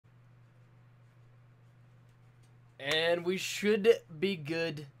And we should be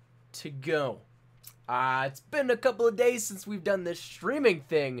good to go. It's been a couple of days since we've done this streaming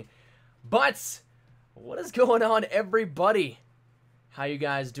thing, but what is going on, everybody? How you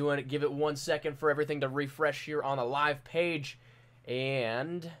guys doing? Give it 1 second for everything to refresh here on the live page,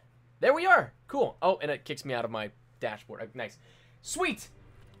 and there we are. Cool. Oh, and it kicks me out of my dashboard. Nice. Sweet.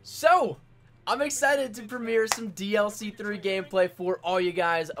 So, I'm excited to premiere some DLC 3 gameplay for all you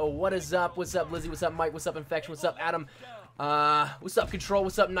guys. Oh, what is up? What's up, Lizzie? What's up, Mike? What's up, Infection? What's up, Adam? What's up, Control?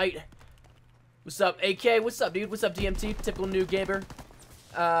 What's up, Knight? What's up, AK? What's up, dude? What's up, DMT? Typical new gamer.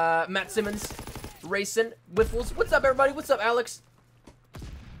 Matt Simmons. Racing. Whiffles. What's up, everybody? What's up, Alex?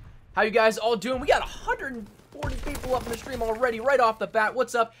 How you guys all doing? We got 140 people up in the stream already, right off the bat.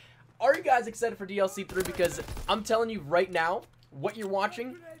 What's up? Are you guys excited for DLC 3? Because I'm telling you right now, what you're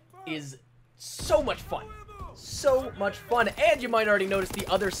watching is so much fun. So much fun. And you might already notice the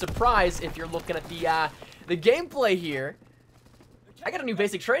other surprise if you're looking at the gameplay here. I got a new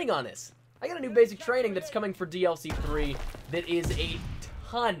basic training on this. I got a new basic training that's coming for DLC 3 that is a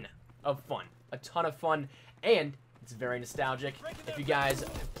ton of fun. A ton of fun. And it's very nostalgic. If you guys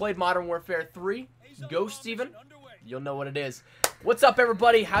have played Modern Warfare 3, Ghost even, you'll know what it is. What's up,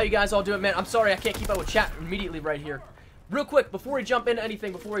 everybody? How you guys all doing, man? I'm sorry I can't keep up with chat immediately right here. Real quick, before we jump into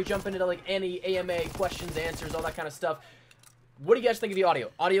anything, before we jump into like any AMA questions, answers, all that kind of stuff, what do you guys think of the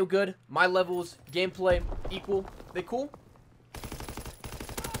audio? Audio good? My levels, gameplay, equal? They cool?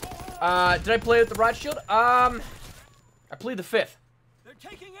 Did I play with the Rod Shield? I plead the 5th.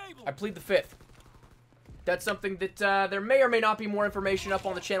 I plead the 5th. That's something that there may or may not be more information up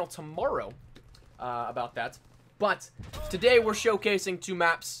on the channel tomorrow about that. But today we're showcasing 2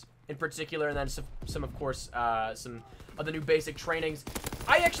 maps in particular, and then some of course, some of the new basic trainings.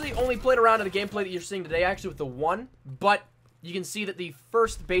 I actually only played around in the gameplay that you're seeing today, actually with the 1, but you can see that the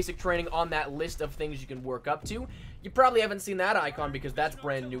first basic training on that list of things you can work up to, you probably haven't seen that icon because that's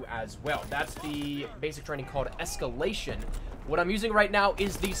brand new as well. That's the basic training called Escalation. What I'm using right now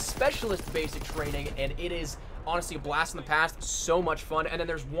is the Specialist basic training, and it is honestly a blast in the past, so much fun. And then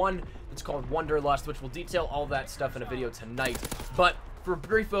there's one that's called Wanderlust, which will detail all that stuff in a video tonight. But for a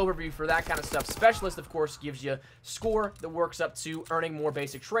brief overview for that kind of stuff, Specialist, of course, gives you score that works up to earning more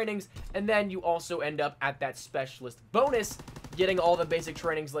basic trainings, and then you also end up at that Specialist bonus, getting all the basic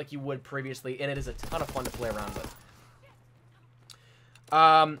trainings like you would previously, and it is a ton of fun to play around with.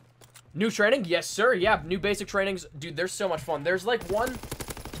 New training? Yes, sir. Yeah, new basic trainings. Dude, they're so much fun. There's like one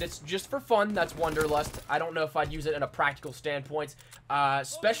that's just for fun. That's Wanderlust. I don't know if I'd use it in a practical standpoint.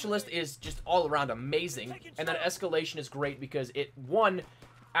 Specialist is just all around amazing. And then Escalation is great because it, one,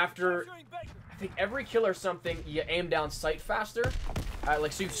 after, I think every kill or something, you aim down sight faster.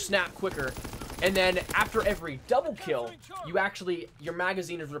 Like, so you snap quicker. And then after every double kill, you actually, your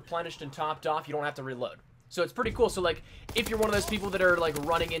magazine is replenished and topped off. You don't have to reload. So it's pretty cool. So like, if you're one of those people that are like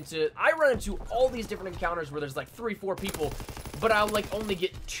running into, I run into all these different encounters where there's like 3, 4 people, but I'll like only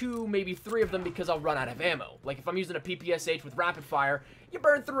get 2, maybe 3 of them because I'll run out of ammo. Like if I'm using a PPSH with rapid fire, you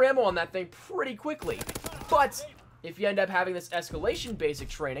burn through ammo on that thing pretty quickly. But if you end up having this Escalation basic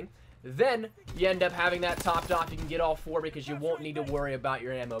training, then you end up having that topped off. You can get all 4 because you won't need to worry about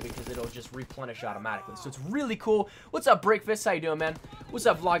your ammo because it'll just replenish automatically. So it's really cool. What's up, Breakfast? How you doing, man? What's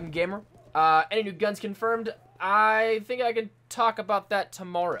up, Vlogging Gamer? Any new guns confirmed? I think I can talk about that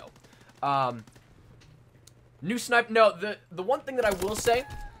tomorrow. New snipe. No, the one thing that I will say,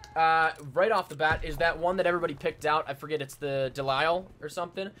 right off the bat, is that one that everybody picked out. I forget, it's the Delisle or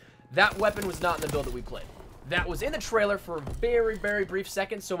something. That weapon was not in the build that we played. That was in the trailer for a very, very brief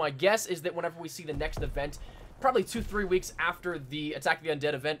second. So my guess is that whenever we see the next event, probably 2-3 weeks after the Attack of the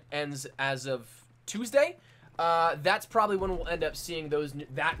Undead event ends as of Tuesday, that's probably when we'll end up seeing those,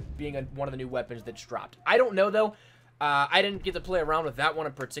 that being one of the new weapons that's dropped. I don't know, though. I didn't get to play around with that one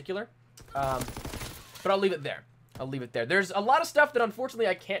in particular. But I'll leave it there. I'll leave it there. There's a lot of stuff that, unfortunately,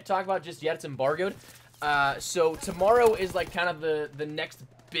 I can't talk about just yet. It's embargoed. So tomorrow is, like, kind of the next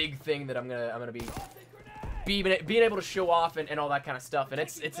big thing that I'm gonna be being able to show off and all that kind of stuff. And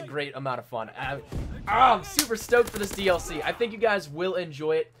it's a great amount of fun. I'm super stoked for this DLC. I think you guys will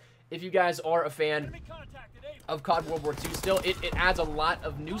enjoy it. If you guys are a fan of COD WW2 still, it adds a lot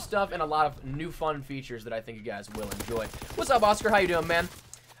of new stuff and a lot of new fun features that I think you guys will enjoy. What's up, Oscar? How you doing, man?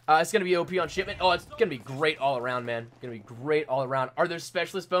 It's going to be OP on shipment. Oh, it's going to be great all around, man. It's going to be great all around. Are there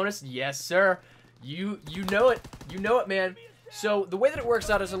Specialist bonus? Yes, sir. You know it. You know it, man. So the way that it works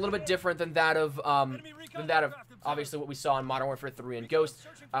out is a little bit different than that of obviously what we saw in Modern Warfare 3 and Ghost,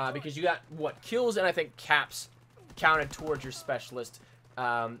 because you got, what, kills and I think caps counted towards your Specialist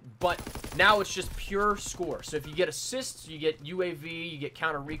But now it's just pure score. So if you get assists, you get UAV, you get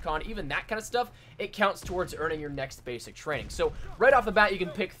counter recon, even that kind of stuff, it counts towards earning your next basic training. So right off the bat, you can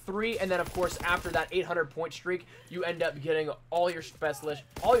pick 3, and then of course after that 800 point streak, you end up getting all your specialists,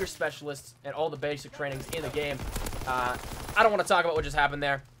 and all the basic trainings in the game. I don't want to talk about what just happened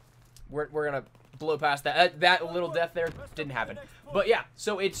there. We're gonna blow past that. That little death there didn't happen. But yeah,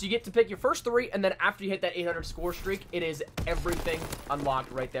 so you get to pick your first 3, and then after you hit that 800 score streak, it is everything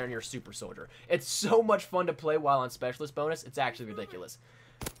unlocked right there in your super soldier. It's so much fun to play while on specialist bonus. It's actually ridiculous.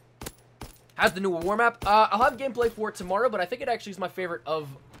 How's the new war map? I'll have gameplay for it tomorrow, but I think it actually is my favorite of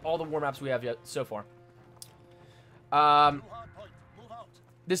all the war maps we have yet so far.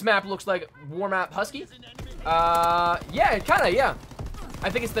 This map looks like war map Husky. Yeah, kind of, yeah. I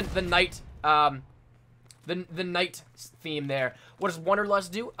think it's the night, the night theme there. What does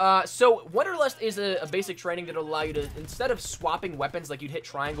Wanderlust do? So Wanderlust is a basic training that'll allow you to, instead of swapping weapons like you'd hit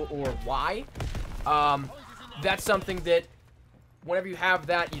triangle or Y, that's something that whenever you have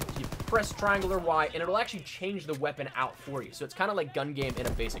that, you press triangle or Y, and it'll actually change the weapon out for you. So it's kind of like gun game in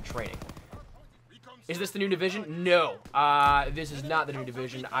a basic training. Is this the new division? No, this is not the new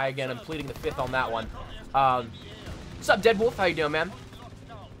division. Again, I'm pleading the 5th on that one. What's up, Deadwolf? How you doing, man?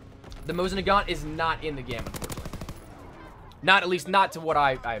 The Mosinagant is not in the game, unfortunately. Not, at least not to what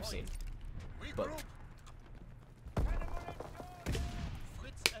I have seen. But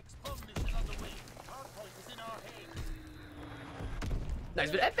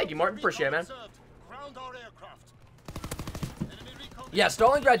nice, but thank you, Martin. Appreciate it, man. Yeah,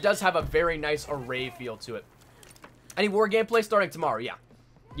 Stalingrad does have a very nice array feel to it. Any war gameplay starting tomorrow? Yeah.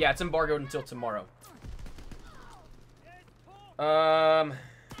 Yeah, it's embargoed until tomorrow.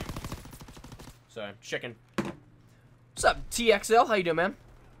 Sorry, chicken. What's up, TXL? How you doing, man?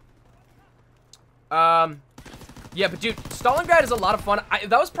 Yeah, but dude, Stalingrad is a lot of fun.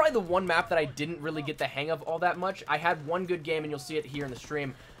 That was probably the one map that I didn't really get the hang of all that much. I had one good game, and you'll see it here in the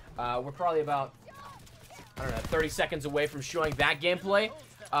stream. We're probably about, I don't know, 30 seconds away from showing that gameplay.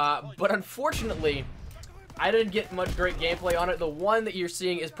 But unfortunately, I didn't get much great gameplay on it. The one that you're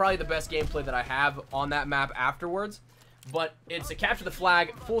seeing is probably the best gameplay that I have on that map afterwards. But it's a capture the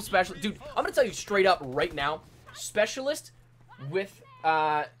flag, full specialist. Dude, I'm going to tell you straight up right now, specialist with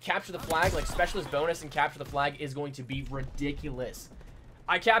capture the flag, like specialist bonus and capture the flag is going to be ridiculous.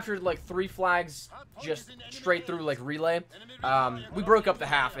 I captured like 3 flags just straight through like relay. We broke up the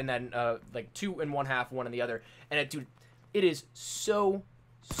half and then like 2 in one half, 1 in the other. And dude, it is so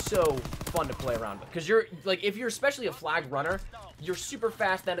fun to play around with. Because you're like, if you're especially a flag runner, you're super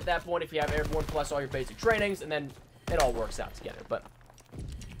fast then at that point if you have airborne plus all your basic trainings, and then it all works out together. But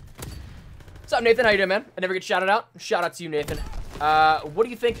what's up, Nathan? How you doing, man? I never get shouted out. Shout out to you, Nathan. What do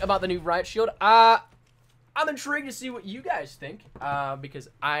you think about the new riot shield? I'm intrigued to see what you guys think. Because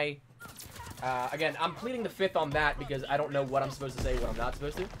again, I'm pleading the 5th on that because I don't know what I'm supposed to say, what I'm not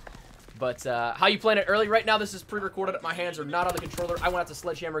supposed to. But how you playing it early? Right now, this is pre-recorded. My hands are not on the controller. I went out to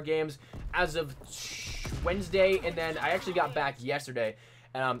Sledgehammer Games as of Wednesday, and then I actually got back yesterday.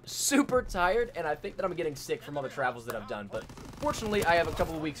 And I'm super tired, and I think that I'm getting sick from all the travels that I've done. But fortunately, I have a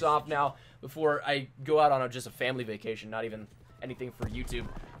couple of weeks off now before I go out on just a family vacation, not even anything for YouTube.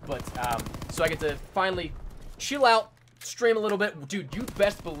 But so I get to finally chill out, stream a little bit. Dude, you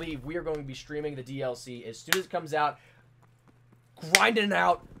best believe we are going to be streaming the DLC as soon as it comes out, grinding it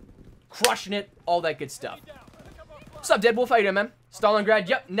out, crushing it, all that good stuff. What's up, Deadwolf? How you doing, man? Stalingrad.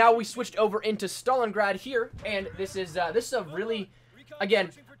 Yep. Now we switched over into Stalingrad here, and this is a really,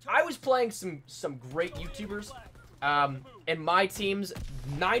 again, I was playing some great YouTubers. And my teams,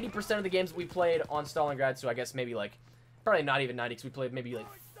 90% of the games that we played on Stalingrad, so I guess maybe like, probably not even 90, because we played maybe like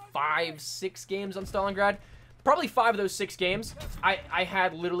 5-6 games on Stalingrad. Probably 5 of those 6 games, I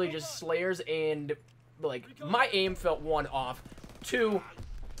had literally just Slayers, and like, my aim felt 1 off. 2,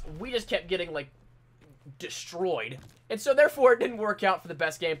 we just kept getting like destroyed, and so therefore it didn't work out for the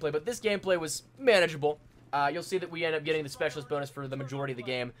best gameplay, but this gameplay was manageable. You'll see that we end up getting the specialist bonus for the majority of the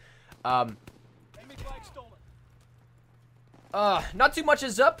game. Not too much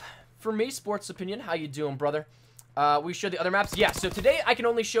is up for me, Sports Opinion. How you doing, brother? We showed the other maps. Yeah, so today I can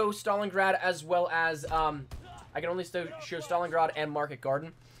only show Stalingrad as well as, I can only show Stalingrad and Market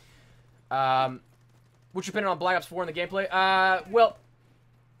Garden. What's your opinion on Black Ops 4 in the gameplay? Well,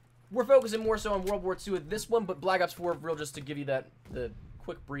 we're focusing more so on World War II with this one, but Black Ops 4, real just to give you the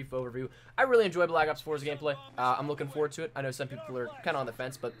quick brief overview. I really enjoy Black Ops 4's gameplay. I'm looking forward to it. I know some people are kind of on the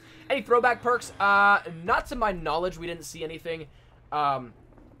fence, but any throwback perks? Not to my knowledge, we didn't see anything.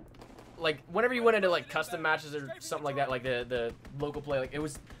 Like, whenever you went into, like, custom matches or something like that, like the local play, like, it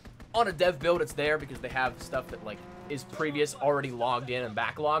was on a dev build, it's there because they have stuff that, like, is previous, already logged in and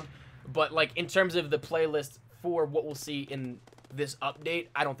backlogged. But, like, in terms of the playlist for what we'll see in this update,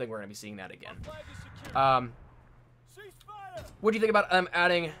 I don't think we're going to be seeing that again. What do you think about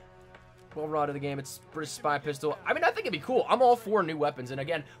adding Raw to the game? It's British Spy Pistol. I mean, I think it'd be cool. I'm all for new weapons. And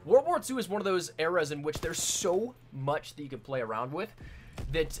again, World War II is one of those eras in which there's so much that you can play around with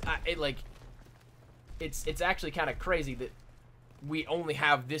that it's actually kind of crazy that we only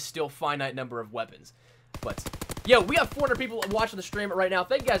have this still finite number of weapons. But yo, we have 400 people watching the stream right now.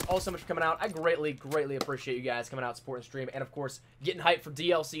 Thank you guys all so much for coming out. I greatly appreciate you guys coming out, supporting the stream, and of course getting hyped for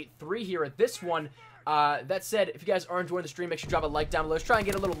DLC 3 here at this one. That said, if you guys are enjoying the stream, make sure you drop a like down below. Let's try and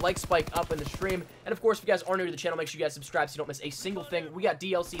get a little like spike up in the stream. And of course, if you guys are new to the channel, make sure you guys subscribe so you don't miss a single thing. We got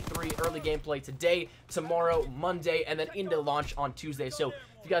DLC 3 early gameplay today, tomorrow, Monday, and then into launch on Tuesday. So if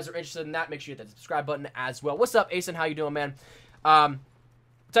you guys are interested in that, make sure you hit that subscribe button as well. What's up, Asen? How you doing, man? What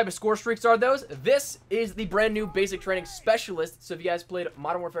type of score streaks are those? This is the brand new basic training specialist. So if you guys played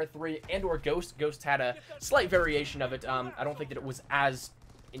Modern Warfare 3 and or Ghost had a slight variation of it. I don't think that it was as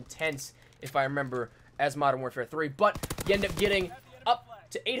intense, if I remember, as Modern Warfare 3, but you end up getting up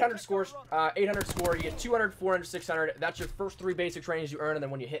to 800 scores, 800 score, you get 200, 400, 600, that's your first 3 basic trainings you earn, and then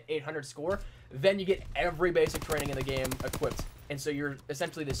when you hit 800 score, then you get every basic training in the game equipped, and so you're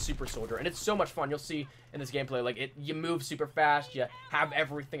essentially this super soldier, and it's so much fun. You'll see in this gameplay, like, you move super fast, you have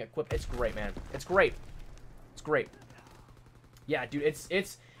everything equipped. It's great, man. It's great. It's great. Yeah, dude, it's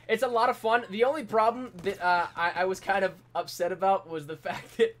a lot of fun. The only problem that I was kind of upset about was the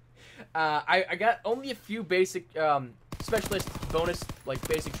fact that I got only a few basic specialist bonus, like,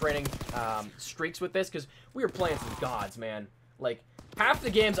 basic training streaks with this, because we were playing some gods, man. Like, half the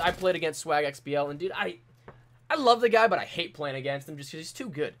games I played against Swag XBL, and dude, I love the guy, but I hate playing against him just because he's too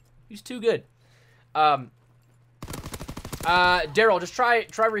good. He's too good. Daryl, just try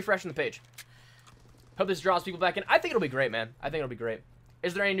refreshing the page. Hope this draws people back in. I think it'll be great, man. I think it'll be great.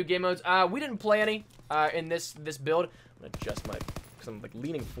 Is there any new game modes? We didn't play any in this build. I'm gonna adjust my, because I'm like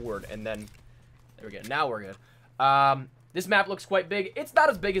leaning forward, and then there we go. Now we're good. This map looks quite big. It's not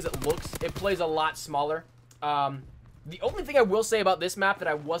as big as it looks. It plays a lot smaller. The only thing I will say about this map that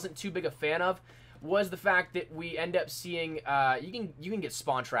I wasn't too big a fan of was the fact that we end up seeing you can get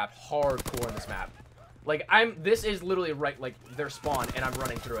spawn trapped hardcore in this map. Like, this is literally right, like, their spawn, and I'm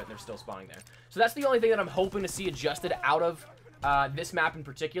running through it, and they're still spawning there. So that's the only thing that I'm hoping to see adjusted out of this map in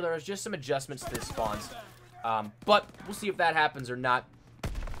particular, is just some adjustments to the spawns. But we'll see if that happens or not.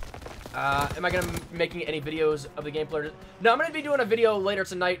 Am I going to be making any videos of the gameplay? No, I'm going to be doing a video later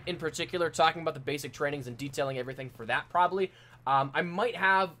tonight in particular, talking about the basic trainings and detailing everything for that, probably. I might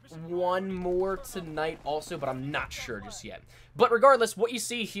have one more tonight also, but I'm not sure just yet. But regardless, what you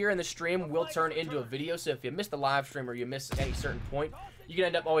see here in the stream will turn into a video, so if you miss the live stream or you miss any certain point, you can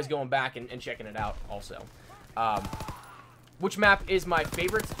end up always going back and checking it out also. Which map is my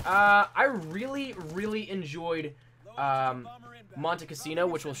favorite? I really enjoyed Monte Cassino,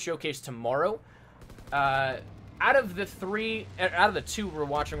 which we'll showcase tomorrow. Out of the 2 we're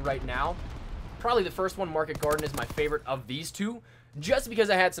watching right now, probably the first one, Market Garden, is my favorite of these 2, just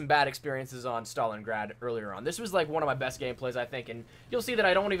because I had some bad experiences on Stalingrad earlier on. This was like one of my best gameplays, I think, and you'll see that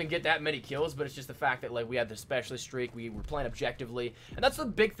I don't even get that many kills, but it's just the fact that, like, we had the specialist streak, we were playing objectively, and that's the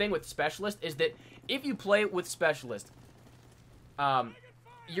big thing with specialist, is that if you play with specialist,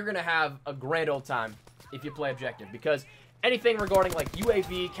 you're gonna have a grand old time if you play objective, because anything regarding, like,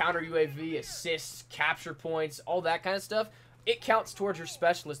 UAV, counter UAV, assists, capture points, all that kind of stuff, it counts towards your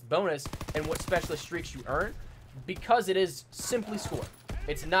specialist bonus and what specialist streaks you earn, because it is simply score.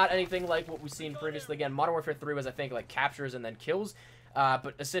 It's not anything like what we've seen previously. Again, Modern Warfare 3 was, I think, like, captures and then kills,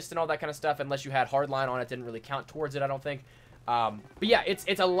 but assists and all that kind of stuff, unless you had hardline on it, didn't really count towards it, I don't think. But yeah,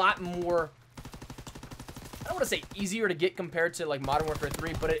 it's a lot more, I don't want to say easier to get compared to, like, Modern Warfare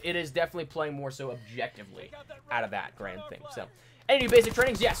 3, but it is definitely playing more so objectively out of that grand thing. So, any new basic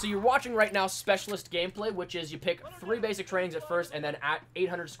trainings? Yeah, so you're watching right now specialist gameplay, which is you pick 3 basic trainings at first, and then at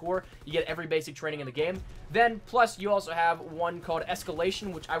 800 score, you get every basic training in the game. Then, plus, you also have one called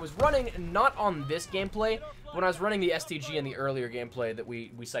Escalation, which I was running not on this gameplay, but when I was running the STG in the earlier gameplay that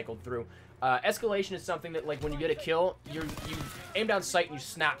we cycled through. Escalation is something that, like, when you get a kill, you aim down sight and you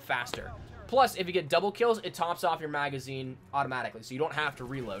snap faster. Plus, if you get double kills, it tops off your magazine automatically, so you don't have to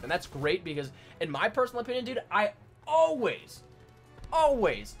reload. And that's great because, in my personal opinion, dude, I always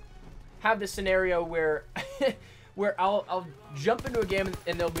have this scenario where where I'll jump into a game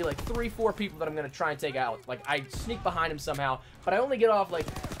and there'll be like 3-4 people that I'm going to try and take out. Like, I sneak behind him somehow, but I only get off like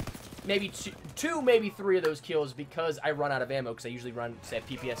maybe two, maybe 3 of those kills because I run out of ammo, because I usually run, say,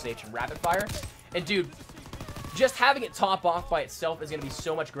 PPSH and rapid fire. And dude, just having it top off by itself is going to be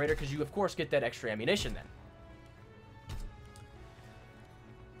so much greater because you, of course, get that extra ammunition then.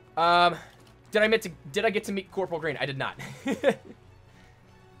 Did I get to meet Corporal Green? I did not.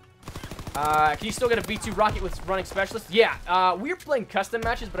 Can you still get a V2 rocket with running specialist? Yeah, we were playing custom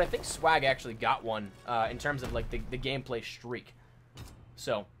matches, but I think Swag actually got one, in terms of, like, the gameplay streak.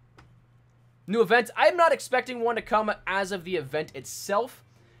 So, new event. I'm not expecting one to come as of the event itself,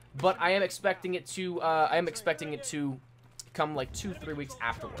 but I am expecting it to, come, like, 2-3 weeks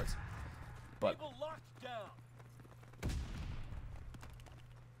afterwards. But...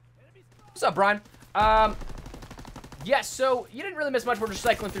 What's up, Brian? Yeah, so you didn't really miss much. We're just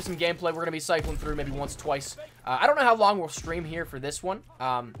cycling through some gameplay. We're going to be cycling through maybe once, twice. I don't know how long we'll stream here for this one.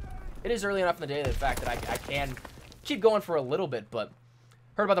 It is early enough in the day, the fact that I can keep going for a little bit, but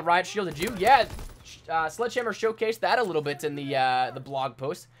heard about the Riot Shield, did you? Yeah, Sledgehammer showcased that a little bit in the blog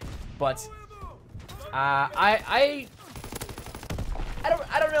post, but I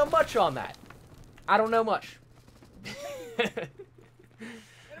don't know much on that. I don't know much.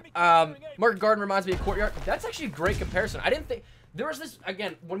 Market Garden reminds me of Courtyard. That's actually a great comparison. I didn't think... There was this...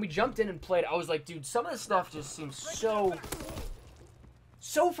 Again, when we jumped in and played, I was like, dude, some of this stuff just seems so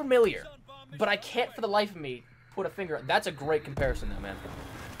familiar. But I can't for the life of me put a finger... That's a great comparison, though, man.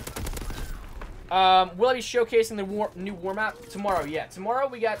 Will I be showcasing the new war map? Tomorrow, yeah. Tomorrow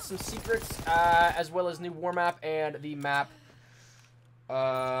we got some secrets, as well as new war map and the map...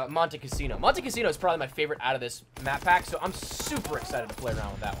 Monte Casino. Monte Casino is probably my favorite out of this map pack, so I'm super excited to play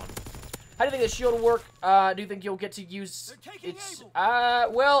around with that one. How do you think the shield will work? Do you think you'll get to use its...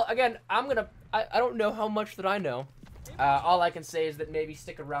 well, again, I don't know how much that I know. All I can say is that maybe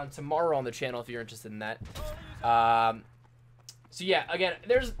stick around tomorrow on the channel if you're interested in that. So yeah, again,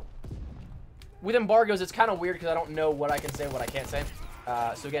 with embargoes, it's kind of weird because I don't know what I can say and what I can't say.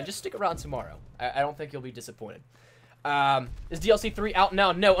 So again, just stick around tomorrow. I don't think you'll be disappointed. Is DLC 3 out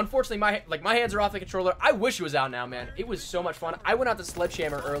now? No, unfortunately, my hands are off the controller. I wish it was out now, man. It was so much fun. I went out to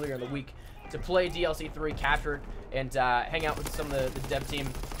Sledgehammer earlier in the week to play DLC 3, capture it, and hang out with some of the dev team,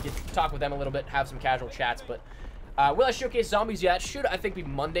 talk with them a little bit, have some casual chats. But will I showcase zombies? Yeah, it should, I think, be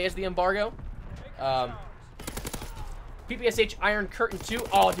Monday as the embargo. PPSH Iron Curtain 2.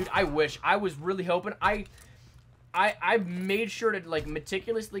 Oh, dude, I wish. I was really hoping. I made sure to, like,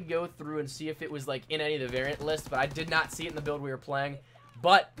 meticulously go through and see if it was, like, in any of the variant lists, but I did not see it in the build we were playing.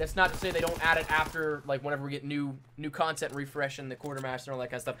 But that's not to say they don't add it after, like, whenever we get new content refresh and the quartermaster and all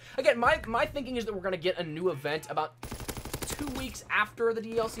that kind of stuff. Again, my thinking is that we're going to get a new event about 2 weeks after the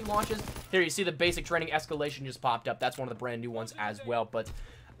DLC launches. Here, you see the basic training escalation just popped up. That's one of the brand new ones as well. But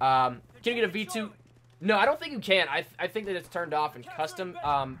can you get a V2? No, I don't think you can. I think that it's turned off in custom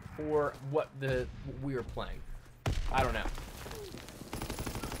for what we were playing. I don't know.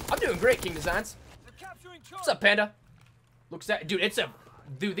 I'm doing great, King Designs. What's up, Panda? Looks at...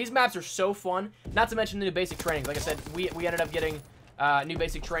 Dude, these maps are so fun. Not to mention the new basic trainings. Like I said, we ended up getting new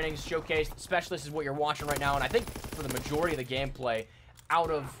basic trainings showcased. Specialist is what you're watching right now. And I think for the majority of the gameplay,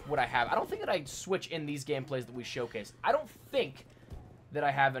 out of what I have, I don't think that I switch in these gameplays that we showcase. I don't think that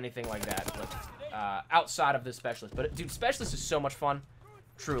I have anything like that, but outside of the Specialist. But, dude, Specialist is so much fun.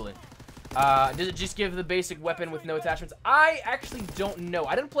 Truly. Does it just give the basic weapon with no attachments? I actually don't know.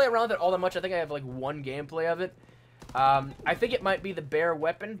 I didn't play around with it all that much. I think I have, like, one gameplay of it. I think it might be the bare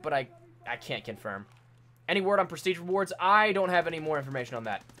weapon, but I can't confirm. Any word on prestige rewards? I don't have any more information on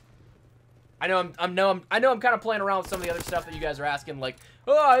that. I know I'm kind of playing around with some of the other stuff that you guys are asking, like,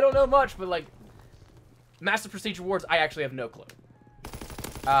 oh, I don't know much, but, like, massive prestige rewards, I actually have no clue.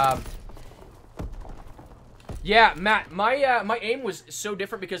 Yeah, Matt, my aim was so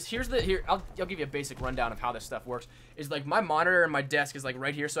different because I'll give you a basic rundown of how this stuff works. Is like my monitor and my desk is like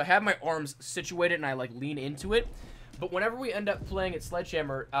right here, so I have my arms situated and I like lean into it. But whenever we end up playing at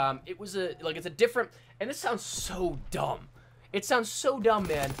Sledgehammer, it's a different, and this sounds so dumb. It sounds so dumb,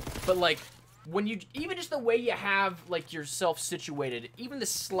 man. But like when even just the way you have like yourself situated, even the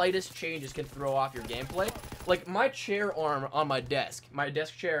slightest changes can throw off your gameplay. Like my chair arm on my desk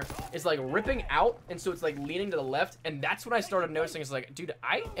chair is like ripping out, and so it's like leaning to the left, and that's when I started noticing. It's like, dude,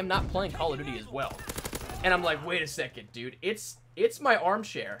 I am not playing Call of Duty as well. And I'm like, wait a second, dude, it's my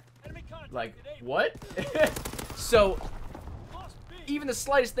armchair. Like, what? So even the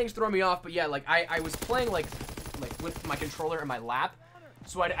slightest things throw me off. But yeah, like I was playing like with my controller in my lap,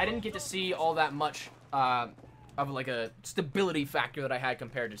 so I didn't get to see all that much of like a stability factor that I had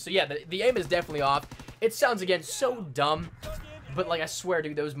compared to. So yeah, the aim is definitely off. It sounds, again, so dumb, but like I swear,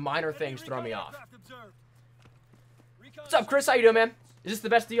 dude, those minor things throw me off. What's up, Chris? How you doing, man? Is this the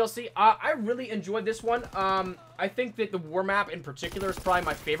best DLC? I really enjoyed this one. I think that the war map in particular is probably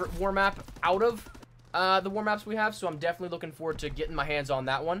my favorite war map out of the war maps we have, so I'm definitely looking forward to getting my hands on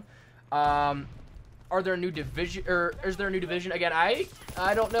that one. are there new division, or is there a new division? Again, I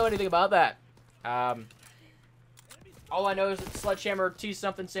don't know anything about that. All I know is that Sledgehammer teased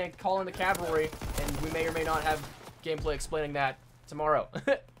something saying call in the cavalry, and we may or may not have gameplay explaining that tomorrow.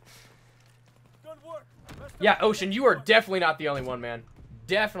 Yeah, Ocean, you are definitely not the only one, man.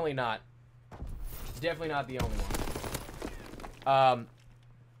 Definitely not. Definitely not the only one.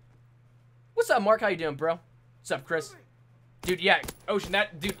 What's up, Mark? How you doing, bro? What's up, Chris? Dude, yeah, Ocean,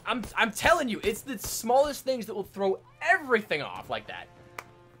 dude, I'm telling you, it's the smallest things that will throw everything off like that.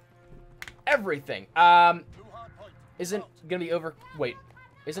 Everything. Isn't gonna be wait,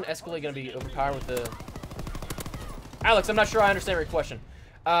 isn't Escalade gonna be overpowered with the... Alex, I'm not sure I understand your question.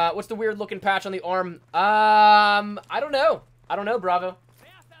 What's the weird looking patch on the arm? I don't know. I don't know, Bravo.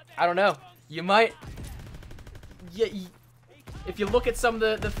 I don't know. You might... Yeah, if you look at some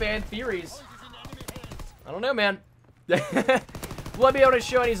of the fan theories... I don't know, man. Will I be able to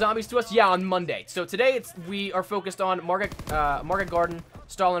show any zombies to us? Yeah, on Monday. So today we are focused on Market Garden,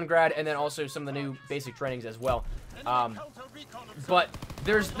 Stalingrad, and then also some of the new basic trainings as well. But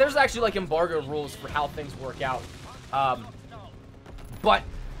there's actually like embargo rules for how things work out. But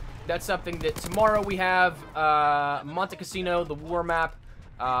that's something that tomorrow we have Monte Cassino, the war map,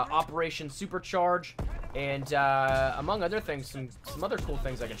 Operation Supercharge, and among other things, some other cool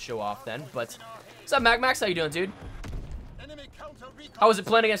things I can show off then. But what's up, Max? How you doing, dude? How was it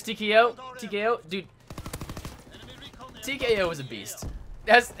playing against TKO? TKO, dude. TKO is a beast.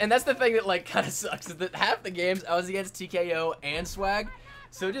 That's the thing that like kind of sucks is that half the games I was against TKO and Swag,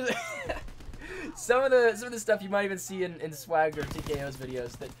 so just some of the stuff you might even see in Swag or TKO's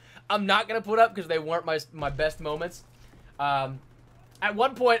videos that I'm not gonna put up because they weren't my best moments. At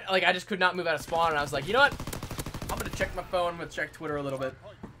one point, like I just could not move out of spawn, and I was like, you know what? I'm gonna check my phone. I'm gonna check Twitter a little bit.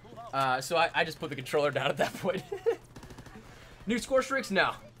 So I just put the controller down at that point. New score streaks?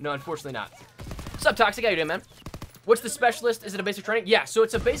 No, unfortunately not. What's up, Toxic? How you doing, man? What's the specialist? Is it a basic training? Yeah, so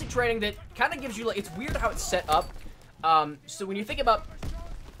it's a basic training that kind of gives you, like, it's weird how it's set up. So when you think about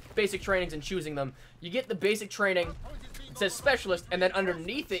basic trainings and choosing them, you get the basic training, it says specialist, and then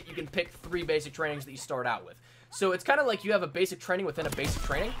underneath it, you can pick 3 basic trainings that you start out with. So it's kind of like you have a basic training within a basic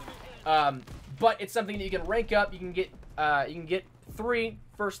training, but it's something that you can rank up. You can get 3,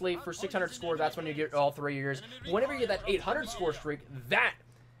 firstly, for 600 scores. That's when you get all 3 years. Whenever you get that 800 score streak, that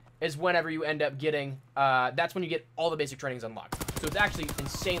is whenever you end up getting, that's when you get all the basic trainings unlocked. So it's actually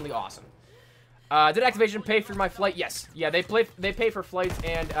insanely awesome. Did Activation pay for my flight? Yes. Yeah, they pay for flights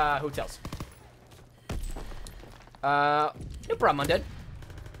and hotels. No problem, Undead.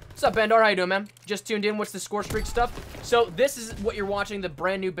 What's up, Bandar? How you doing, man? Just tuned in. What's the score streak stuff? So this is what you're watching, the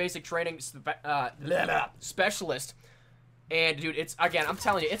brand new basic training specialist. And dude, it's, again, I'm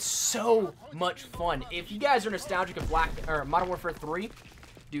telling you, it's so much fun. If you guys are nostalgic of Modern Warfare 3,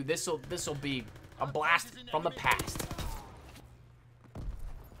 dude, this'll be a blast from the past.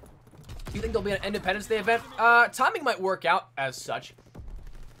 Do you think there'll be an Independence Day event? Timing might work out as such.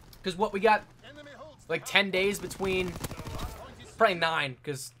 Because what we got, like 10 days between, probably 9,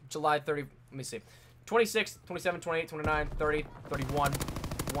 because July 30, let me see. 26, 27, 28, 29, 30, 31,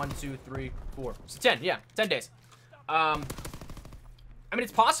 1, 2, 3, 4. So 10, yeah, 10 days. I mean,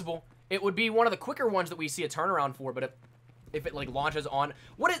 it's possible. It would be one of the quicker ones that we see a turnaround for, but if it like launches on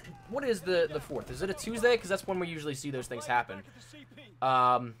what is the 4th? Is it a Tuesday? Because that's when we usually see those things happen.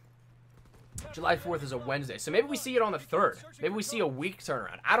 July 4th is a Wednesday, so maybe we see it on the 3rd. Maybe we see a week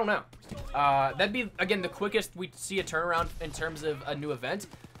turnaround. I don't know. That'd be, again, the quickest we'd see a turnaround in terms of a new event,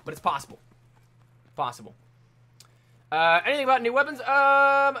 but it's possible. Possible. Anything about new weapons?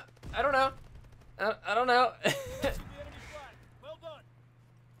 I don't know. I don't know.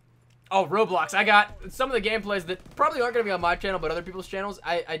 Oh, Roblox. I got some of the gameplays that probably aren't going to be on my channel, but other people's channels.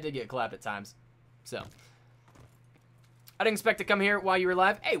 I did get clapped at times. So, I didn't expect to come here while you were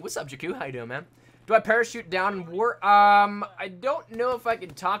live. Hey, what's up, Jakku? How you doing, man? Do I parachute down in war? I don't know if I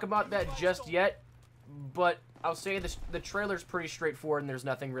can talk about that just yet, but I'll say the trailer's pretty straightforward and there's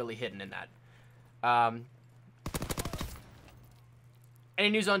nothing really hidden in that. Any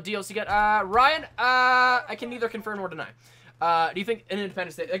news on DLC yet? Ryan, I can neither confirm nor deny. Do you think an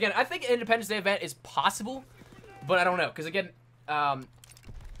Independence Day... Again, I think an Independence Day event is possible, but I don't know. Because, again,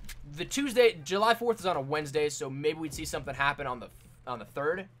 the Tuesday, July 4th is on a Wednesday, so maybe we'd see something happen on the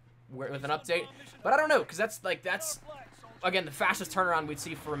 3rd with an update. But I don't know, because that's, again, the fastest turnaround we'd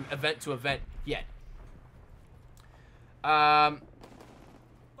see from event to event yet. Bravo,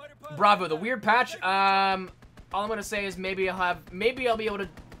 the weird patch. All I'm going to say is maybe I'll be able to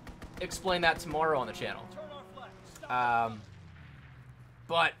explain that tomorrow on the channel.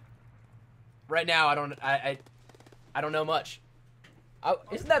 But right now I don't know much.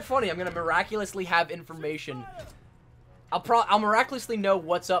 Isn't that funny? I'm gonna miraculously have information. I'll miraculously know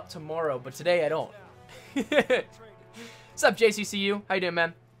what's up tomorrow, but today I don't. What's up, JCCU? How you doing,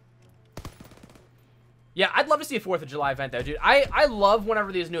 man? Yeah, I'd love to see a 4th of July event, though, dude. I love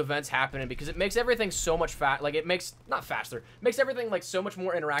whenever these new events happen, because it makes everything so much like, it makes, not faster, it makes everything, like, so much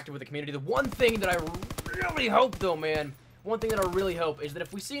more interactive with the community. The one thing that I really hope, though, man, one thing that I really hope is that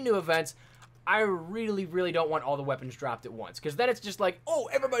if we see new events, I really, really don't want all the weapons dropped at once, because then it's just like, oh,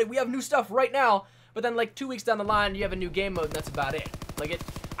 everybody, we have new stuff right now, but then, like, 2 weeks down the line, you have a new game mode, and that's about it. Like,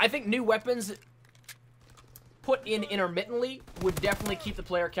 I think new weapons put in intermittently would definitely keep the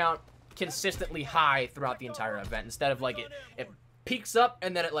player count consistently high throughout the entire event, instead of like it peaks up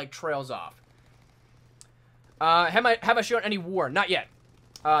and then it like trails off. Have I shown any war? Not yet.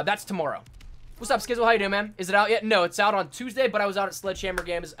 That's tomorrow. What's up, Skizzle? How you doing, man? Is it out yet? No, it's out on Tuesday, but I was out at Sledgehammer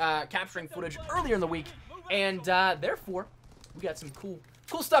Games capturing footage earlier in the week, and therefore we got some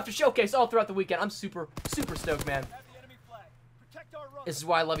cool stuff to showcase all throughout the weekend. I'm super stoked, man. This is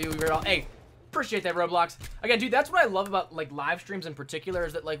why I love you. Hey, appreciate that, Roblox. Again, dude, that's what I love about, like, live streams in particular,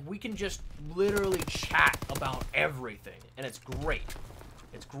 is that, like, we can just literally chat about everything, and it's great.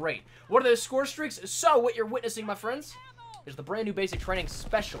 It's great. What are those score streaks? So, what you're witnessing, my friends, is the brand new basic training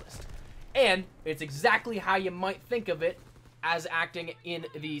specialist. And it's exactly how you might think of it as acting in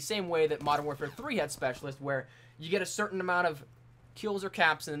the same way that Modern Warfare 3 had specialist, where you get a certain amount of kills or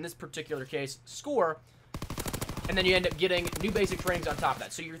caps, and in this particular case, score, and then you end up getting new basic trainings on top of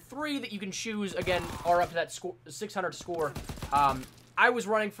that. So your 3 that you can choose, again, are up to that 600 score. I was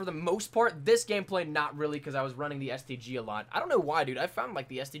running for the most part. This gameplay, not really, because I was running the STG a lot. I don't know why, dude. I found, like,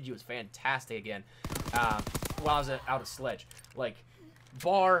 the STG was fantastic again while I was out of Sledge. Like,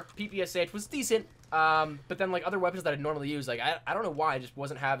 BAR, PPSH was decent, but then, like, other weapons that I'd normally use, like, I don't know why I just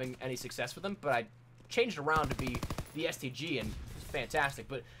wasn't having any success with them, but I changed around to be the STG, and it was fantastic.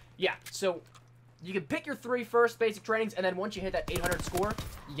 But, yeah, so you can pick your 3 first basic trainings, and then once you hit that 800 score,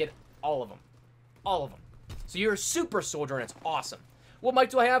 you get all of them. All of them. So you're a super soldier, and it's awesome. What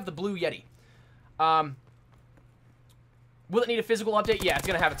mic do I have? The Blue Yeti. Will it need a physical update? Yeah, it's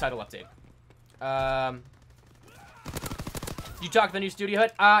going to have a title update. You talk to the new Studio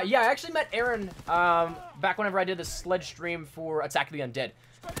Hut? Yeah, I actually met Aaron back whenever I did the Sledge stream for Attack of the Undead.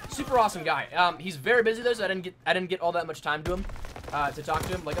 Super awesome guy. He's very busy, though, so I didn't get all that much time to him. To talk to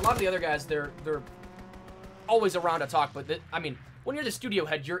him. Like, a lot of the other guys, they're always around to talk, but I mean, when you're the studio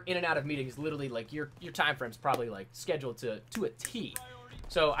head, you're in and out of meetings, literally, like, your time frame's probably, like, scheduled to a T.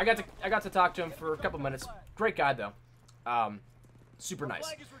 So I got to talk to him for a couple minutes. Great guy, though. Super nice.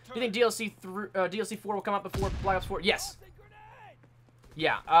 Do you think DLC 4 will come out before Black Ops 4? Yes.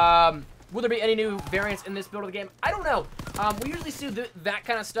 Yeah. Will there be any new variants in this build of the game? I don't know. We usually see that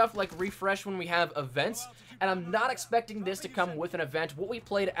kind of stuff, like, refresh when we have events, and I'm not expecting this to come with an event. What we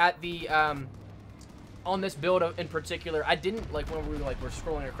played at the, on this build in particular, I didn't, like, when we were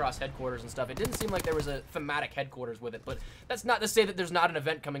scrolling across headquarters and stuff, it didn't seem like there was a thematic headquarters with it, but that's not to say that there's not an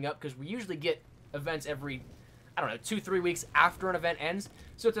event coming up, because we usually get events every, I don't know, 2-3 weeks after an event ends,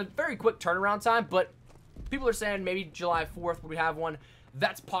 so it's a very quick turnaround time, but people are saying maybe July 4th we have one.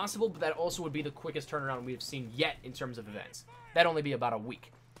 That's possible, but that also would be the quickest turnaround we've seen yet in terms of events. That'd only be about a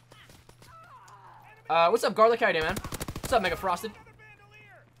week. What's up, Garlic? How you doing, man? What's up, Mega Frosted?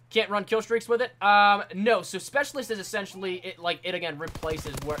 Can't run kill streaks with it? No. So Specialist is essentially, it again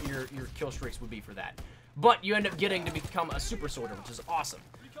replaces what your kill streaks would be for that. But you end up getting to become a super soldier, which is awesome.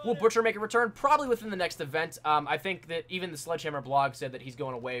 Will Butcher make a return? Probably within the next event. I think that even the Sledgehammer blog said that he's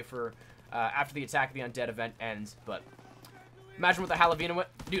going away for after the Attack of the Undead event ends, but imagine what the Halloween event...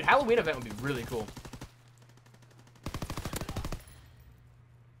 Dude, Halloween event would be really cool.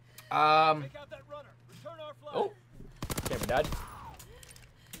 Oh. Camera died.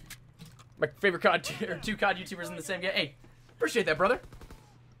 My favorite COD 2 COD YouTubers in the same game. Hey, appreciate that, brother.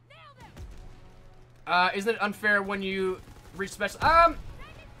 Isn't it unfair when you reach special...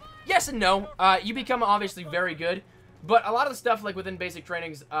 yes and no. You become obviously very good, but a lot of the stuff, like, within basic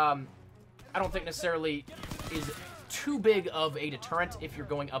trainings, I don't think necessarily is too big of a deterrent if you're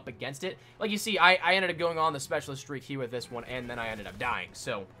going up against it. Like, you see, I ended up going on the specialist streak here with this one, and then I ended up dying,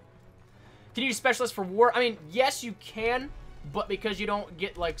 so... Can you use specialist for war? I mean, yes, you can, but because you don't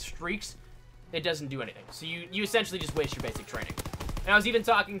get, like, streaks, it doesn't do anything. So you essentially just waste your basic training. And I was even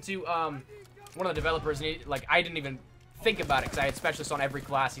talking to one of the developers, and he, like, I didn't even think about it because I had specialists on every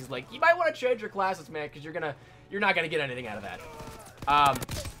class. He's like, you might want to change your classes, man, because you're not gonna get anything out of that.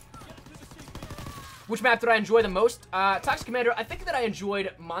 Which map did I enjoy the most? Toxic Commander, I think that I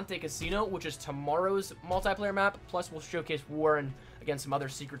enjoyed Monte Casino, which is tomorrow's multiplayer map. Plus, we'll showcase War and, again, some other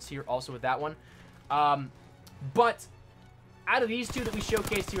secrets here also with that one. But out of these two that we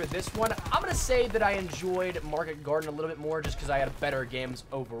showcased here, this one, I'm going to say that I enjoyed Market Garden a little bit more just because I had better games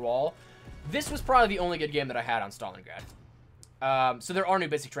overall. This was probably the only good game that I had on Stalingrad. So there are new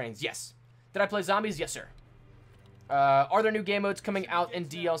basic trainings, yes. Did I play zombies? Yes, sir. Are there new game modes coming out in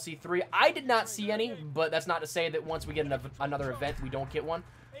DLC 3? I did not see any, but that's not to say that once we get another event, we don't get one.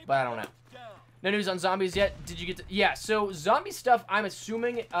 But I don't know. No news on zombies yet. Did you get to... Yeah, so zombie stuff, I'm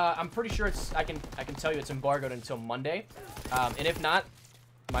assuming... I'm pretty sure it's... I can tell you it's embargoed until Monday. And if not,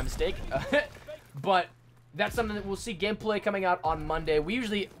 my mistake. But that's something that we'll see gameplay coming out on Monday.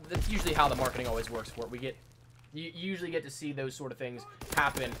 That's usually how the marketing always works for it. You usually get to see those sort of things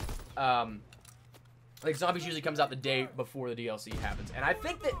happen. Like, zombies usually comes out the day before the DLC happens. And I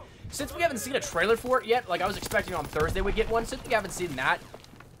think that since we haven't seen a trailer for it yet, like I was expecting on Thursday we'd get one, since we haven't seen that,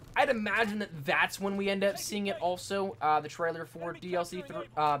 I'd imagine that that's when we end up seeing it also. The trailer for DLC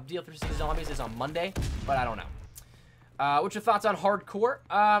 3 Zombies is on Monday, but I don't know. What's your thoughts on hardcore?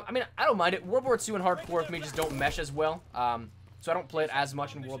 I mean, I don't mind it. World War II and hardcore with me just don't mesh as well. So I don't play it as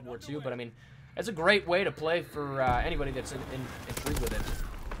much in World War II, but I mean, it's a great way to play for anybody that's intrigued with it.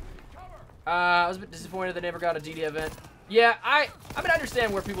 I was a bit disappointed they never got a DD event. Yeah, I mean, I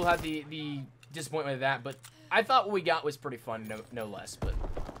understand where people have the disappointment of that, but I thought what we got was pretty fun, no less. But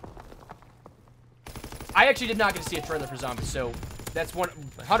I actually did not get to see a trailer for zombies, so that's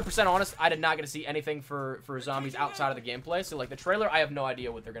 100% honest. I did not get to see anything for zombies outside of the gameplay. So like the trailer, I have no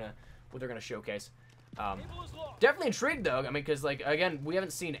idea what they're gonna showcase. Definitely intrigued though. I mean, because like again, we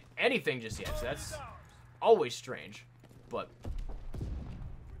haven't seen anything just yet, so that's always strange. But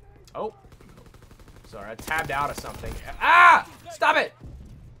oh. Sorry, I tabbed out of something. Ah! Stop it!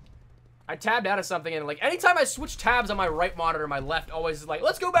 I tabbed out of something, and like anytime I switch tabs on my right monitor, my left always is like,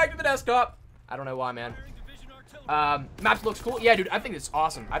 let's go back to the desktop. I don't know why, man. Maps looks cool. Yeah, dude, I think it's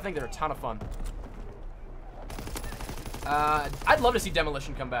awesome. I think they're a ton of fun. I'd love to see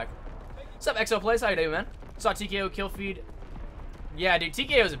Demolition come back. What's up, XO Plays? How you doing, man? Saw TKO kill feed. Yeah, dude,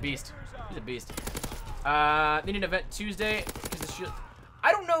 TKO's a beast. He's a beast. They need an event Tuesday.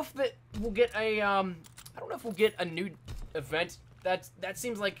 I don't know if we'll get a I don't know if we'll get a new event. That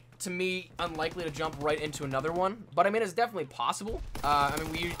seems like to me unlikely to jump right into another one, but I mean it's definitely possible. I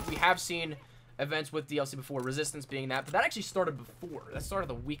mean we have seen events with DLC before, Resistance being that, but that actually started before. That started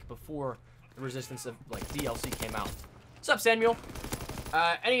the week before the Resistance of like DLC came out. What's up, Samuel?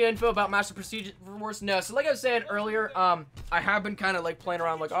 Any info about Master Prestige rewards? No. So like I was saying earlier, I have been kind of like playing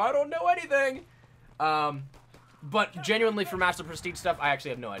around like, oh, I don't know anything. But genuinely for Master Prestige stuff, I actually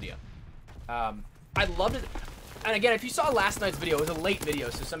have no idea. I loved it. And again, if you saw last night's video, it was a late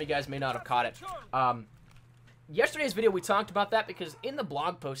video, so some of you guys may not have caught it. Yesterday's video, we talked about that because in the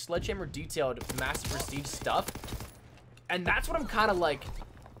blog post, Sledgehammer detailed Master Prestige stuff. And that's what I'm kind of like,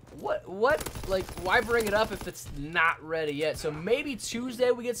 what? Like, why bring it up if it's not ready yet? So maybe Tuesday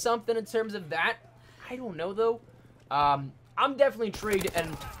we get something in terms of that. I don't know, though. I'm definitely intrigued,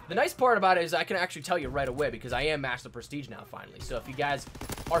 and the nice part about it is I can actually tell you right away because I am Master Prestige now, finally. So if you guys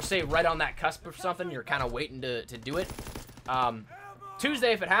are, say, right on that cusp of something, you're kind of waiting to do it,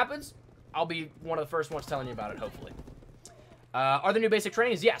 Tuesday, if it happens, I'll be one of the first ones telling you about it, hopefully. Are there new basic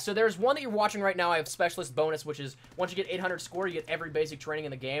trainings? Yeah, so there's one that you're watching right now. I have Specialist Bonus, which is once you get 800 score, you get every basic training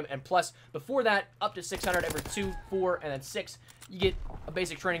in the game. And plus, before that, up to 600 every 2, 4, and then 6, you get a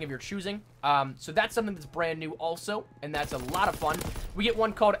basic training of your choosing. So that's something that's brand new also, and that's a lot of fun. We get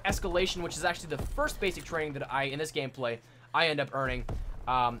one called Escalation, which is actually the first basic training that in this gameplay, I end up earning.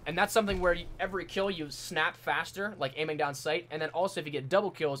 And that's something where every kill you snap faster, like aiming down sight, and then also if you get double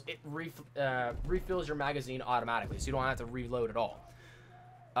kills, it refills your magazine automatically, so you don't have to reload at all.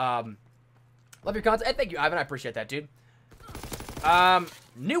 Love your content. Hey, thank you, Ivan. I appreciate that, dude.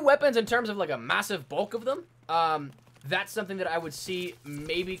 New weapons in terms of like a massive bulk of them. That's something that I would see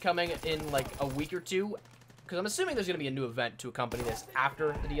maybe coming in like a week or two. Because I'm assuming there's going to be a new event to accompany this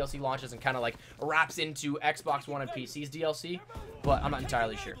after the DLC launches and kind of like wraps into Xbox One and PC's DLC, but I'm not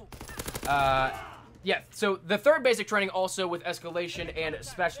entirely sure. Yeah, so the third basic training also with Escalation and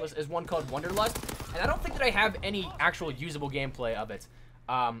Specialist is one called Wanderlust, and I don't think that I have any actual usable gameplay of it,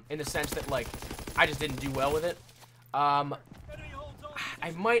 in the sense that like I just didn't do well with it. I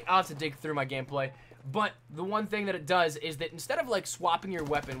might have to dig through my gameplay, but the one thing that it does is that instead of like swapping your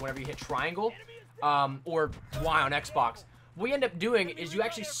weapon whenever you hit triangle, or Y on Xbox, what you end up doing is you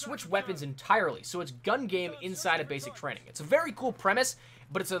actually switch weapons entirely. So it's gun game inside of basic training. It's a very cool premise,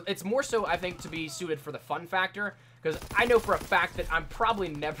 but it's more so, I think, to be suited for the fun factor, because I know for a fact that I'm probably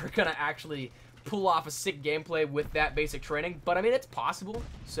never going to actually pull off a sick gameplay with that basic training, but I mean, it's possible,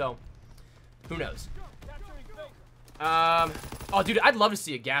 so who knows. Oh, dude, I'd love to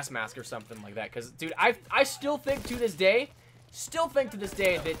see a gas mask or something like that, because, dude, I still think to this day still think to this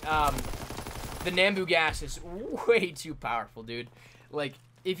day that the Nambu gas is way too powerful, dude. Like,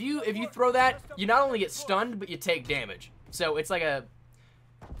 if you throw that, you not only get stunned, but you take damage. So it's like a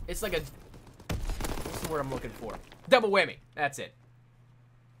what's the word I'm looking for? Double whammy. That's it.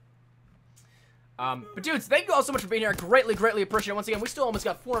 But dudes, thank you all so much for being here. I greatly appreciate it. Once again, we still almost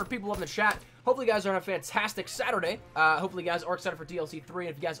got 400 people up in the chat. Hopefully you guys are on a fantastic Saturday. Hopefully you guys are excited for DLC 3.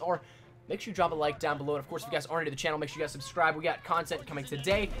 And if you guys are, make sure you drop a like down below. And of course, if you guys aren't new to the channel, make sure you guys subscribe. We got content coming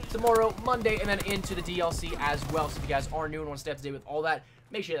today, tomorrow, Monday, and then into the DLC as well. So if you guys are new and want to stay up to date with all that,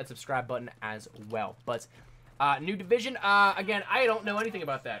 make sure you hit that subscribe button as well. But new division, again, I don't know anything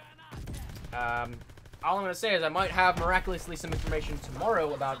about that. All I'm going to say is I might have miraculously some information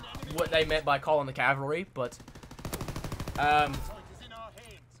tomorrow about what they meant by calling the cavalry, but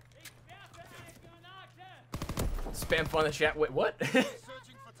spam fun in the chat. Wait, what?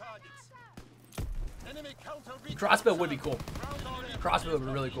 Crossbow would be cool. Crossbow would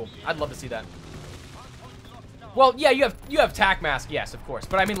be really cool. I'd love to see that. Well, yeah, you have tac mask, yes, of course,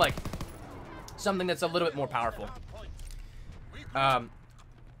 but I mean like something that's a little bit more powerful.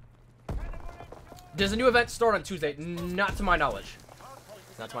 Does a new event start on Tuesday? Not to my knowledge.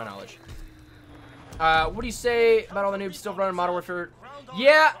 Not to my knowledge. What do you say about all the noobs still running Modern Warfare?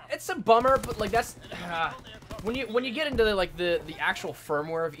 Yeah, it's a bummer, but like that's when you get into the actual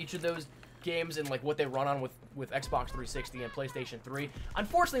firmware of each of those games and like what they run on with Xbox 360 and PlayStation 3.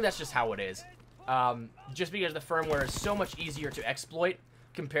 Unfortunately, that's just how it is. Just because the firmware is so much easier to exploit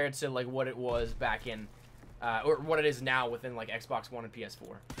compared to like what it was back in, or what it is now within like Xbox One and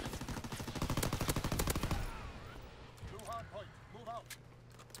PS4.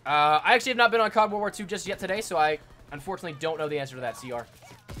 I actually have not been on COD World War 2 just yet today, so I unfortunately don't know the answer to that, CR.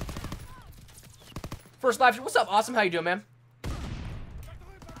 First live stream. What's up, Awesome? How you doing, man?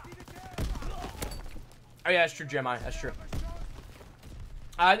 Oh yeah, that's true, Jeremiah. That's true.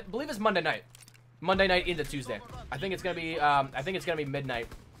 I believe it's Monday night. Monday night into Tuesday. I think it's gonna be midnight.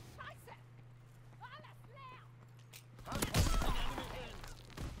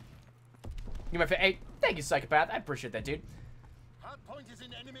 Hey, thank you, Psychopath. I appreciate that, dude.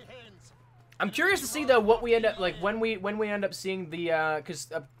 I'm curious to see though what we end up like when we end up seeing the because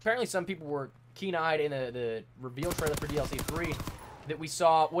apparently some people were keen-eyed in the reveal trailer for DLC 3 that we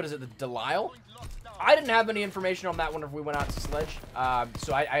saw. What is it, the Delisle? I didn't have any information on that one if we went out to Sledge,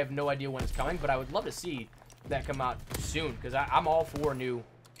 so I have no idea when it's coming. But I would love to see that come out soon because I'm all for new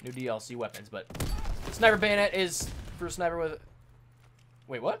DLC weapons. But Sniper Bayonet is for sniper with.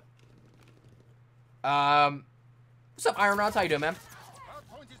 Wait, what? What's up, Iron Rods? How you doing, man?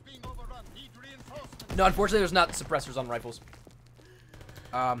 No, unfortunately, there's not suppressors on rifles.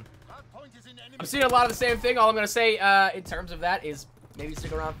 I'm seeing a lot of the same thing. All I'm going to say in terms of that is maybe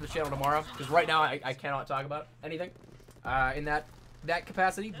stick around for the channel tomorrow. Because right now, I cannot talk about anything in that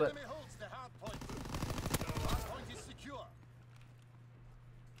capacity. But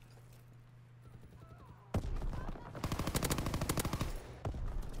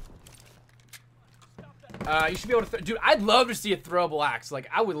you should be able to... Dude, I'd love to see a throwable axe. Like,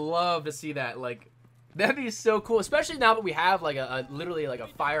 I would love to see that. Like, that'd be so cool. Especially now that we have, like, literally, like, a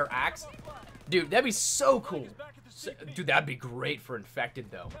fire axe. Dude, that'd be so cool. Dude, that'd be great for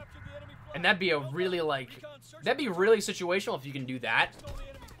Infected, though. And that'd be a really, like... That'd be really situational if you can do that.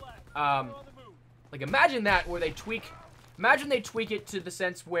 Like, imagine that where they tweak... Imagine they tweak it to the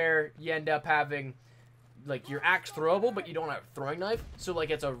sense where you end up having, like, your axe throwable, but you don't have a throwing knife. So, like,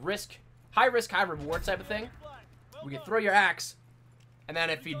 it's a risk... High risk, high reward type of thing. We can throw your axe, and then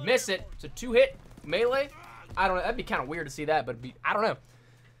if you'd miss it, it's a 2-hit melee. I don't know. That'd be kind of weird to see that, but I don't know.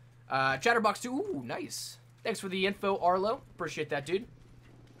 Chatterbox 2. Ooh, nice. Thanks for the info, Arlo. Appreciate that, dude.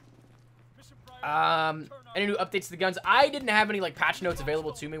 Any new updates to the guns? I didn't have any like patch notes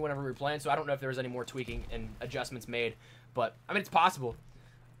available to me whenever we were playing, so I don't know if there was any more tweaking and adjustments made. But I mean, it's possible.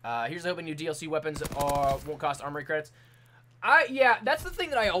 Here's hoping new DLC weapons won't cost armory credits. Yeah, that's the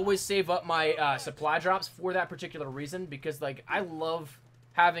thing that I always save up my supply drops for that particular reason, because like I love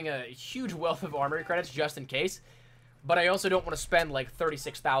having a huge wealth of armory credits just in case, but I also don't want to spend like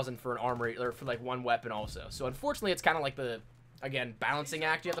 36,000 for an armory or for like one weapon also. So unfortunately, it's kind of like the, again, balancing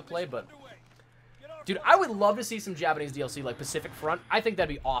act you have to play. But dude, I would love to see some Japanese DLC like Pacific Front. I think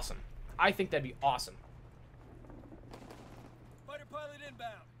that'd be awesome. I think that'd be awesome. Fighter pilot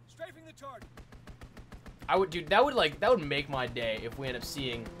inbound, strafing the target. I would, dude. That would make my day if we end up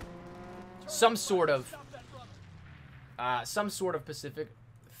seeing some sort of Pacific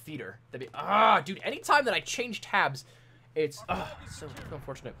theater. That'd be dude. Anytime that I change tabs, it's so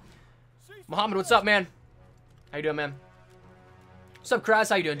unfortunate. Muhammad, what's up, man? How you doing, man? What's up, Kraz?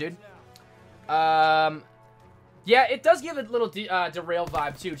 How you doing, dude? Yeah, it does give it a little derail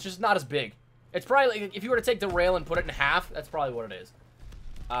vibe, too. It's just not as big. It's probably, like, if you were to take derail and put it in half, that's probably what it is.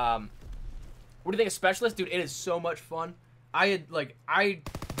 What do you think of Specialist? Dude, it is so much fun. I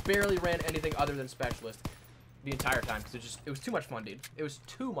barely ran anything other than Specialist the entire time, because it was too much fun, dude. It was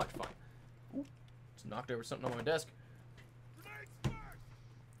too much fun. Ooh, just knocked over something on my desk.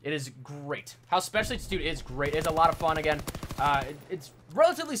 It is great. How Specialist, dude, is great. It's a lot of fun, again. It's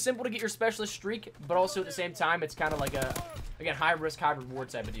relatively simple to get your Specialist streak, but also at the same time, it's kind of like a, again, high risk, high reward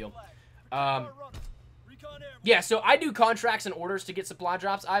type of deal. Yeah, so I do contracts and orders to get supply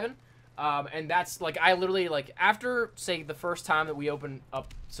drops, Ivan. And that's, like, I literally, like, after, say, the first time that we open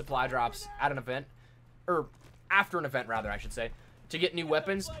up supply drops at an event, or after an event, rather, I should say, to get new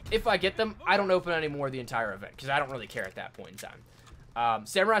weapons, if I get them, I don't open any more the entire event, because I don't really care at that point in time.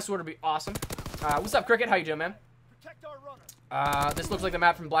 Samurai Sword would be awesome. What's up, Cricket? How you doing, man? This looks like the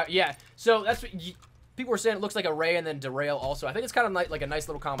map from Black... Yeah, so that's what... People were saying it looks like a Ray and then Derail also. I think it's kind of like a nice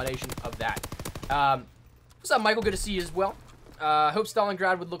little combination of that. What's up, Michael? Good to see you as well. Hope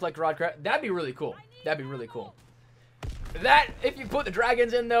Stalingrad would look like Rodcraft. That'd be really cool. That'd be really cool. That, if you put the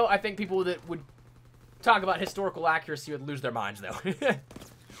dragons in, though, I think people that would talk about historical accuracy would lose their minds, though.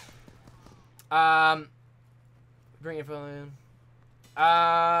 Bring it in.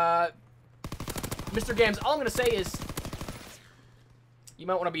 Mr. Games, all I'm going to say is you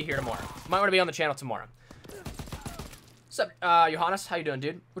might want to be here tomorrow. You might want to be on the channel tomorrow. What's up, Johannes? How you doing,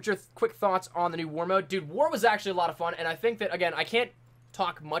 dude? What's your quick thoughts on the new War mode? Dude, War was actually a lot of fun, and I think that, again, I can't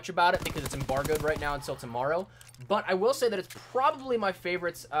talk much about it because it's embargoed right now until tomorrow, but I will say that it's probably my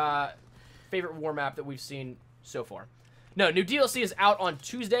favorite War map that we've seen so far. No, new DLC is out on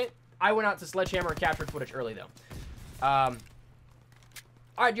Tuesday. I went out to Sledgehammer and captured footage early, though. All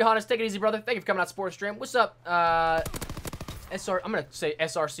right, Johannes, take it easy, brother. Thank you for coming out to Sports Stream. What's up, SR? I'm going to say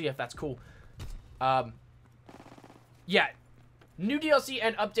SRC if that's cool. Yeah, new DLC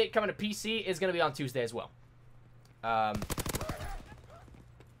and update coming to PC is going to be on Tuesday as well.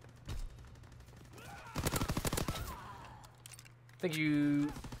 Thank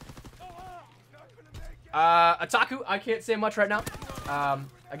you. Ataku, I can't say much right now.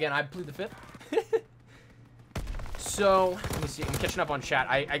 Again, I plead the fifth. So, let me see. I'm catching up on chat.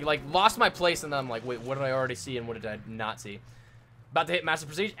 I like, lost my place, and then I'm like, wait, what did I already see, and what did I not see? About to hit Master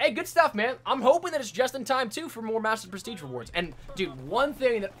Prestige. Hey, good stuff, man. I'm hoping that it's just in time, too, for more Master Prestige rewards. And, dude, one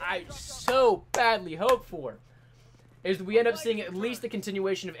thing that I so badly hope for is that we end up seeing at least the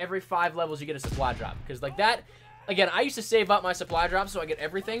continuation of every 5 levels you get a supply drop. Because, like, that... Again, I used to save up my supply drops so I get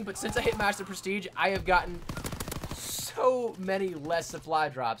everything, but since I hit Master Prestige, I have gotten so many less supply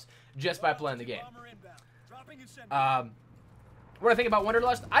drops just by playing the game. What I think about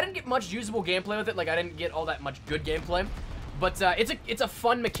Wanderlust, I didn't get much usable gameplay with it. Like, I didn't get all that much good gameplay. But it's a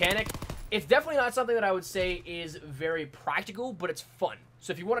fun mechanic. It's definitely not something that I would say is very practical, but it's fun.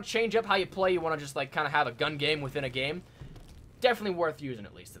 So if you want to change up how you play, you want to just like kind of have a gun game within a game, definitely worth using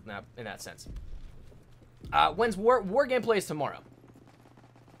at least in that sense. When's War gameplay is tomorrow.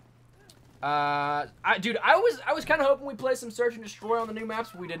 Dude, I was kind of hoping we'd play some Search and Destroy on the new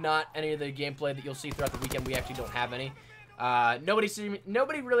maps, but we did not. Any of the gameplay that you'll see throughout the weekend, we actually don't have any.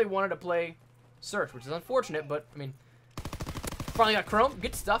 Nobody really wanted to play Search, which is unfortunate, but I mean, finally got Chrome.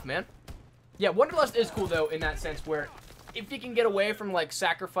 Good stuff, man. Yeah, Wanderlust is cool though in that sense where if you can get away from like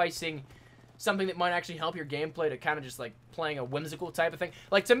sacrificing something that might actually help your gameplay to kind of just like playing a whimsical type of thing.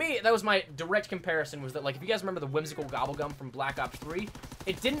 Like to me, that was my direct comparison was that like if you guys remember the whimsical Gobblegum from Black Ops 3,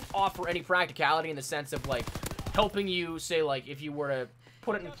 it didn't offer any practicality in the sense of like helping you say like if you were to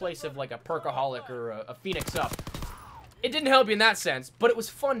put it in place of like a Perkaholic or a Phoenix Up. It didn't help you in that sense, but it was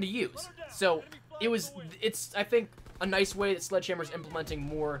fun to use. So it's I think a nice way that Sledgehammer's implementing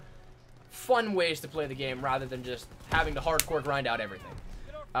more fun ways to play the game rather than just having to hardcore grind out everything.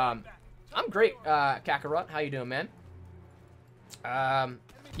 I'm great, Kakarot. How you doing, man?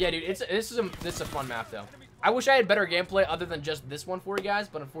 Yeah, dude, this is a fun map though. I wish I had better gameplay other than just this one for you guys,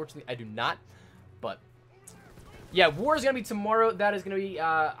 but unfortunately I do not. But yeah, War is gonna be tomorrow. That is gonna be.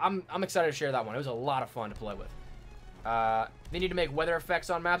 I'm excited to share that one. It was a lot of fun to play with. They need to make weather effects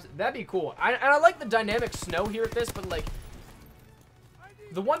on maps. That'd be cool. And I like the dynamic snow here at this, but like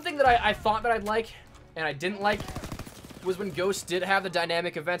the one thing that I thought that I'd like and I didn't like was when Ghost did have the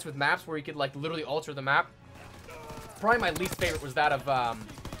dynamic events with maps where you could like literally alter the map. Probably my least favorite was that of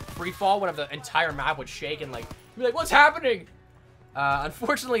Freefall, when the entire map would shake and like you'd be like, what's happening?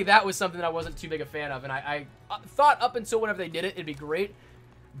 Unfortunately, that was something that I wasn't too big a fan of, and I thought up until whenever they did it, it'd be great.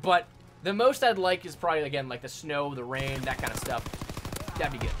 But the most I'd like is probably, again, like the snow, the rain, that kind of stuff.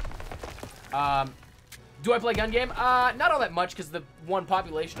 That'd be good. Do I play gun game? Not all that much because the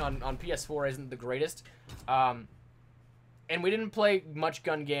population on PS4 isn't the greatest. And we didn't play much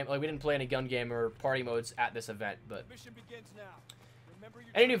gun game. Like, we didn't play any gun game or party modes at this event, but...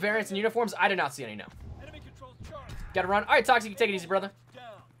 Any new variants and uniforms? I did not see any, no. Gotta run. Alright, Toxic, you take it easy, brother.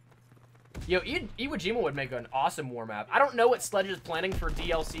 Yo, Iwo Jima would make an awesome war map. I don't know what Sledge is planning for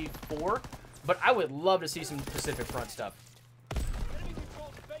DLC 4, but I would love to see some Pacific Front stuff.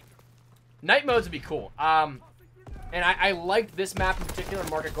 Night modes would be cool. And I liked this map in particular,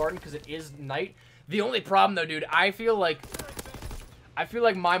 Market Garden, because it is night. The only problem, though, dude, I feel like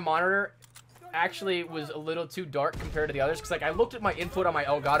my monitor actually was a little too dark compared to the others. Because, like, I looked at my input on my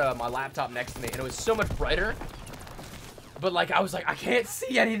Elgato on my laptop next to me, and it was so much brighter. But, like, I was like, I can't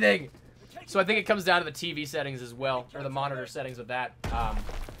see anything. So I think it comes down to the TV settings as well, or the monitor settings with that.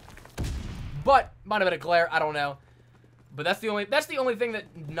 But might have been a glare, I don't know. But that's the only thing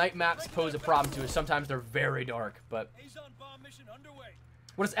that night maps pose a problem to, is sometimes they're very dark. But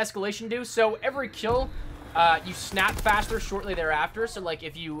what does escalation do? So every kill, you snap faster shortly thereafter. So like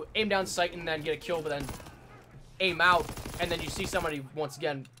if you aim down sight and then get a kill, but then aim out, and then you see somebody once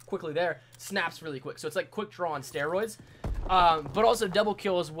again quickly there, snaps really quick. So it's like quick draw on steroids. But also double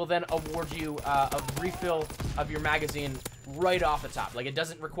kills will then award you a refill of your magazine right off the top. Like, it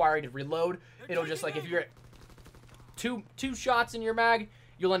doesn't require you to reload. It'll just, like, if you're at two shots in your mag,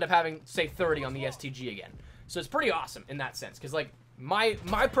 you'll end up having, say, 30 on the STG again. So it's pretty awesome in that sense. Because, like, my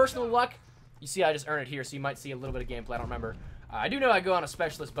personal luck, you see I just earned it here, so you might see a little bit of gameplay. I don't remember. I do know I go on a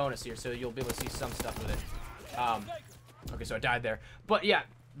specialist bonus here, so you'll be able to see some stuff with it. Okay, so I died there. But, yeah.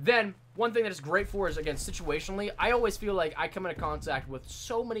 Then, one thing that it's great for is, again, situationally, I always feel like I come into contact with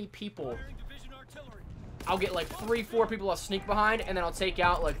so many people. I'll get, like, 3-4 people I'll sneak behind, and then I'll take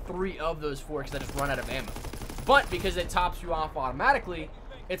out, like, 3 of those 4 because I just run out of ammo. But, because it tops you off automatically,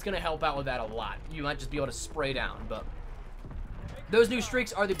 it's going to help out with that a lot. You might just be able to spray down, but... Those new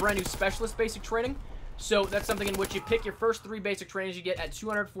streaks are the brand new specialist basic training. So, that's something in which you pick your first 3 basic trainings you get at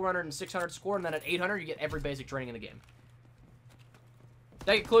 200, 400, and 600 score, and then at 800, you get every basic training in the game.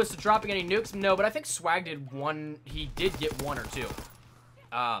 Did I get close to dropping any nukes? No, but I think Swag did one. He did get 1 or 2.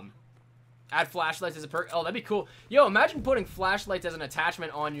 Add flashlights as a perk. Oh, that'd be cool. Yo, imagine putting flashlights as an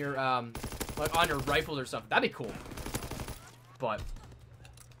attachment on your like on your rifles or something. That'd be cool. But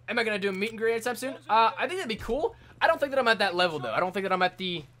am I gonna do a meet and greet anytime soon? I think that'd be cool. I don't think that I'm at that level though. I don't think that I'm at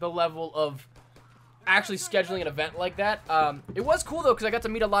the level of actually scheduling an event like that. It was cool though because I got to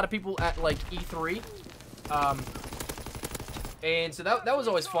meet a lot of people at like E3. And so that was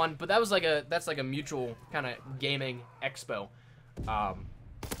always fun, but that's like a mutual kind of gaming expo.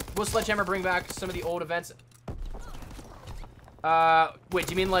 Will Sledgehammer bring back some of the old events? Wait,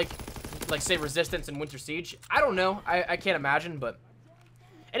 do you mean like say Resistance and Winter Siege? I don't know. I can't imagine, but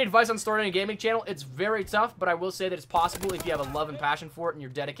any advice on starting a gaming channel? It's very tough, but I will say that it's possible if you have a love and passion for it and you're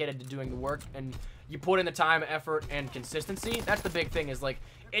dedicated to doing the work and you put in the time, effort, and consistency. That's the big thing is like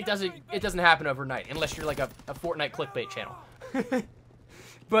it doesn't happen overnight unless you're like a Fortnite clickbait channel.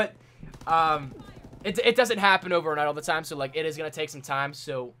 But it doesn't happen overnight all the time, so like it is gonna take some time.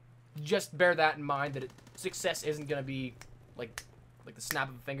 So just bear that in mind that success isn't gonna be like the snap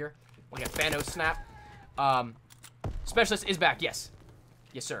of a finger, like a Thanos snap. Specialist is back, yes,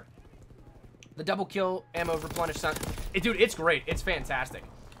 sir. The double kill ammo replenish sound, dude, it's great, it's fantastic.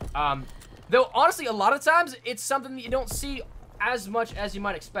 Though honestly, a lot of times it's something that you don't see as much as you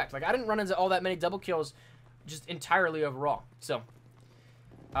might expect. Like I didn't run into all that many double kills just entirely overall. So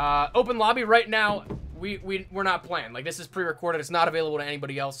open lobby right now, we're not playing. Like this is pre-recorded, it's not available to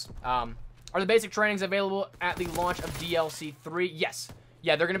anybody else. Are the basic trainings available at the launch of DLC 3? Yes.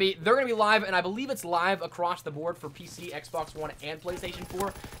 Yeah, they're gonna be live, and I believe it's live across the board for PC, Xbox One, and PlayStation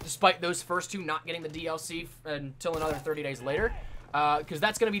 4, despite those first 2 not getting the DLC until another 30 days later. Because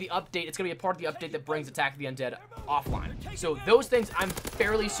that's going to be the update. It's going to be a part of the update that brings Attack of the Undead offline. So those things I'm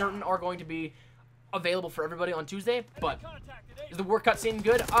fairly certain are going to be available for everybody on Tuesday. But is the war cutscene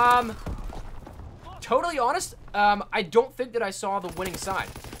good? Totally honest, I don't think that I saw the winning side.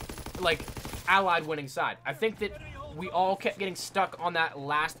 Like, allied winning side. I think that we all kept getting stuck on that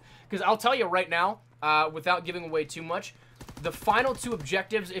last... Because I'll tell you right now, without giving away too much, the final 2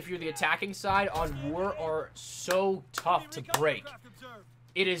 objectives, if you're the attacking side on war, are so tough to break.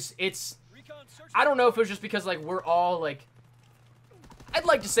 It's... I don't know if it was just because, like, we're all, like... I'd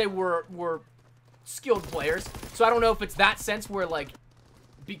like to say we're skilled players. So I don't know if it's that sense where, like,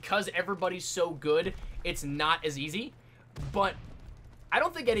 because everybody's so good, it's not as easy. But I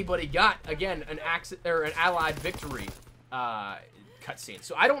don't think anybody got, again, an allied victory cutscene.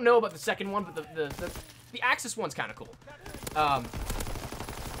 So I don't know about the second one, but the Axis one's kind of cool.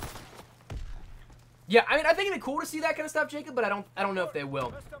 Yeah, I mean, I think it'd be cool to see that kind of stuff, Jacob, but I don't know if they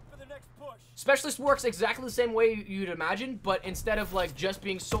will. Specialist works exactly the same way you'd imagine, but instead of like just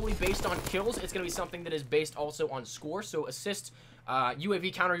being solely based on kills, it's going to be something that is based also on score. So assists,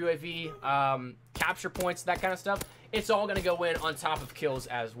 UAV, counter UAV, capture points, that kind of stuff. It's all going to go in on top of kills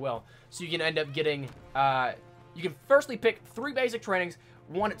as well. So you can end up getting, you can firstly pick 3 basic trainings,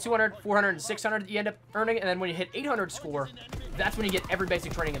 one at 200, 400, and 600 that you end up earning, and then when you hit 800 score, that's when you get every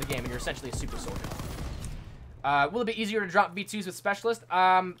basic training in the game, and you're essentially a super soldier. Will it be easier to drop V2s with Specialist?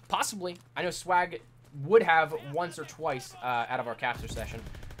 Possibly. I know Swag would have once or twice out of our capture session,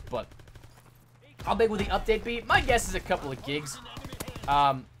 but how big will the update be? My guess is a couple of gigs,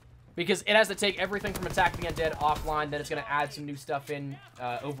 because it has to take everything from Attack the Undead offline, then it's going to add some new stuff in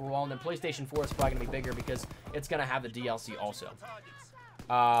overall, and then PlayStation 4 is probably going to be bigger because it's going to have the DLC also.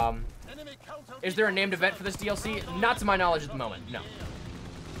 Is there a named event for this DLC? Not to my knowledge at the moment, no.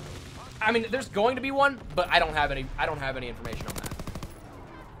 I mean, there's going to be one, but I don't have any information on that.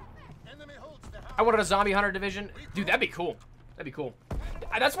 I wanted a zombie hunter division. Dude, that'd be cool. That'd be cool.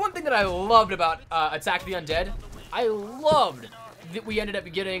 That's one thing that I loved about Attack the Undead. I loved that we ended up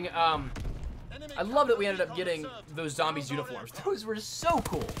getting those zombies uniforms. Those were so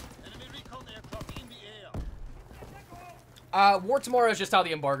cool. War tomorrow is just how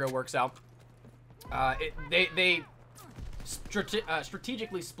the embargo works out. They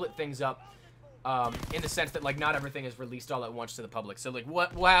strategically split things up in the sense that like not everything is released all at once to the public. So like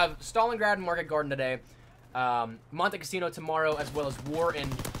we'll have Stalingrad and Market Garden today, Monte Casino tomorrow, as well as War and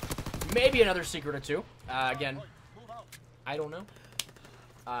maybe another secret or two. Again, I don't know.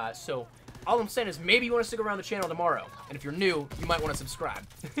 So all I'm saying is maybe you want to stick around the channel tomorrow, and if you're new, you might want to subscribe.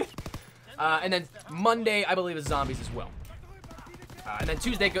 And then Monday, I believe, is zombies as well. And then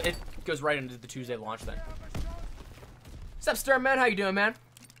Tuesday, it goes right into the Tuesday launch then. What's up, Stern Man? How you doing, man?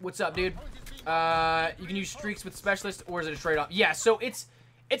 What's up, dude? You can use streaks with Specialist, or is it a trade-off? Yeah, so it's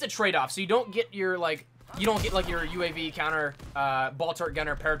a trade-off. So you don't get your like your UAV counter, ball turret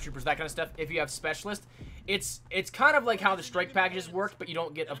gunner, paratroopers, that kind of stuff. If you have Specialist, it's kind of like how the strike packages work, but you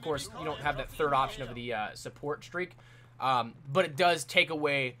don't get, of course, you don't have that third option of the support streak. But it does take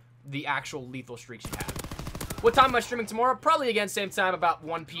away the actual lethal streaks you have. What time am I streaming tomorrow? Probably again same time, about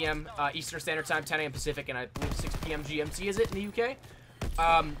 1 p.m. Eastern Standard Time, 10 a.m. Pacific, and I believe 6 p.m. GMT is it in the UK?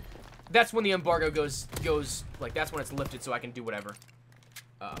 That's when the embargo goes like that's when it's lifted, so I can do whatever.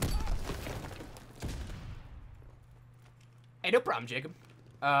 Hey, no problem, Jacob.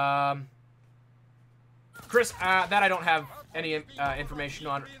 Chris, that I don't have any information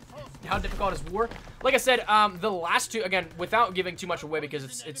on. How difficult is War? Like I said, the last two, again, without giving too much away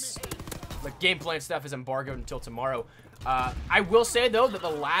because it's like gameplay and stuff is embargoed until tomorrow. I will say though that the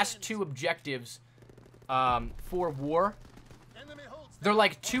last 2 objectives for War, they're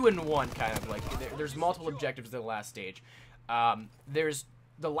like 2 in 1 kind of like. There's multiple objectives in the last stage. There's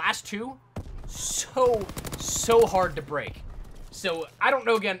the last 2 so hard to break. So I don't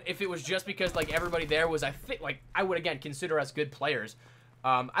know again if it was just because like everybody there was, I think like I would again consider us good players.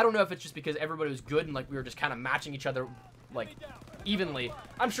 I don't know if it's just because everybody was good and like we were just kind of matching each other like evenly.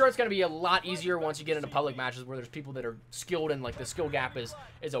 I'm sure it's going to be a lot easier once you get into public matches where there's people that are skilled and like the skill gap is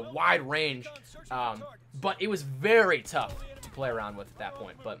a wide range. But it was very tough to play around with at that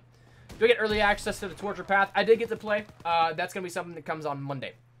point. But do I get early access to the Torture Path? I did get to play. That's going to be something that comes on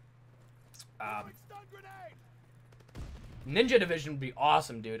Monday. Ninja Division would be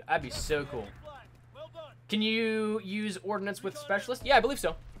awesome, dude. That'd be so cool. Can you use Ordnance with Specialist? Yeah, I believe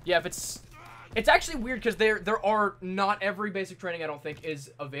so. Yeah, if it's actually weird because there are not every basic training I don't think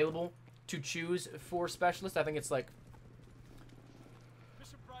is available to choose for Specialist. I think it's like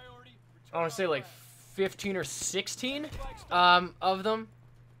I want to say like 15 or 16 of them.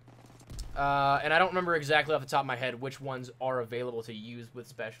 And I don't remember exactly off the top of my head which ones are available to use with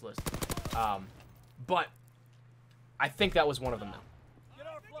Specialist. But I think that was one of them,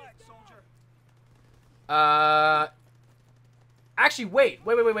 though. Actually, wait.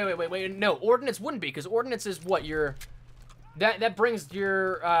 No, Ordnance wouldn't be, because Ordnance is what your... That brings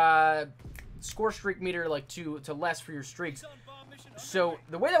your score streak meter, like, to less for your streaks. So,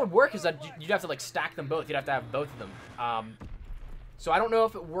 the way that would work is that you'd have to, like, stack them both. You'd have to have both of them. So, I don't know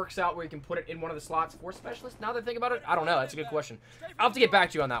if it works out where you can put it in one of the slots for Specialist, now that I think about it. I don't know. That's a good question. I'll have to get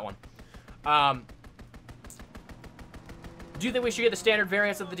back to you on that one. Do you think we should get the standard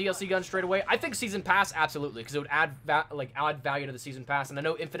variants of the DLC gun straight away? I think Season Pass, absolutely, because it would add value to the Season Pass, and I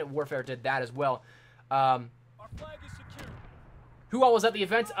know Infinite Warfare did that as well. Who all was at the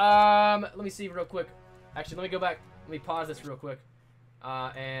event? Let me see real quick. Actually, let me go back. Let me pause this real quick,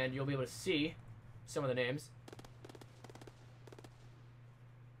 and you'll be able to see some of the names.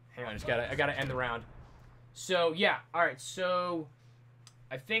 Hang on, I gotta end the round. So, yeah. Alright, so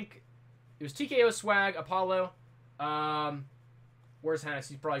I think it was TKO, Swag, Apollo. Where's Hennis?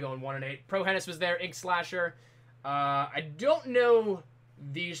 He's probably going 1-8. Pro Hennis was there. Ink Slasher. I don't know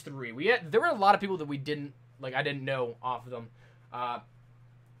these three. There were a lot of people that we didn't, like, I didn't know off of them.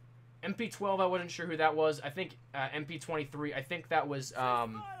 MP12, I wasn't sure who that was. I think MP23, I think that was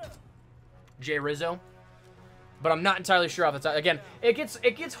Jay Rizzo. But I'm not entirely sure off the top. Again, it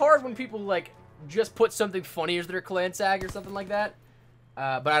gets hard when people, like, just put something funny as their clan tag or something like that.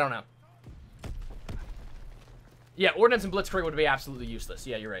 But I don't know. Yeah, Ordnance and Blitzkrieg would be absolutely useless.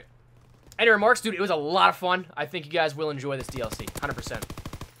 Yeah, you're right. Any remarks? Dude, it was a lot of fun. I think you guys will enjoy this DLC.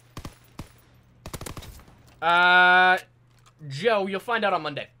 100%. Joe, you'll find out on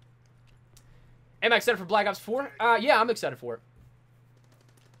Monday. Am I excited for Black Ops 4? Yeah, I'm excited for it.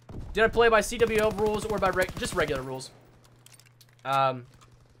 Did I play by CWO rules or by just regular rules? I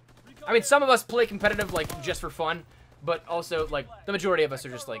mean, some of us play competitive, like, just for fun. But also, like, the majority of us are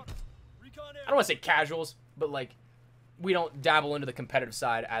just, like, I don't want to say casuals, but, like, we don't dabble into the competitive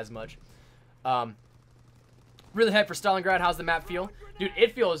side as much. Really hyped for Stalingrad. How's the map feel? Dude,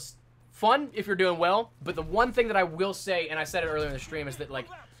 it feels fun if you're doing well. But the one thing that I will say, and I said it earlier in the stream, is that, like,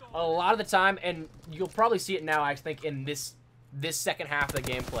 a lot of the time, and you'll probably see it now, I think, in this second half of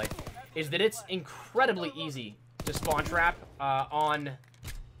the gameplay, is that it's incredibly easy to spawn trap on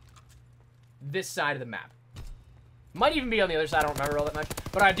this side of the map. Might even be on the other side, I don't remember all that much.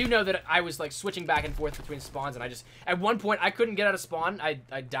 But I do know that I was, like, switching back and forth between spawns, and I just, at one point, I couldn't get out of spawn. I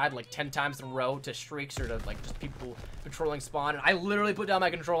died, like, 10 times in a row to streaks or to, like, just people patrolling spawn. And I literally put down my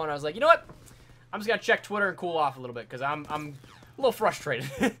controller, and I was like, you know what? I'm just gonna check Twitter and cool off a little bit, because I'm a little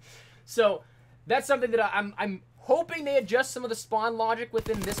frustrated. So, that's something that I'm hoping they adjust some of the spawn logic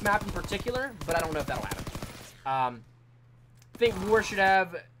within this map in particular, but I don't know if that'll happen. I think War should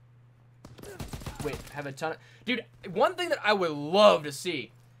have... Wait, have a ton of... Dude, one thing that I would love to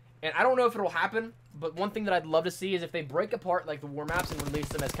see, and I don't know if it'll happen, but one thing that I'd love to see is if they break apart, like, the war maps and release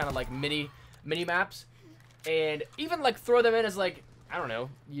them as kind of, like, mini maps, and even, like, throw them in as, like, I don't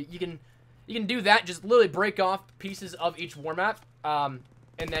know, you can do that, just literally break off pieces of each war map, and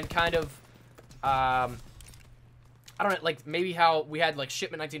then kind of, I don't know, like, maybe how we had, like,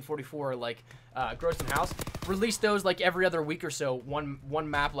 Shipment 1944, like, Groston House, release those like every other week or so, one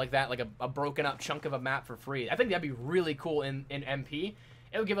map like that, like a broken up chunk of a map for free. I think that'd be really cool in MP.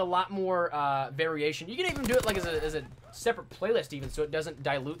 It would give a lot more variation. You can even do it like as a separate playlist even, so it doesn't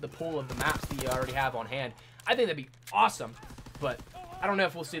dilute the pool of the maps that you already have on hand. I think that'd be awesome, but I don't know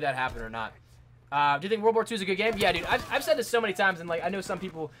if we'll see that happen or not. Do you think World War II is a good game? Yeah, dude, I've said this so many times, and like I know some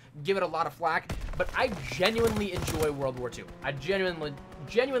people give it a lot of flack, but I genuinely enjoy World War II. I genuinely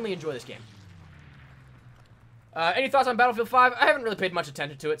enjoy this game. Any thoughts on Battlefield 5? I haven't really paid much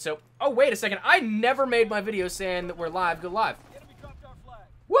attention to it, so... Oh, wait a second. I never made my video saying that we're live. Go live.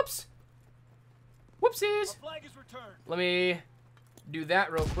 Whoops. Whoopsies. Let me do that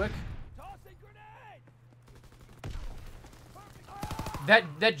real quick.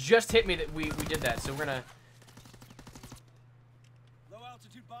 That just hit me that we did that, so we're gonna...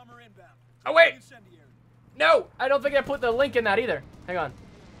 Oh, wait! No! I don't think I put the link in that either. Hang on.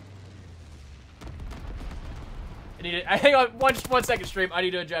 Hang on, one second, stream. I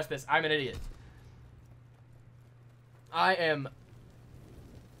need to adjust this. I'm an idiot. I am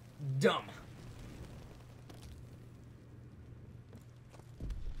dumb.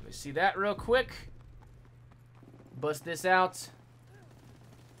 Let me see that real quick. Bust this out.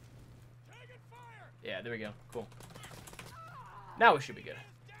 Yeah, there we go. Cool. Now we should be good.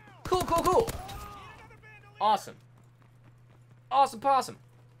 Cool, cool, cool. Awesome. Awesome possum.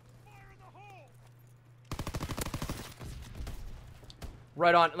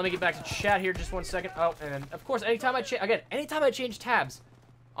 Right on. Let me get back to chat here just one second. Oh, and then, of course, anytime I change tabs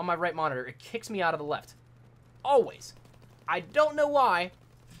on my right monitor, it kicks me out of the left. Always. I don't know why,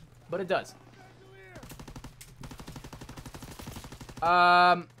 but it does.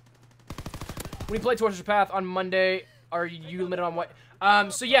 When you play Torture Path on Monday, are you limited on what?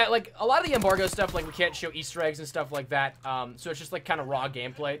 So yeah, like, a lot of the embargo stuff, like, we can't show Easter eggs and stuff like that, so it's just, like, kind of raw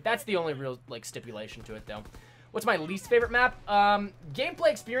gameplay. That's the only real, like, stipulation to it, though. What's my least favorite map?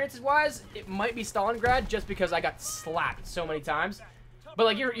 Gameplay experiences-wise, it might be Stalingrad, just because I got slapped so many times. But,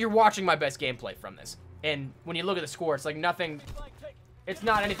 like, you're watching my best gameplay from this. And when you look at the score, it's, like, nothing... It's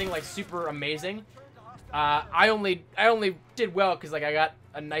not anything, like, super amazing. I only did well because, like, I got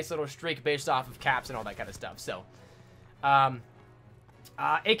a nice little streak based off of caps and all that kind of stuff. So, AK,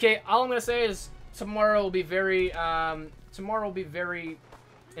 all I'm going to say is tomorrow will be very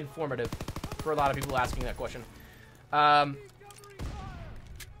informative for a lot of people asking that question.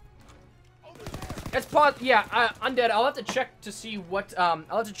 It's yeah, Undead. I'll have to check to see what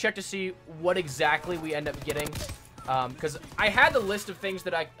exactly we end up getting, because I had the list of things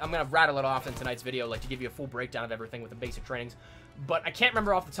that I'm gonna rattle it off in tonight's video, like to give you a full breakdown of everything with the basic trainings, but I can't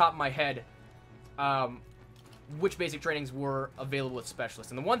remember off the top of my head, which basic trainings were available with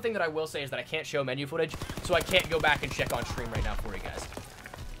specialists. And the one thing that I will say is that I can't show menu footage, so I can't go back and check on stream right now for you guys.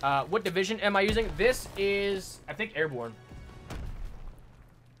 What division am I using? This is, I think, Airborne.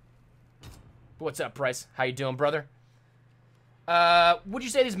 What's up, Price? How you doing, brother? Would you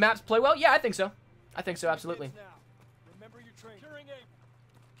say these maps play well? Yeah, I think so. I think so, absolutely. Remember your training. Securing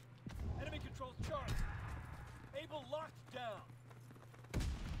Able. Enemy controls charge. Able locked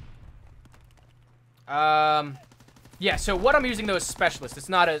down. Yeah, so what I'm using though is Specialist. It's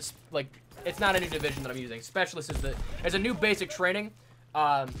not a, it's not a new division that I'm using. Specialist is a new basic training.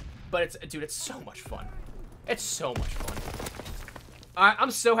 But dude, it's so much fun. It's so much fun.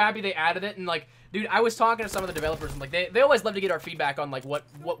 I'm so happy they added it, and like, dude, I was talking to some of the developers, and like, they always love to get our feedback on like what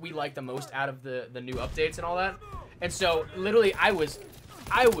we like the most out of the new updates and all that. And so literally I was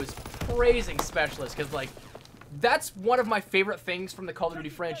praising Specialist, because like, that's one of my favorite things from the Call of Duty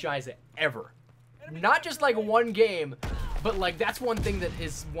franchise ever. Not just like one game, but like, that's one thing that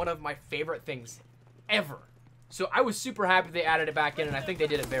is one of my favorite things ever. So I was super happy they added it back in, and I think they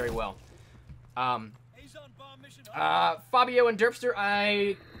did it very well. Fabio and Derpster,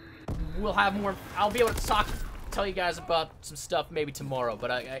 I will have more. I'll be able to tell you guys about some stuff maybe tomorrow, but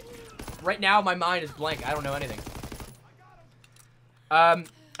right now my mind is blank. I don't know anything. I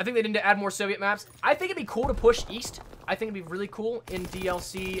think they need to add more Soviet maps. I think it'd be cool to push east. I think it'd be really cool in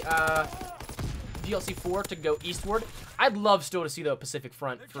DLC 4 to go eastward. I'd love still to see the Pacific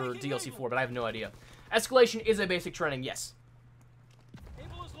Front for DLC 4, but I have no idea. Escalation is a basic training, yes.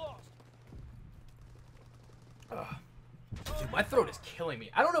 Dude, my throat is killing me.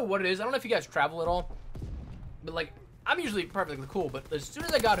 I don't know what it is. I don't know if you guys travel at all, but like, I'm usually perfectly cool, but as soon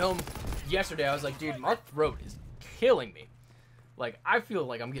as I got home yesterday, I was like, dude, my throat is killing me. Like, I feel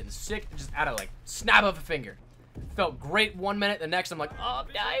like I'm getting sick just out of like snap of a finger. Felt great 1 minute, the next I'm like, oh,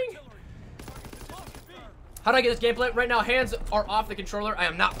 I'm dying. How do I get this gameplay? Right now, hands are off the controller. I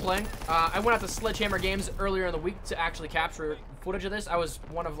am not playing. I went out to Sledgehammer Games earlier in the week to actually capture footage of this. I was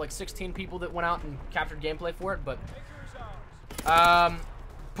one of like 16 people that went out and captured gameplay for it, but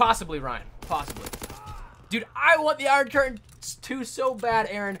possibly, Ryan. Possibly. Dude, I want the Iron Curtain 2 so bad,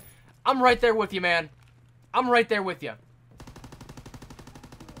 Aaron. I'm right there with you, man. I'm right there with you.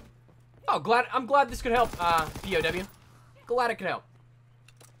 Oh, I'm glad this could help, POW. Glad it could help.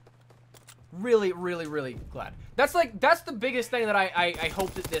 Really, really, really glad. That's the biggest thing that I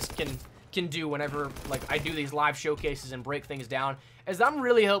hope that this can do whenever like I do these live showcases and break things down, is I'm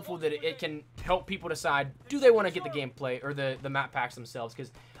really hopeful that it can help people decide, do they want to get the gameplay or the map packs themselves?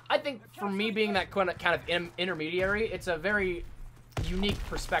 Because I think for me being that kind of intermediary, it's a very unique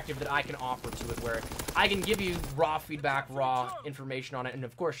perspective that I can offer to it, where I can give you raw feedback, raw information on it, and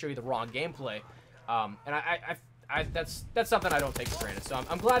of course show you the raw gameplay. And that's something I don't take for granted. So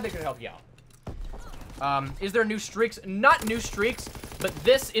I'm glad they could help you out. Is there new streaks? Not new streaks, but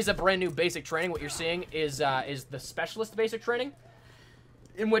this is a brand new basic training. What you're seeing is the Specialist basic training,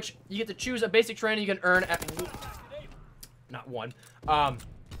 in which you get to choose a basic training you can earn at not 1,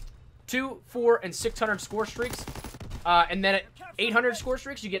 2, 4, and 600 score streaks, and then at 800 score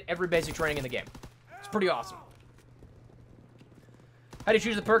streaks, you get every basic training in the game. It's pretty awesome. How do you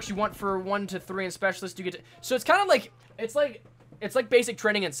choose the perks you want for 1 to 3 in Specialist? You get to, so it's kind of like it's like basic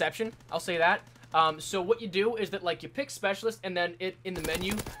training Inception. I'll say that. So what you do is that like you pick Specialist, and then it in the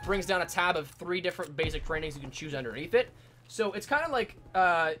menu brings down a tab of 3 different basic trainings you can choose underneath it. So it's kind of like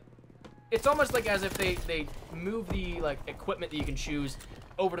it's almost like as if they move the like equipment that you can choose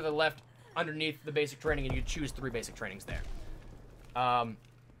over to the left underneath the basic training, and you choose 3 basic trainings there.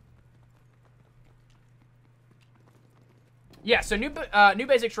 Yeah, so new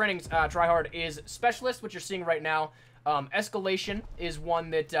basic trainings tryhard is Specialist, which you're seeing right now. Escalation is one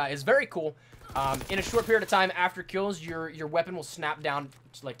that is very cool. In a short period of time after kills, your weapon will snap down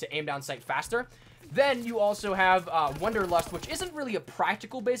to aim down sight faster. Then you also have Wanderlust, which isn't really a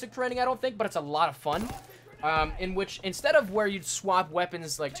practical basic training, I don't think, but it's a lot of fun. In which instead of where you'd swap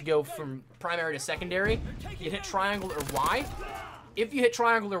weapons like to go from primary to secondary, you'd hit triangle or Y. If you hit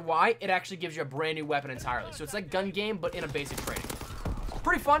triangle or Y, it actually gives you a brand new weapon entirely. So it's like gun game, but in a basic training.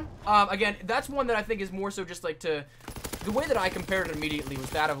 Pretty fun. Again, that's one that I think is more so just like the way that I compared it immediately was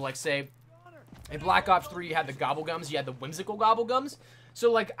that of like, say, in Black Ops 3, you had the Gobblegums, you had the whimsical Gobblegums. So,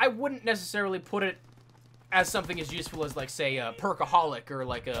 like, I wouldn't necessarily put it as something as useful as, like, say, a Perkaholic or,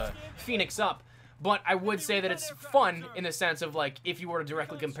 like, a Phoenix Up. But I would say that it's fun in the sense of, like, if you were to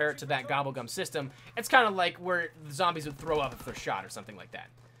directly compare it to that Gobblegum system, it's kind of like where the zombies would throw up if they're shot or something like that.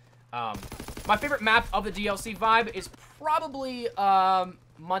 My favorite map of the DLC vibe is probably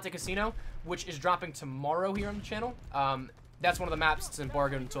Monte Cassino, which is dropping tomorrow here on the channel. That's one of the maps that's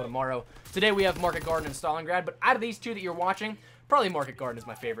embargoed until tomorrow. Today we have Market Garden and Stalingrad, but out of these two that you're watching, probably Market Garden is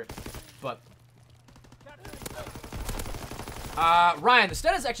my favorite. But Ryan, the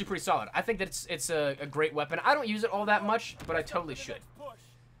stud is actually pretty solid. I think that it's a great weapon. I don't use it all that much, but I totally should.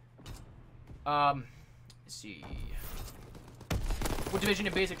 Let's see. What division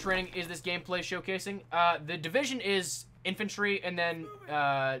in basic training is this gameplay showcasing? The division is infantry, and then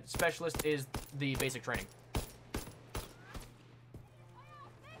specialist is the basic training.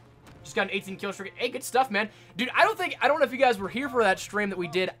 Just got an 18 kill streak. Hey, good stuff, man. Dude, I don't know if you guys were here for that stream that we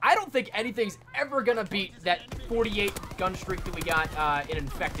did. I don't think anything's ever gonna beat that 48 gun streak that we got in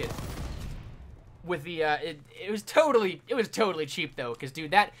Infected. With the it was totally cheap though, because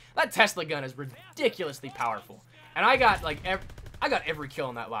dude, that Tesla gun is ridiculously powerful. And I got like every kill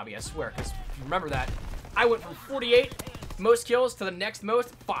in that lobby, I swear, because remember that I went from 48 most kills to the next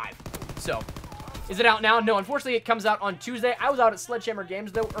most 5. So, is it out now? No, unfortunately, it comes out on Tuesday. I was out at Sledgehammer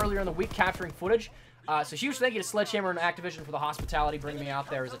Games, though, earlier in the week capturing footage. So huge thank you to Sledgehammer and Activision for the hospitality, bringing me out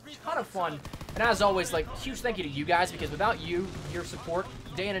there. It was a ton of fun. And as always, like, huge thank you to you guys, because without you, your support,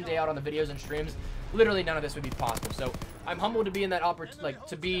 day in and day out on the videos and streams, literally none of this would be possible. So I'm humbled to be in that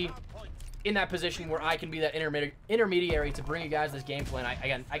to be in that position where I can be that intermediary to bring you guys this gameplay.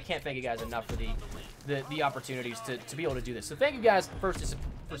 And I can't thank you guys enough for the opportunities to be able to do this. So thank you guys first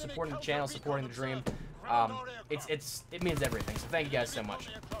for supporting the channel, supporting the dream. It means everything. So thank you guys so much.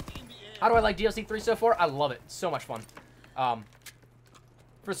 How do I like DLC 3 so far? I love it. So much fun.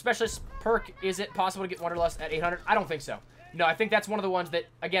 For specialist perk, is it possible to get Wanderlust at 800? I don't think so. No, I think that's one of the ones that,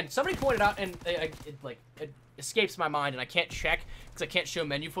 again, somebody pointed out, and it escapes my mind, and I can't check because I can't show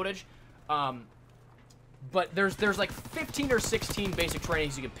menu footage. But there's like 15 or 16 basic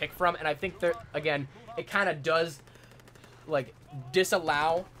trainings you can pick from, and I think that, again, it kind of does like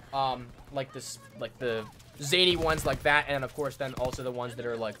disallow like the zany ones like that, and of course then also the ones that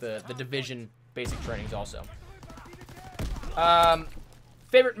are like the division basic trainings also.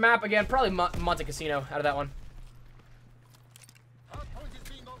 Favorite map, again, probably Monte Cassino out of that one.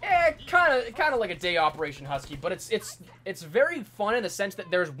 Kind of like a day operation Husky, but it's very fun in the sense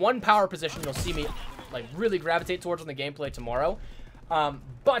that there's one power position you'll see me like really gravitate towards on the gameplay tomorrow.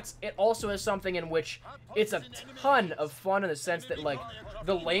 But it also is something in which it's a ton of fun in the sense that like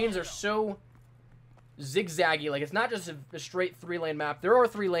the lanes are so zigzaggy. Like it's not just a straight 3-lane map. There are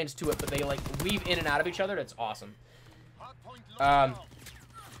 3 lanes to it, but they like weave in and out of each other. That's awesome. I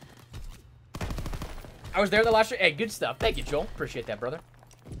was there the last year. Hey, good stuff. Thank you, Joel. Appreciate that, brother.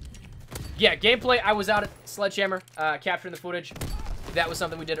 Yeah, gameplay, I was out at Sledgehammer, capturing the footage. That was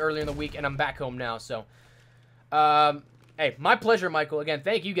something we did earlier in the week, and I'm back home now, so. Hey, my pleasure, Michael. Again,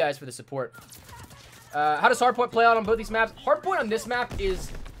 thank you guys for the support. How does Hardpoint play out on both these maps? Hardpoint on this map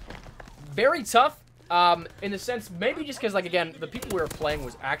is very tough, in the sense, maybe just because, like, again, the people we were playing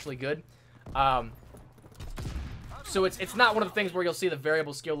was actually good. So it's not one of the things where you'll see the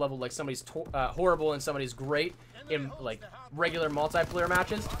variable skill level, like somebody's horrible and somebody's great in, like, regular multiplayer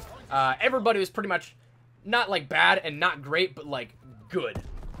matches. Everybody was pretty much not like bad and not great, but like good.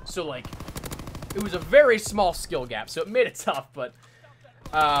 So like it was a very small skill gap, so it made it tough. But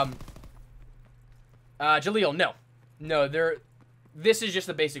Jaleel, no, this is just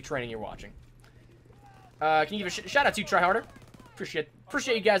the basic training you're watching. Can you give a shout out to Tryharder?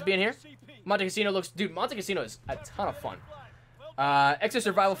 Appreciate you guys being here. Monte Cassino looks, dude. Monte Cassino is a ton of fun. Exo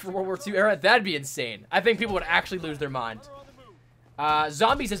Survival for World War II era, that'd be insane. I think people would actually lose their mind.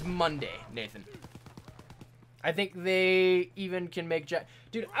 Zombies is Monday, Nathan. I think they even can make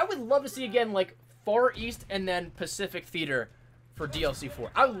dude, I would love to see again, like, Far East and then Pacific Theater for DLC 4.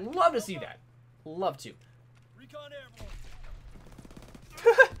 I would love to see that. Love to.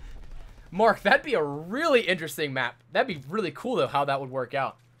 Mark, that'd be a really interesting map. That'd be really cool, though, how that would work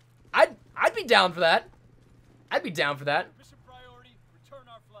out. I'd be down for that. I'd be down for that. Mission priority, return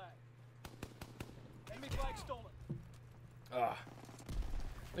our flag. Enemy flag stolen. Ugh.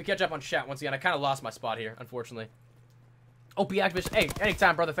 Let me catch up on chat once again. I kind of lost my spot here, unfortunately. OP Activision. Hey,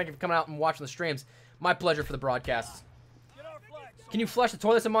 anytime, brother. Thank you for coming out and watching the streams. My pleasure for the broadcasts. Can you flush the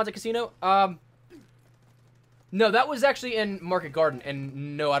toilets in Monte Cassino? No, that was actually in Market Garden,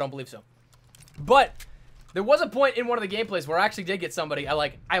 and no, I don't believe so. But there was a point in one of the gameplays where I actually did get somebody.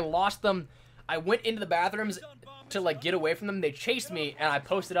 I lost them. I went into the bathrooms to, like, get away from them. They chased me, and I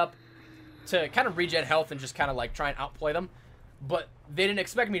posted up to kind of regen health and just kind of, like, try and outplay them. But they didn't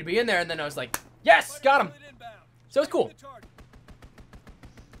expect me to be in there, and then I was like, Yes, got him. So it's cool.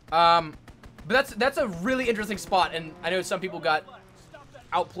 But that's a really interesting spot, and I know some people got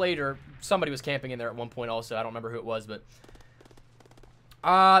outplayed, or somebody was camping in there at one point also. I don't remember who it was, but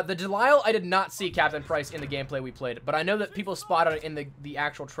the Delisle, I did not see Captain Price in the gameplay we played, but I know that people spotted it in the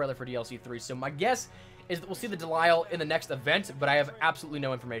actual trailer for DLC 3, so my guess is that we'll see the Delisle in the next event, but I have absolutely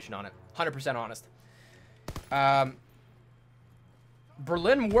no information on it. 100% honest.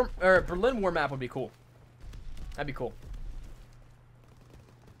 Berlin War map would be cool. That'd be cool.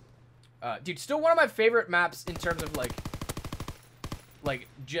 Dude, still one of my favorite maps in terms of like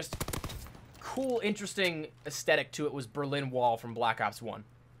just cool, interesting aesthetic to it was Berlin Wall from Black Ops 1.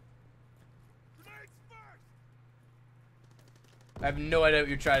 I have no idea what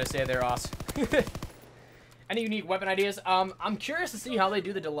you're trying to say there, Oz. Any unique weapon ideas? I'm curious to see how they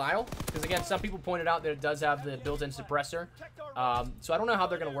do the Delisle, because again, some people pointed out that it does have the built-in suppressor. So I don't know how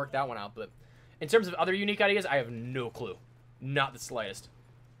they're going to work that one out, but in terms of other unique ideas, I have no clue. Not the slightest.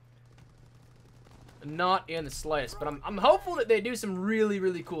 Not in the slightest, but I'm hopeful that they do some really,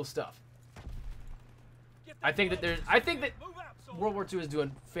 really cool stuff. I think that World War II is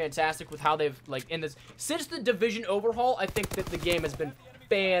doing fantastic with how they've, like, in this, since the Division overhaul, I think that the game has been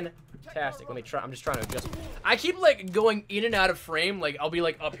fantastic. Let me try, I'm just trying to adjust. I keep, like, going in and out of frame. Like, I'll be,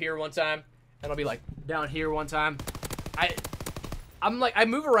 like, up here one time, and I'll be, like, down here one time. I'm, like, I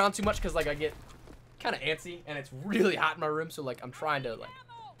move around too much because, like, I get kind of antsy, and it's really hot in my room, so, like, I'm trying to, like,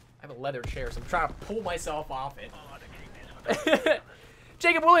 I have a leather chair, so I'm trying to pull myself off it.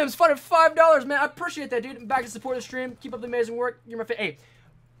 Jacob Williams, fun at $5, man. I appreciate that, dude. I'm back to support the stream. Keep up the amazing work. You're my Hey,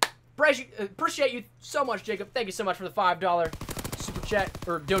 appreciate you so much, Jacob. Thank you so much for the $5 super chat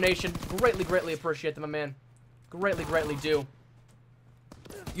or donation. Greatly, greatly appreciate them, my man. Greatly, greatly do.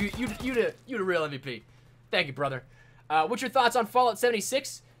 You the real MVP. Thank you, brother. What's your thoughts on Fallout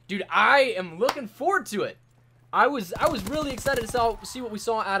 76, dude? I am looking forward to it. I was really excited to see what we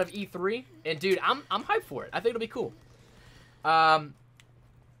saw out of E3, and dude, I'm hyped for it. I think it'll be cool.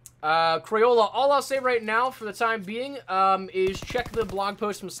 Crayola, all I'll say right now for the time being is check the blog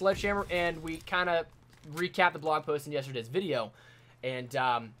post from Sledgehammer, and we kind of recap the blog post in yesterday's video. And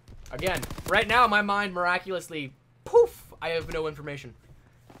again, right now my mind miraculously, poof, I have no information.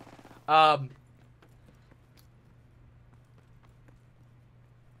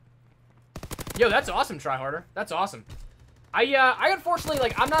 Yo, that's awesome, Tryharder. That's awesome. I unfortunately,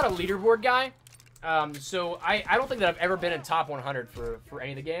 like, I'm not a leaderboard guy. So I don't think that I've ever been in top 100 for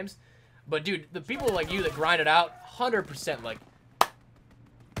any of the games. But dude, the people like you that grind it out, 100%, like,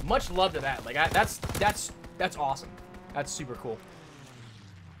 much love to that. Like, that's awesome. That's super cool.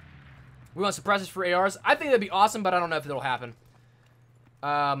 We want suppressors for ARs. I think that'd be awesome, but I don't know if it'll happen.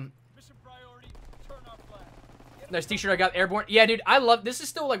 Nice t-shirt I got, Airborne. Yeah, dude, I love, this is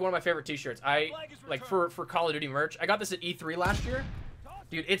still like one of my favorite t-shirts. Like for Call of Duty merch. I got this at E3 last year.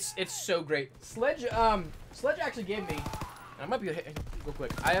 Dude, it's so great. Sledge actually gave me, I might be real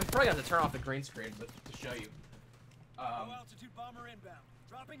quick. I am probably gonna have to turn off the green screen, but to show you. Altitude bomber inbound.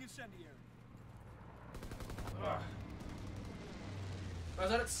 Dropping incendiary. I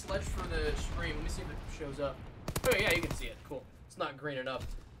was out at Sledge for the stream. Let me see if it shows up. Oh yeah, you can see it. Cool. It's not green enough.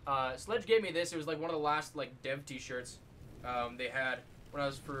 Sledge gave me this. It was like one of the last like dev t-shirts they had when I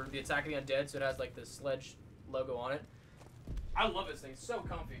was for the Attack of the Undead, so it has like the Sledge logo on it. I love this thing. It's so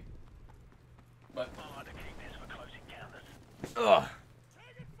comfy. But ugh.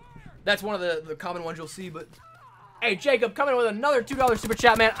 That's one of the common ones you'll see, but hey, Jacob, coming with another $2 super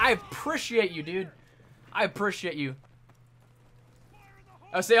chat, man. I appreciate you, dude. I appreciate you.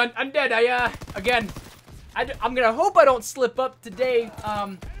 I say Undead, again, I'm gonna hope I don't slip up today,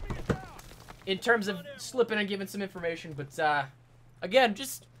 in terms of slipping and giving some information, but, again,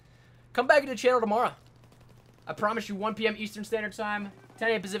 just come back to the channel tomorrow. I promise you 1 p.m. Eastern Standard Time,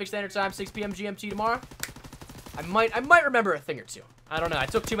 10 a.m. Pacific Standard Time, 6 p.m. GMT tomorrow. I might remember a thing or two. I don't know. I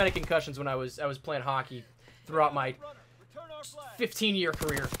took too many concussions when I was playing hockey throughout my 15-year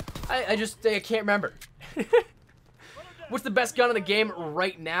career. I can't remember. What's the best gun in the game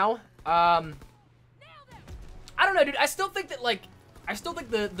right now? I don't know, dude. I still think that, like,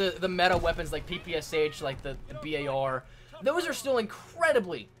 the meta weapons like PPSH, like the BAR, those are still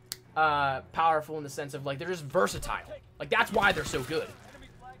incredibly powerful in the sense of, like, they're just versatile. Like, that's why they're so good.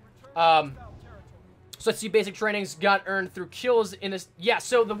 So let's see, basic trainings got earned through kills in this. Yeah,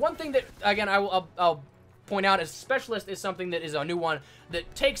 so the one thing that, again, I'll point out is Specialist is something that is a new one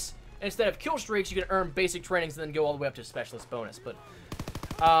that takes, instead of kill streaks, you can earn basic trainings and then go all the way up to Specialist bonus. But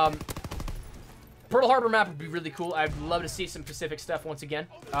Pearl Harbor map would be really cool. I'd love to see some Pacific stuff once again.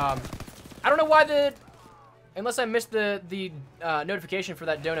 I don't know why unless I missed the notification for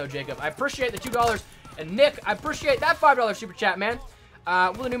that dono, Jacob. I appreciate the $2. And Nick, I appreciate that $5 super chat, man.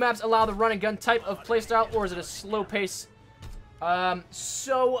 Will the new maps allow the run and gun type of playstyle, or is it a slow pace?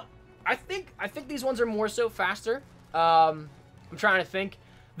 So I think these ones are more so faster. I'm trying to think.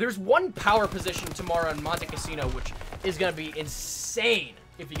 There's one power position tomorrow in Monte Cassino, which is gonna be insane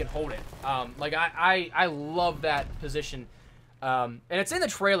if you can hold it. Like I love that position. And it's in the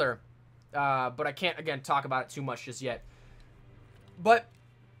trailer, but I can't again talk about it too much just yet. But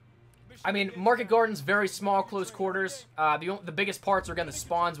I mean, Market Garden's very small, close quarters. The biggest parts are gonna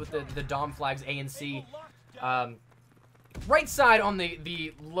spawns with the Dom flags A and C. Right side on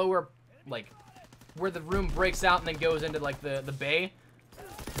the lower, like where the room breaks out and then goes into like the bay.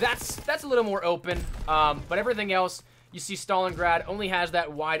 That's a little more open. But everything else, you see Stalingrad only has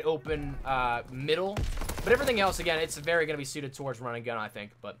that wide open middle. But everything else, again, it's very going to be suited towards run and gun, I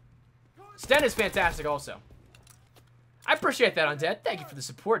think. But Sten is fantastic also. I appreciate that, Undead. Thank you for the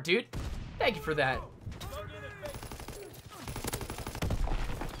support, dude. Thank you for that.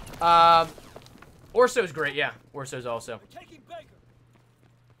 Orso's great, yeah. Orso's also.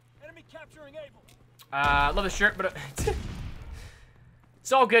 Love the shirt, but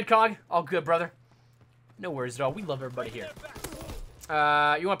it's all good, Cog. All good, brother. No worries at all. We love everybody here.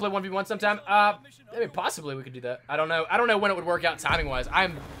 You want to play 1v1 sometime? I mean, possibly we could do that. I don't know. I don't know when it would work out timing-wise.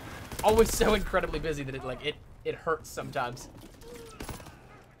 I'm always so incredibly busy that it hurts sometimes.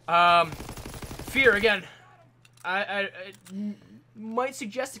 Fear again. I might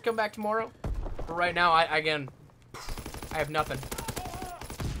suggest to come back tomorrow, but right now I have nothing.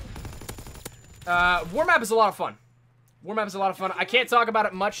 War map is a lot of fun. War map is a lot of fun. I can't talk about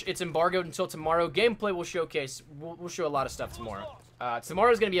it much. It's embargoed until tomorrow. Gameplay will showcase. We'll show a lot of stuff tomorrow.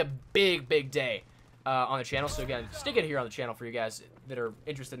 Tomorrow is going to be a big day on the channel. So again, stick it here on the channel for you guys that are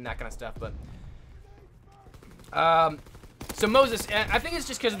interested in that kind of stuff. But so Moses, I think it's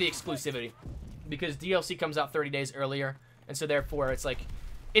just because of the exclusivity, because DLC comes out 30 days earlier, and so therefore it's like,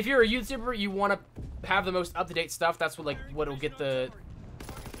 if you're a YouTuber, you want to have the most up-to-date stuff. That's what'll get the.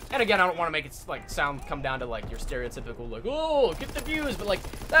 And again, I don't want to make it like come down to like your stereotypical like, oh, get the views, but like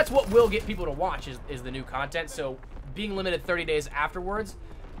that's what will get people to watch is the new content. So being limited 30 days afterwards,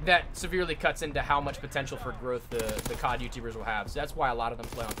 that severely cuts into how much potential for growth the COD YouTubers will have. So that's why a lot of them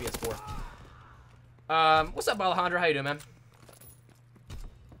play on PS4. What's up, Alejandro? How you doing, man?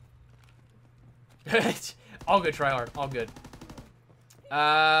 All good, tryhard. All good.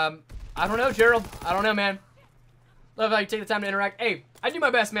 I don't know, Gerald. I don't know, man. Love how you take the time to interact. Hey, I do my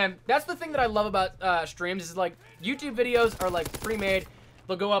best, man. That's the thing that I love about streams is like YouTube videos are like pre-made.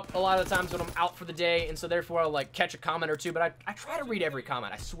 They'll go up a lot of the times when I'm out for the day, and so therefore I'll like catch a comment or two, but I try to read every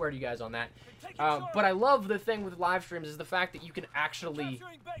comment. I swear to you guys on that. But I love the thing with live streams is the fact that you can actually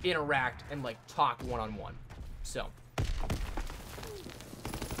interact and like talk one-on-one. So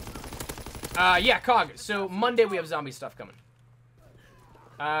yeah, Cog. So Monday we have zombie stuff coming.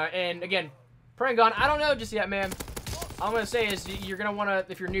 And again, praying on. I don't know just yet, man. All I'm gonna say is you're gonna wanna,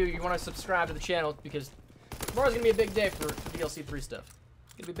 if you're new, you wanna subscribe to the channel because tomorrow's gonna be a big day for DLC 3 stuff.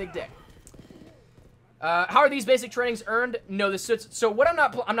 It's gonna be a big day. How are these basic trainings earned? No, so what I'm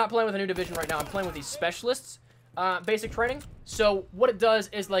not playing with a new division right now. I'm playing with these specialists basic training. So what it does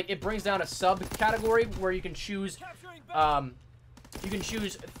is like it brings down a subcategory where you can choose 3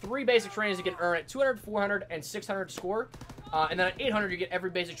 basic trainings you can earn at 200, 400, and 600 score. And then at 800, you get every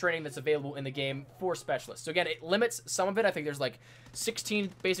basic training that's available in the game for specialists. So again, it limits some of it. I think there's like 16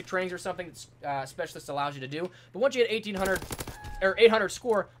 basic trainings or something that specialists allows you to do. But once you get 1800 or 800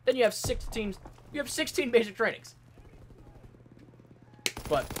 score, then you have 16 basic trainings.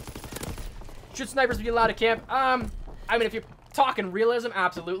 But should snipers be allowed to camp? I mean, if you're talking realism,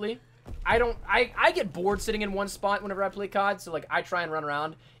 absolutely. I get bored sitting in one spot whenever I play COD, so like I try and run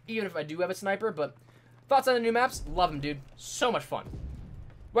around, even if I do have a sniper. But thoughts on the new maps? Love them, dude. So much fun.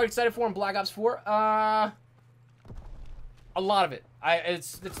 What are you excited for in Black Ops 4? A lot of it.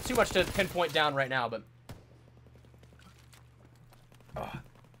 It's too much to pinpoint down right now, but.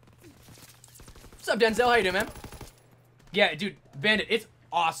 What's up, Denzel? How you doing, man? Yeah, dude, Bandit, it's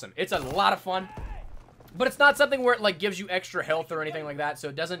awesome. It's a lot of fun, but it's not something where it like gives you extra health or anything like that. So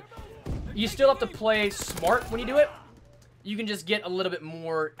it doesn't. You still have to play smart when you do it. You can just get a little bit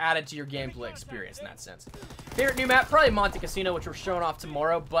more added to your gameplay experience in that sense. Favorite new map? Probably Monte Cassino, which we're showing off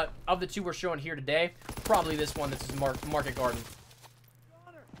tomorrow. But of the 2 we're showing here today, probably this one. This is Market Garden.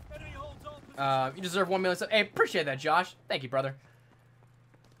 You deserve 1 million subs. Hey, appreciate that, Josh. Thank you, brother.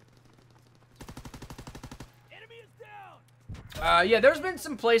 Yeah, there's been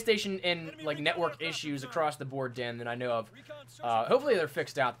some PlayStation and like network issues across the board, Dan, that I know of. Hopefully they're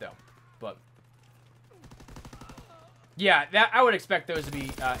fixed out though. But Yeah, I would expect those to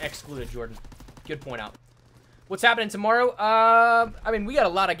be excluded, Jordan. Good point out. What's happening tomorrow? I mean, we got a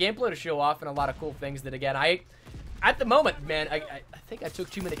lot of gameplay to show off and a lot of cool things that, again, at the moment, man, I think I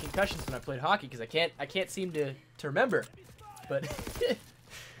took too many concussions when I played hockey because I can't seem to remember. But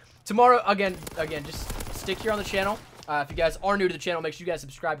tomorrow, again, just stick here on the channel. If you guys are new to the channel, make sure you guys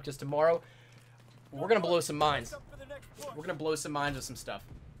subscribe because tomorrow we're gonna blow some minds. We're gonna blow some minds with some stuff.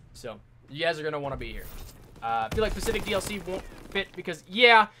 So you guys are gonna want to be here. I feel like Pacific DLC won't fit because,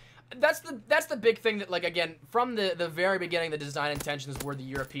 yeah, that's the big thing that, like, again, from the very beginning, the design intentions were the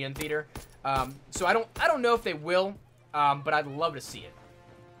European theater. So I don't know if they will, but I'd love to see it.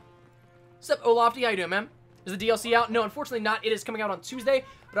 What's up, Olofty? How you doing, man? Is the DLC out? No, unfortunately not. It is coming out on Tuesday,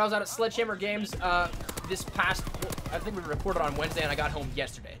 but I was out at Sledgehammer Games this past, I think we recorded on Wednesday, and I got home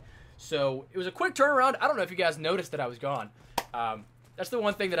yesterday. So it was a quick turnaround. I don't know if you guys noticed that I was gone. That's the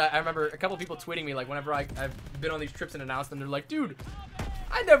one thing that I remember a couple of people tweeting me, like, whenever I've been on these trips and announced them, they're like, dude,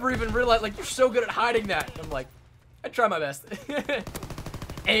 I never even realized, like, you're so good at hiding that. And I'm like, I try my best.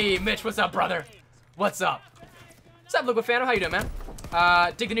 Hey, Mitch, what's up, brother? What's up? What's up, Liquid Phantom? How you doing, man?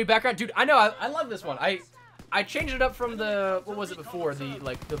 Dig the new background. Dude, I know, I love this one. I changed it up from the, what was it before?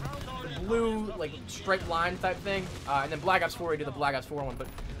 The blue, like, striped line type thing. And then Black Ops 4, I did the Black Ops 4 one. But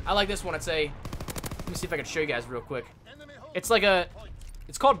I like this one. It's a, let me see if I can show you guys real quick. It's like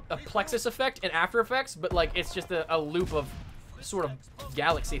it's called a plexus effect in After Effects, but, like, it's just a loop of sort of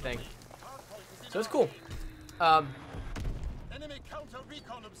galaxy thing. So it's cool. Good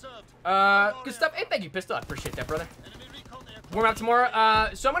stuff. Hey, thank you, Pistol. I appreciate that, brother. Warm up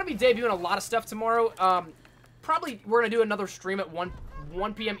tomorrow. So I'm gonna be debuting a lot of stuff tomorrow. Probably we're gonna do another stream at 1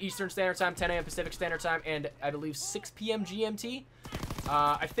 p.m. Eastern Standard Time, 10 a.m. Pacific Standard Time, and I believe 6 p.m. GMT.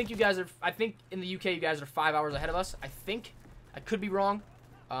 I think you guys are. I think in the UK you guys are 5 hours ahead of us. I think. I could be wrong.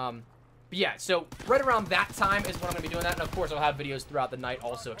 But yeah, so right around that time is when I'm gonna be doing that, and of course I'll have videos throughout the night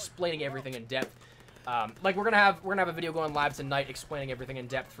also explaining everything in depth. Like we're gonna have a video going live tonight explaining everything in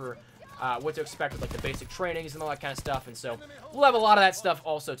depth for what to expect with, like, the basic trainings and all that kind of stuff, and so we'll have a lot of that stuff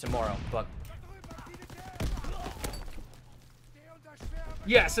also tomorrow. But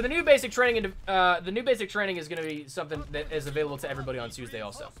yeah, so the new basic training is gonna be something that is available to everybody on Tuesday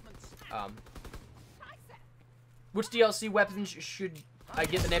also. Which DLC weapons should I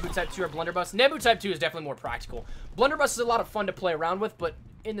get? The Nambu Type 2 or Blunderbuss? Nambu Type 2 is definitely more practical. Blunderbuss is a lot of fun to play around with, but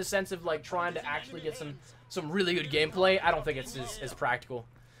in the sense of, like, trying to actually get some really good gameplay, I don't think it's as practical.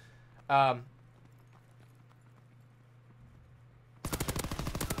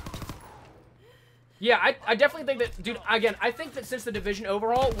 Yeah, I definitely think that, dude, again, I think that since the Division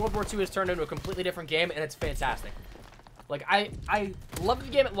overhaul, World War II has turned into a completely different game, and it's fantastic. Like, I loved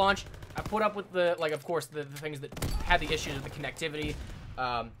the game at launch. I put up with the, like, of course, the things that had the issues with the connectivity.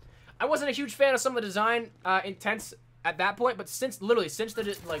 I wasn't a huge fan of some of the design intents at that point, but since the,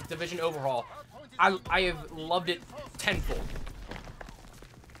 like, Division overhaul, I have loved it tenfold.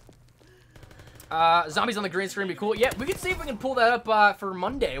 Zombies on the green screen would be cool. Yeah, we can see if we can pull that up for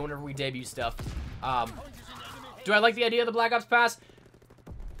Monday whenever we debut stuff. Do I like the idea of the Black Ops Pass?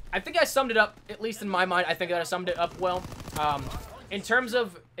 I think I summed it up, at least in my mind, I think that I summed it up well. In terms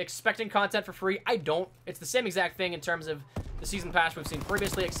of expecting content for free, I don't. It's the same exact thing in terms of the Season Pass we've seen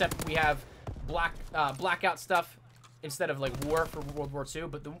previously, except we have Blackout stuff instead of, like, War for World War II.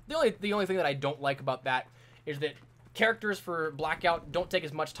 But the only thing that I don't like about that is that characters for Blackout don't take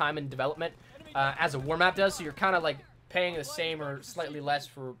as much time in development as a war map does, so you're kind of, like, paying the same or slightly less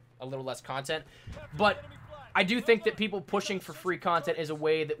for a little less content. But I do think that people pushing for free content is a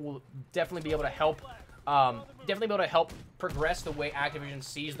way that will definitely be able to help progress the way Activision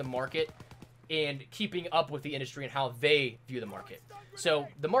sees the market and keeping up with the industry and how they view the market. So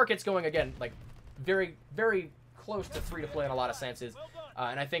the market's going, again, like, very, very close to free-to-play in a lot of senses,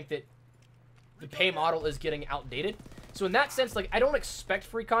 and I think that the pay model is getting outdated. So in that sense, like, I don't expect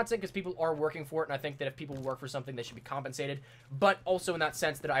free content because people are working for it, and I think that if people work for something, they should be compensated. But also in that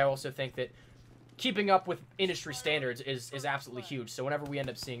sense that I also think that keeping up with industry standards is absolutely huge. So whenever we end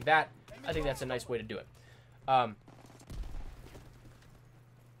up seeing that, I think that's a nice way to do it.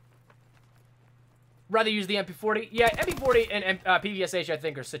 Rather use the MP40. Yeah, MP40 and PVSH, I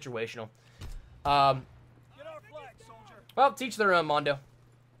think, are situational. Well, teach their own, Mondo.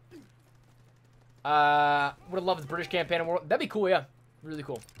 Would have loved the British campaign in World. That'd be cool, yeah. Really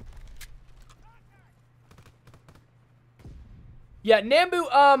cool. Yeah,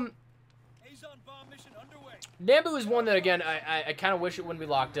 Nambu, Nambu is one that, again, I kind of wish it wouldn't be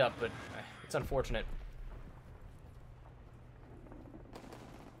locked up, but it's unfortunate.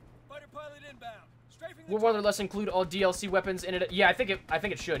 Would Warlord Less include all DLC weapons in it? Yeah, I think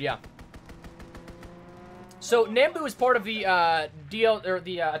it should, yeah. So Nambu is part of the DL or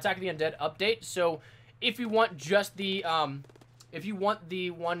the Attack of the Undead update. So if you want just the if you want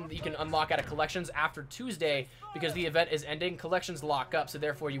the one that you can unlock out of collections after Tuesday, because the event is ending, collections lock up, so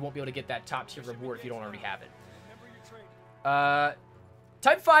therefore you won't be able to get that top tier reward if you don't already have it.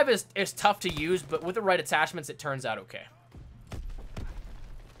 Type 5 is tough to use, but with the right attachments, it turns out okay.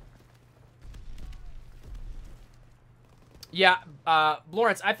 Yeah,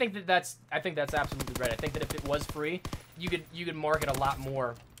 Lawrence, I think that's absolutely right. I think that if it was free, you could market a lot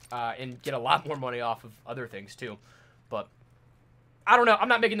more and get a lot more money off of other things too. But I don't know. I'm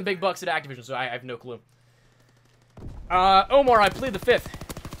not making the big bucks at Activision, so I have no clue. Omar, I plead the fifth.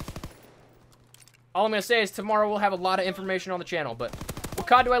 All I'm gonna say is tomorrow we'll have a lot of information on the channel. But what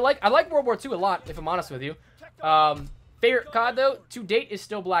COD do I like? I like World War II a lot, if I'm honest with you. Favorite COD though, to date, is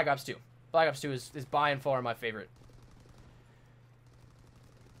still Black Ops 2. Black Ops 2 is by and far my favorite.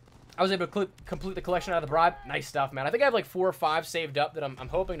 I was able to complete the collection out of the bribe. Nice stuff, man. I think I have like 4 or 5 saved up that I'm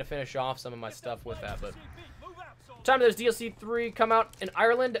hoping to finish off some of my stuff with that. But time there's DLC 3 come out in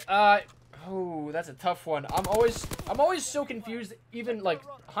Ireland. Oh, that's a tough one. I'm always so confused. Even like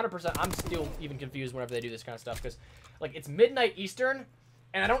 100%, I'm still even confused whenever they do this kind of stuff because like it's midnight Eastern,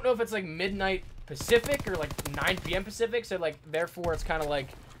 and I don't know if it's like midnight Pacific or like 9 p.m. Pacific. So like therefore it's kind of like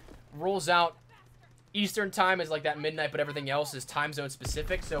rolls out. Eastern time is like that midnight, but everything else is time zone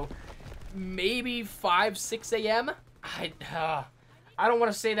specific. So maybe 5, 6 a.m. I don't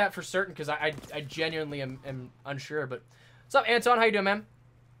want to say that for certain because I genuinely am unsure. But what's up, Anton? How you doing, man?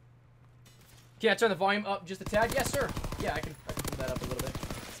 Can I turn the volume up just a tad? Yes, sir. Yeah, I can turn that up a little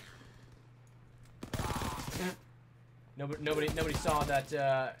bit. Nobody saw that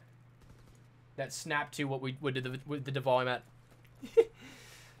that snap to what we did the volume at.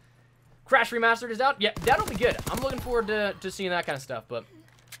 Crash Remastered is out. Yeah, that'll be good. I'm looking forward to seeing that kind of stuff, but...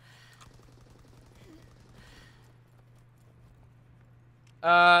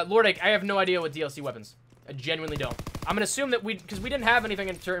 Lordic, I have no idea what DLC weapons. I genuinely don't. I'm gonna assume that because we didn't have anything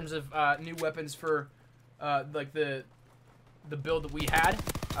in terms of new weapons for, like, the build that we had.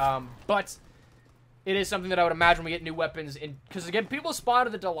 But it is something that I would imagine we get new weapons in... Because, again, people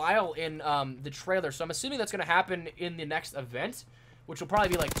spotted the Delisle in the trailer, so I'm assuming that's gonna happen in the next event. Which will probably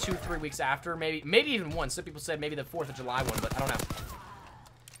be like 2-3 weeks after, maybe even one. Some people said maybe the 4th of July one, but I don't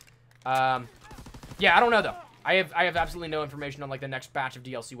know. Yeah, I don't know though. I have absolutely no information on like the next batch of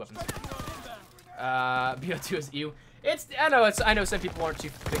DLC weapons. BO2 is EU. I know some people aren't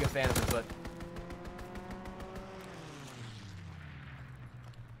too big a fan of it, but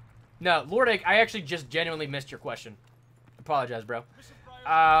no, Lordic, I actually just genuinely missed your question. Apologize, bro.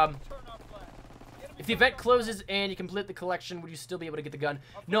 If the event closes and you complete the collection, would you still be able to get the gun?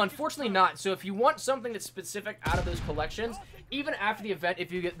 No, unfortunately not. So if you want something that's specific out of those collections, even after the event,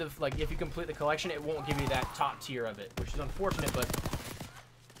 if you get if you complete the collection, it won't give you that top tier of it, which is unfortunate. But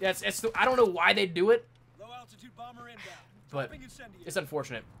I don't know why they do it, but it's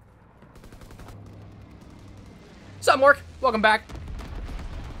unfortunate. What's up, Mark? Welcome back,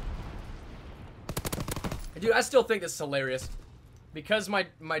 dude. I still think this is hilarious. Because my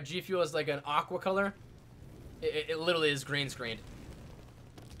G Fuel is like an aqua color, it literally is green screened.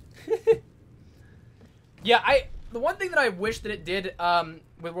 Yeah, the one thing that I wish that it did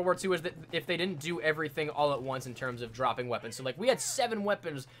with World War II is that if they didn't do everything all at once in terms of dropping weapons. So like we had 7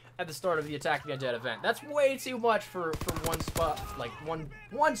 weapons at the start of the Attack of the Undead event. That's way too much for one spot, like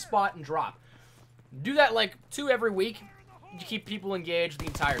one spot and drop. Do that like 2 every week. You keep people engaged the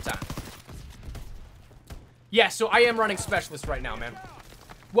entire time. Yeah, so I am running Specialist right now, man.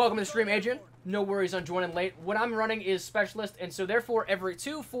 Welcome to the stream, Adrian. No worries on joining late. What I'm running is Specialist, and so therefore every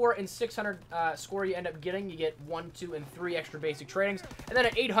 2, 4, and 600 score you end up getting, you get 1, 2, and 3 extra basic trainings. And then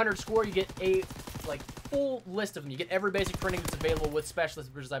at 800 score, you get a like full list of them. You get every basic training that's available with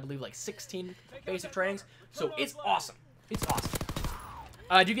Specialist, which is I believe like 16 basic trainings. So it's awesome. It's awesome.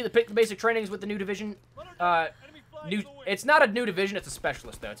 Do you get the basic trainings with the new division? It's not a new division. It's a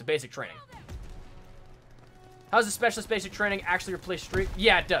Specialist though. It's a basic training. How does the Specialist basic training actually replace Street?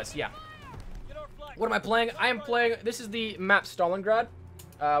 Yeah, it does, yeah. What am I playing? I am playing, this is the map Stalingrad.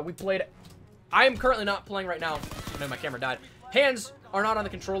 I am currently not playing right now. No, my camera died. Hands are not on the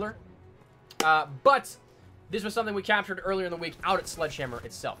controller. But this was something we captured earlier in the week out at Sledgehammer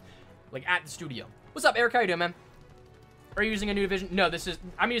itself. Like at the studio. What's up, Eric? How you doing, man? Are you using a new division? No,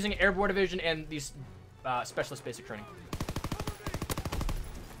 I'm using Airborne Division and these Specialist basic training.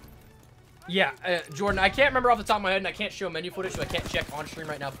 Yeah, Jordan, I can't remember off the top of my head, and I can't show menu footage, so I can't check on stream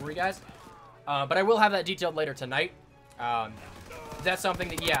right now for you guys. But I will have that detailed later tonight. That's something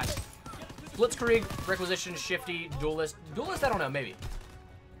that, yeah. Blitzkrieg, Requisition, Shifty, Duelist. Duelist, I don't know, maybe.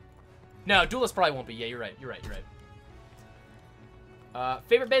 No, duelist probably won't be. Yeah, you're right. You're right. You're right.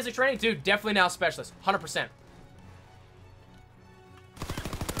 Favorite basic training? Dude, definitely now specialist. 100%.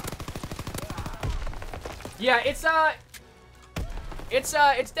 Yeah, it's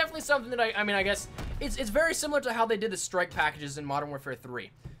definitely something that I mean, I guess it's very similar to how they did the strike packages in Modern Warfare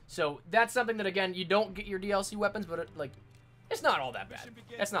 3. So that's something that, again, you don't get your DLC weapons, but it's not all that bad.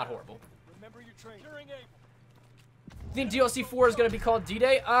 It's not horrible. Remember your training. Securing able. Think DLC 4 is gonna be called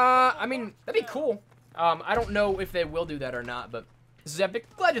D-Day? I mean, that'd be cool. I don't know if they will do that or not, but this is epic.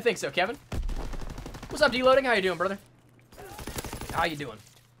 Glad you think so, Kevin. What's up, D-Loading? How you doing, brother? How you doing?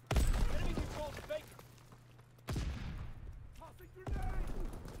 Enemy controls vacant. Tossing grenade.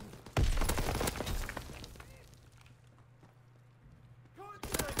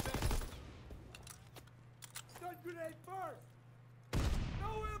 Stun grenade first. No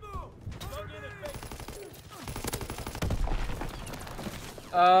ammo. Plug in and vacant.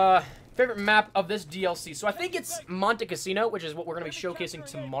 Favorite map of this DLC. So I think it's Monte Casino, which is what we're going to be showcasing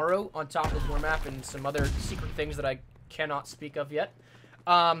tomorrow on top of the war map and some other secret things that I cannot speak of yet.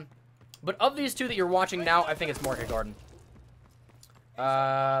 But of these two that you're watching now, I think it's Market Garden.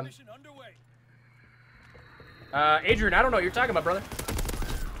 Mission underway. Adrian, I don't know what you're talking about, brother.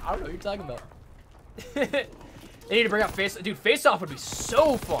 I don't know what you're talking about. They need to bring out Face... Dude, Face Off would be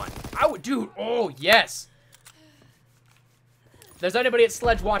so fun. I would... Dude, oh, yes. If there's anybody at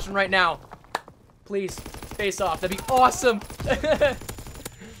Sledge watching right now, please, Face Off. That'd be awesome. They're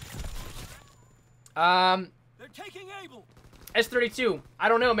taking able. S32. I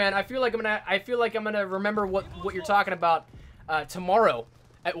don't know, man. I feel like I'm gonna remember what you're talking about tomorrow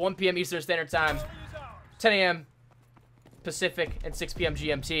at 1 p.m. Eastern Standard Time, 10 a.m. Pacific, and 6 p.m.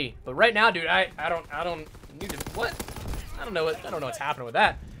 GMT. But right now, dude, I don't need to what? I don't know what's happening with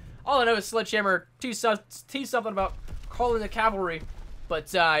that. All I know is Sledgehammer teased something about calling the cavalry,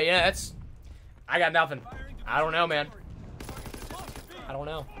 but yeah, I got nothing. I don't know, man. I don't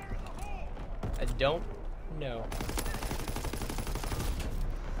know. I don't know.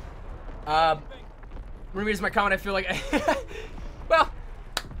 Here's my comment. I feel like, well,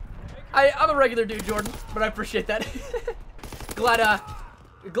 I'm a regular dude, Jordan, but I appreciate that. glad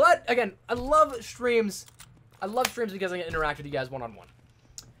again. I love streams. I love streams because I can interact with you guys one-on-one.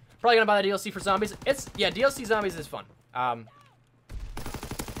 Probably gonna buy the DLC for zombies. Yeah, DLC zombies is fun. I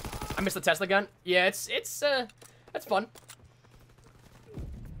missed the Tesla gun. Yeah, it's fun.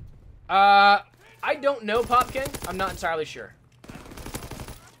 I don't know, Pop King. I'm not entirely sure.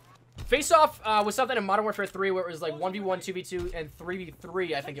 Face Off was something in Modern Warfare 3 where it was like 1v1, 2v2, and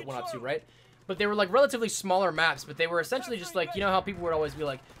 3v3, I think it went up to, right? But they were like relatively smaller maps, but they were essentially just like, you know how people would always be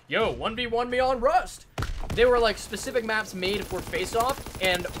like, yo, 1v1 me on Rust? They were like specific maps made for Face Off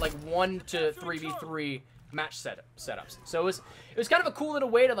and like 1 to 3v3 match setups. So it was kind of a cool little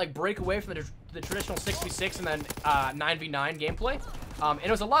way to like break away from the traditional 6v6 and then 9v9 gameplay. And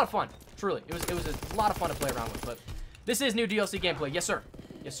it was a lot of fun, truly. It was a lot of fun to play around with. But this is new DLC gameplay. Yes, sir.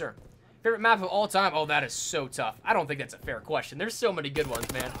 Yes, sir. Favorite map of all time? Oh, that is so tough. I don't think that's a fair question. There's so many good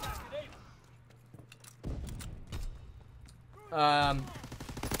ones, man.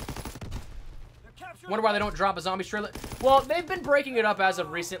 Wonder why they don't drop a Zombies trailer. Well, they've been breaking it up as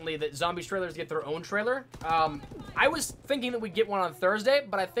of recently that Zombies trailers get their own trailer. I was thinking that we'd get one on Thursday,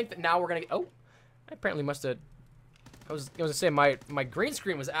 but I think that now we're gonna get... Oh, I apparently must have... I was gonna say my green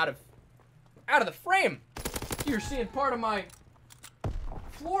screen was out of the frame. You're seeing part of my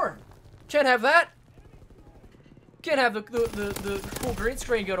floor. Can't have that. Can't have the cool green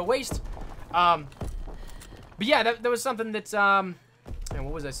screen go to waste. But yeah, that was something that's man,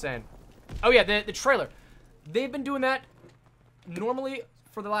 what was I saying? Oh yeah, the trailer. They've been doing that normally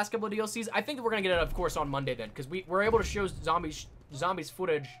for the last couple of DLCs. I think that we're gonna get it, of course, on Monday then, because we're able to show zombies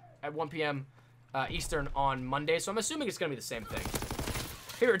footage at 1 p.m. Eastern on Monday. So I'm assuming it's gonna be the same thing.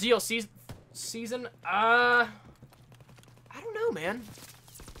 Favorite DLC season? I don't know, man.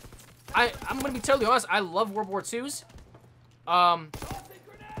 I'm gonna be totally honest. I love World War II's.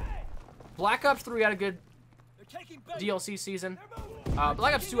 Black Ops 3 had a good DLC season.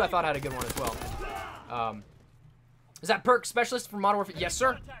 Black Ops 2 I thought had a good one as well. Is that perk specialist for Modern Warfare? Yes,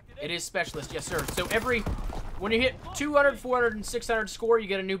 sir. It is specialist. Yes, sir. So when you hit 200, 400, and 600 score, you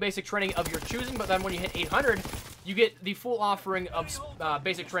get a new basic training of your choosing. But then when you hit 800, you get the full offering of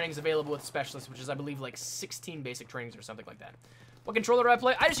basic trainings available with specialist, which is, I believe, like 16 basic trainings or something like that. What controller do I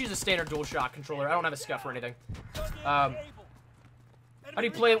play? I just use a standard DualShock controller. I don't have a scuff or anything. How do you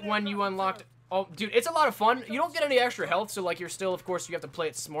play it when you unlocked... Oh, dude, it's a lot of fun. You don't get any extra health, so, like, you're still, of course, you have to play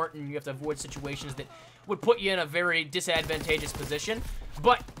it smart, and you have to avoid situations that would put you in a very disadvantageous position.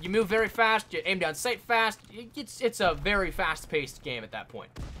 But you move very fast, you aim down sight fast. It's a very fast-paced game at that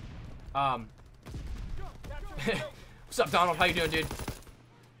point. What's up, Donald? How you doing, dude?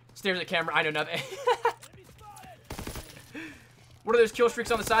 Stares at the camera. I know nothing. What are those kill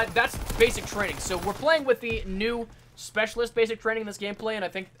streaks on the side? That's basic training. So we're playing with the new specialist basic training in this gameplay, and I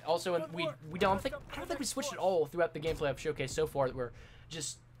think also I don't think we switched it all throughout the gameplay I've showcased so far. That we're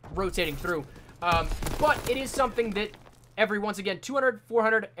just rotating through. But it is something that once again, 200,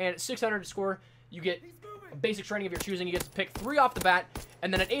 400, and 600 score, you get a basic training of your choosing. You get to pick 3 off the bat,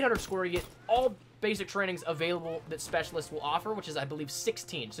 and then at 800 score, you get all basic trainings available that specialists will offer, which is, I believe,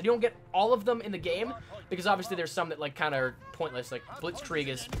 16. So you don't get all of them in the game, because obviously there's some that like kind of are pointless. Like Blitzkrieg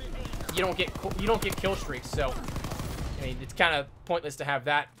is, you don't get kill streaks. So I mean, it's kind of pointless to have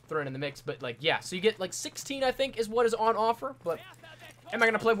that thrown in the mix. But like, yeah, so you get like 16, I think, is what is on offer. But am I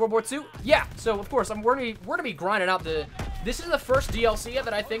gonna play World War II? Yeah. So of course, we're gonna be grinding out the. This is the first DLC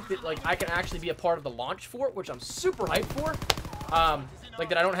that I think that like I can actually be a part of the launch for, which I'm super hyped for. Like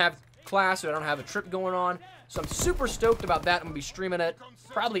that I don't have class, or I don't have a trip going on, so I'm super stoked about that. I'm gonna be streaming it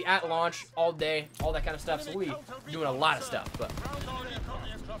probably at launch all day, all that kind of stuff. So we'll be doing a lot of stuff. But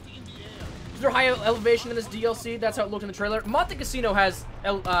is there high elevation in this DLC? That's how it looked in the trailer. Monte Cassino has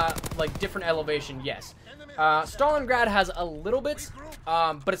like different elevation, yes. Stalingrad has a little bit,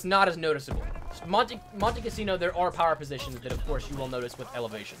 but it's not as noticeable. Monte Cassino, there are power positions that, of course, you will notice with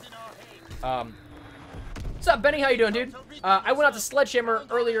elevation. What's up, Benny? How you doing, dude? I went out to Sledgehammer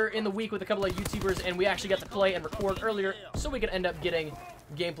earlier in the week with a couple of YouTubers, and we actually got to play and record earlier, so we could end up getting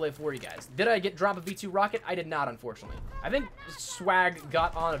gameplay for you guys. Did I drop a V2 rocket? I did not, unfortunately. I think Swag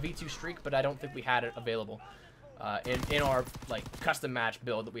got on a V2 streak, but I don't think we had it available in our like custom match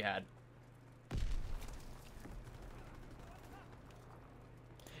build that we had.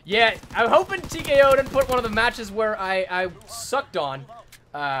 Yeah, I'm hoping TKO didn't put one of the matches where I sucked on,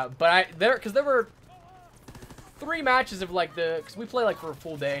 but because there were 3 matches of like because we play like for a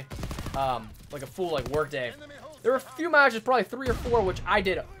full day, like a full like work day. There were a few matches, probably 3 or 4, which I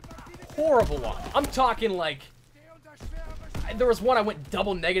did horrible on. I'm talking like, there was one I went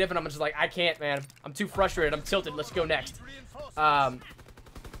double negative, and I'm just like, I can't, man. I'm too frustrated. I'm tilted. Let's go next. Doesn't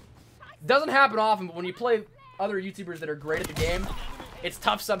happen often, but when you play other YouTubers that are great at the game, it's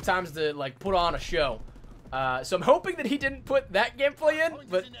tough sometimes to like put on a show. So I'm hoping that he didn't put that gameplay in,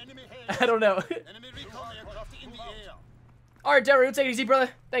 but I don't know. All right, Derry, we'll take it easy,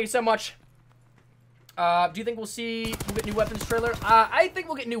 brother. Thank you so much. Do you think we'll get new weapons trailer? I think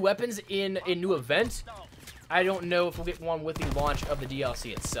we'll get new weapons in a new event. I don't know if we'll get one with the launch of the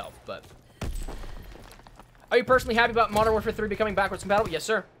DLC itself, but. Are you personally happy about Modern Warfare 3 becoming backwards compatible? Yes,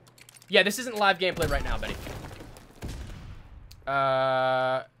 sir. Yeah, this isn't live gameplay right now, Betty.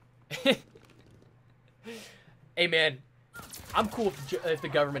 Hey, man. I'm cool if the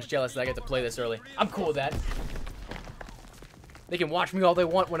government's jealous that I get to play this early. I'm cool with that. They can watch me all they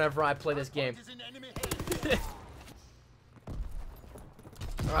want whenever I play this game.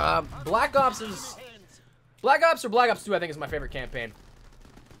 Black Ops or Black Ops 2, I think, is my favorite campaign.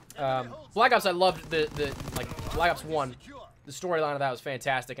 Black Ops, I loved like Black Ops 1. The storyline of that was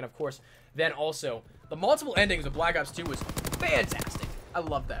fantastic, and of course, then also the multiple endings of Black Ops 2 was fantastic. I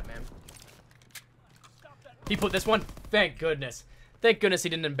love that, man. He put this one. Thank goodness. Thank goodness he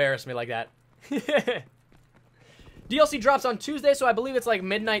didn't embarrass me like that. DLC drops on Tuesday, so I believe it's like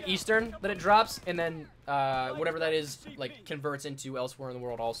midnight Eastern that it drops, and then whatever that is, like, converts into elsewhere in the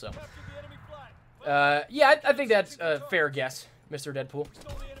world also. Yeah, I think that's a fair guess, Mr. Deadpool.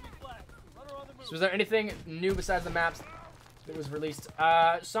 So is there anything new besides the maps that was released?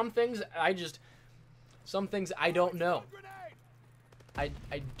 Some things I don't know. I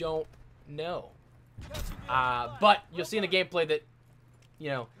don't know. But you'll see in the gameplay that, you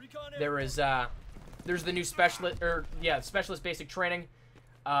know, there's the new specialist basic training.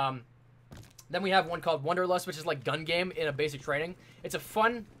 Then we have one called Wanderlust, which is like gun game in a basic training. It's a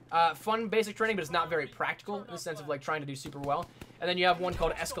fun basic training, but it's not very practical in the sense of like trying to do super well. And then you have one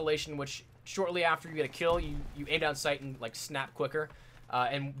called Escalation, which shortly after you get a kill, you aim down sight and like snap quicker.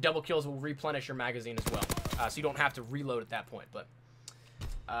 And double kills will replenish your magazine as well. So you don't have to reload at that point. But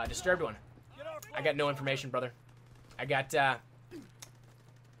Disturbed one. I got no information, brother. I got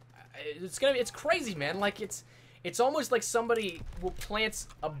it's crazy, man. Like it's almost like somebody will plant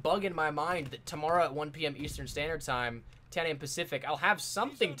a bug in my mind that tomorrow at 1 p.m. Eastern Standard Time, 10 a.m. Pacific, I'll have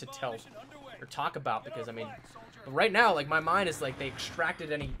something to tell or talk about, because I mean, right now, like, my mind is like they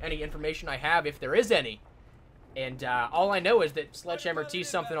extracted any information I have, if there is any, and all I know is that Sledgehammer teased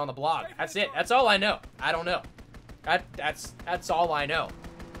something on the blog. That's it. That's all I know. I don't know. That's all I know.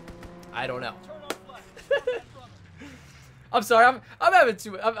 I don't know. I'm sorry. I'm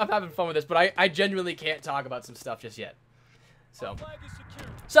having fun with this, but I genuinely can't talk about some stuff just yet. So, Flag is secure.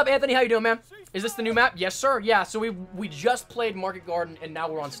 what's up, Anthony? How you doing, man? Is this the new map? Yes, sir. Yeah. So we just played Market Garden, and now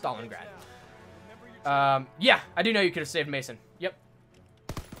we're on Stalingrad. Yeah, I do know you could have saved Mason. Yep.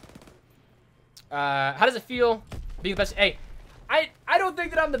 How does it feel being the best? Hey, I don't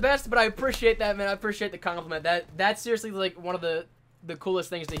think that I'm the best, but I appreciate that, man. I appreciate the compliment. That's seriously like one of the coolest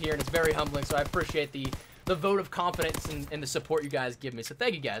things to hear, and it's very humbling. So I appreciate the vote of confidence and the support you guys give me. So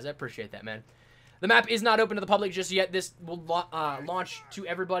thank you guys. I appreciate that, man. The map is not open to the public just yet. This will launch to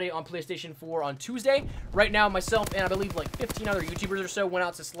everybody on PlayStation 4 on Tuesday. Right now, myself and I believe like 15 other YouTubers or so went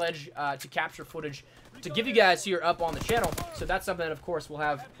out to Sledge to capture footage to give you guys here up on the channel. So that's something that, of course, we'll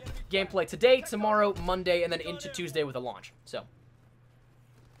have gameplay today, tomorrow, Monday, and then into Tuesday with a launch. So,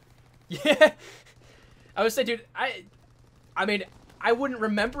 yeah. I would say, dude, I mean, I wouldn't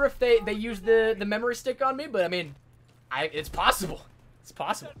remember if they used the memory stick on me, but I mean, it's possible. It's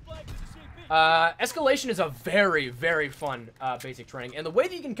possible. Escalation is a very, very fun basic training, and the way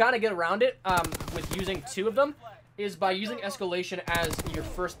that you can kind of get around it with using 2 of them is by using Escalation as your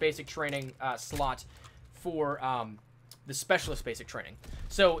first basic training slot for the specialist basic training.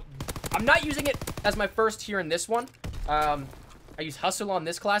 So I'm not using it as my first here in this one. I use Hustle on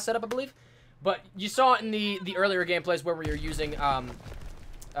this class setup, I believe, but you saw it in the earlier gameplays where we were using the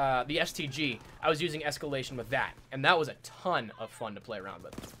STG. I was using Escalation with that, and that was a ton of fun to play around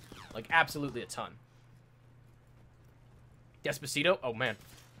with. Like, absolutely a ton. Despacito? Oh, man.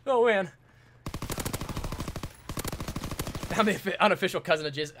 Oh, man. I'm the unofficial cousin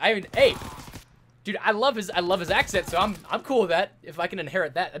of Jason. I mean, hey. Dude, I love his accent, so I'm cool with that. If I can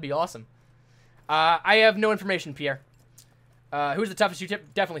inherit that, that'd be awesome. I have no information, Pierre. Who's the toughest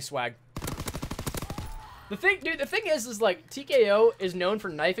U-tip? Definitely Swag. The thing is like, TKO is known for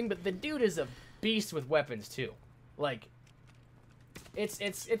knifing, but the dude is a beast with weapons, too. Like...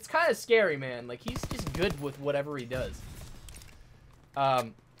 It's kind of scary, man. Like, he's just good with whatever he does. How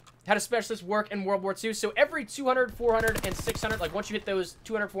does specialists work in World War II? So every 200, 400, and 600, like once you hit those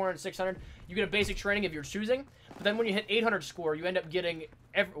 200, 400, and 600, you get a basic training of your choosing. But then when you hit 800 score, you end up getting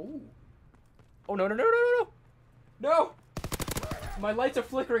ooh. Oh, no, no, no, no, no, no. No! My lights are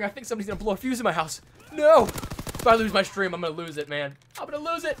flickering. I think somebody's going to blow a fuse in my house. No! If I lose my stream, I'm going to lose it, man. I'm going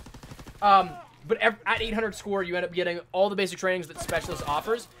to lose it. But at 800 score, you end up getting all the basic trainings that Specialist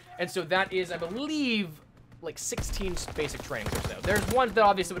offers. And so that is, I believe, like 16 basic trainings or so. There's ones that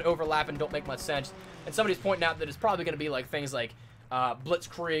obviously would overlap and don't make much sense. And somebody's pointing out that it's probably going to be like things like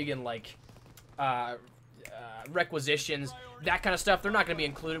Blitzkrieg and like requisitions, that kind of stuff. They're not going to be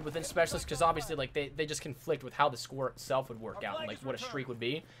included within Specialist because obviously like they just conflict with how the score itself would work out and like what a streak would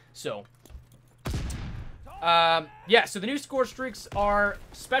be. So... yeah, so the new score streaks are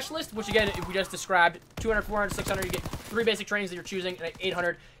Specialist, which again, we just described, 200, 400, 600, you get 3 basic trainings that you're choosing, and at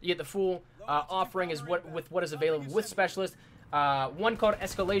 800, you get the full offering is what is available with Specialist. One called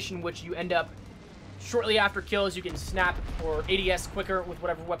Escalation, which you end up, shortly after kills, you can snap or ADS quicker with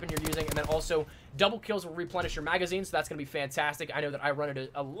whatever weapon you're using, and then also double kills will replenish your magazine, so that's going to be fantastic. I know that I run into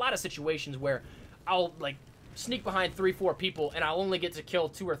a lot of situations where I'll, like, sneak behind 3-4 people, and I'll only get to kill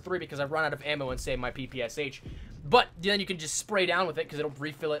 2 or 3 because I run out of ammo and save my PPSH. But then you can just spray down with it because it'll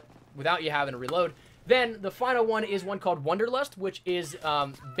refill it without you having to reload. Then the final one is one called Wonderlust, which is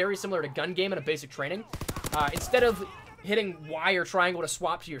very similar to Gun Game and a basic training. Instead of hitting Y or triangle to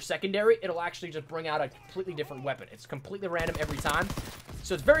swap to your secondary, it'll actually just bring out a completely different weapon. It's completely random every time.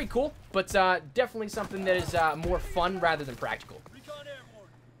 So it's very cool, but definitely something that is more fun rather than practical.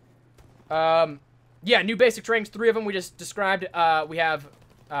 Yeah, new basic trainings, 3 of them we just described. We have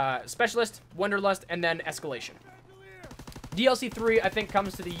Specialist, Wonderlust, and then Escalation. DLC 3, I think,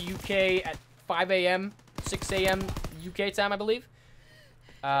 comes to the UK at 5 a.m., 6 a.m. UK time, I believe.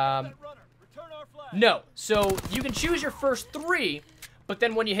 No, so you can choose your first 3, but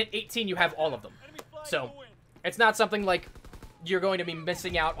then when you hit 18, you have all of them. So it's not something like you're going to be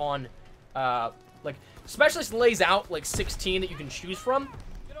missing out on, like, Specialist lays out, like, 16 that you can choose from.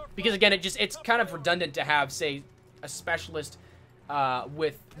 Because, again, it's kind of redundant to have, say, a Specialist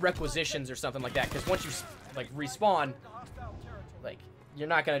with requisitions or something like that. Because once you, like, respawn, like, you're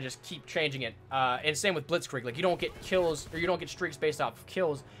not going to just keep changing it. And same with Blitzkrieg. Like, you don't get kills, or you don't get streaks based off of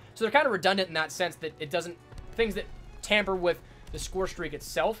kills. So they're kind of redundant in that sense that it doesn't... Things that tamper with the score streak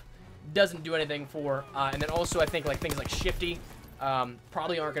itself doesn't do anything for... and then also, I think, like, things like Shifty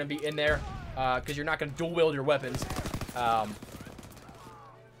probably aren't going to be in there. Because you're not going to dual-wield your weapons.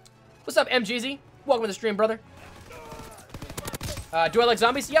 What's up, MGZ? Welcome to the stream, brother. Do I like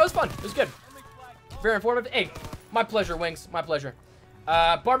zombies? Yeah, it was fun. It was good. Very informative. Hey, my pleasure, Wings. My pleasure.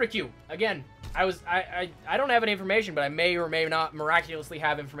 Barbecue. Again, I don't have any information, but I may or may not miraculously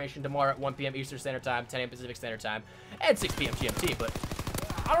have information tomorrow at 1 p.m. Eastern Standard Time, 10 a.m. Pacific Standard Time, and 6 p.m. GMT. But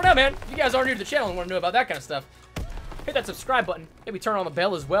I don't know, man. If you guys are new to the channel and want to know about that kind of stuff, hit that subscribe button. Maybe turn on the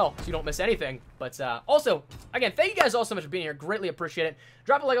bell as well so you don't miss anything. But also, again, thank you guys all so much for being here. Greatly appreciate it.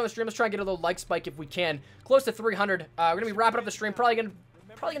 Drop a like on the stream. Let's try and get a little like spike if we can. Close to 300. We're going to be wrapping up the stream. Probably gonna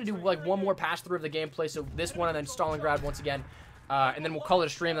do like one more pass through of the gameplay. So this one and then Stalingrad once again. And then we'll call it a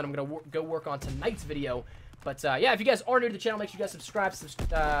stream. Then I'm going to go work on tonight's video. But yeah, if you guys are new to the channel, make sure you guys subscribe,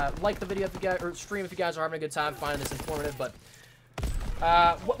 like the video if you guys, or stream if you guys are having a good time finding this informative. But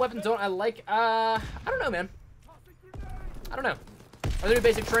what weapon don't I like? I don't know, man. I don't know. Are there new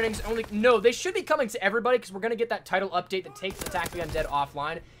basic trainings? Only no, they should be coming to everybody because we're going to get that title update that takes Attack the Undead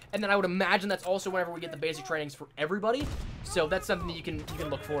offline. And then I would imagine that's also whenever we get the basic trainings for everybody. So that's something that you can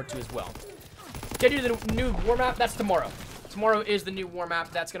look forward to as well. Get you the new war map. That's tomorrow. Tomorrow is the new war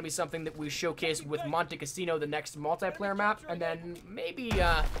map. That's going to be something that we showcase with Monte Cassino, the next multiplayer map, and then maybe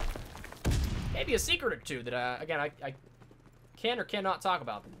a secret or two that again I can or cannot talk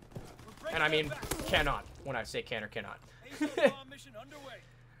about. And I mean cannot when I say can or cannot.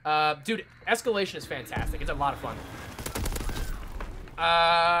 Dude, escalation is fantastic. It's a lot of fun.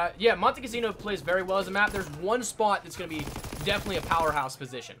 Yeah, Monte Cassino plays very well as a map. There's one spot that's going to be definitely a powerhouse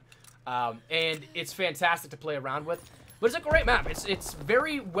position. And it's fantastic to play around with. But it's a great map. It's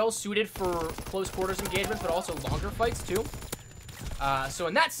very well suited for close quarters engagements, but also longer fights too. So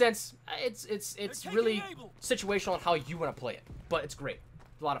in that sense, it's really situational on how you want to play it. But it's great.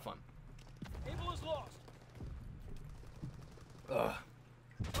 It's a lot of fun. Able is lost. Ugh.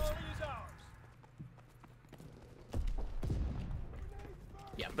 Charlie is ours.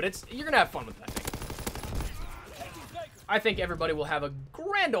 Yeah, but you're gonna have fun with that thing. I think everybody will have a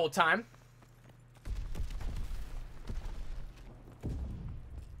grand old time.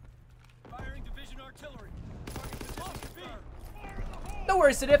 Firing division artillery. No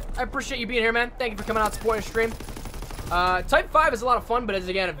worries, Sidif. I appreciate you being here, man. Thank you for coming out and supporting the stream. Type 5 is a lot of fun, but it's,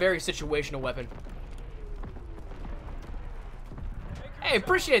 again, a very situational weapon. Hey,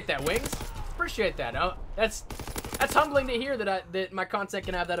 appreciate that, Wings. Appreciate that. That's humbling to hear that my content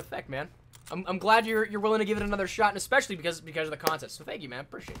can have that effect, man. I'm glad you're willing to give it another shot, and especially because of the content. So thank you, man.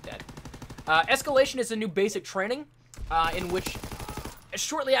 Appreciate that. Escalation is a new basic training, in which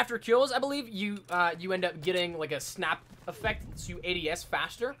shortly after kills, I believe you end up getting like a snap effect so you ADS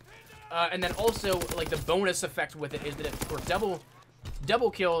faster, and then also like the bonus effect with it is that for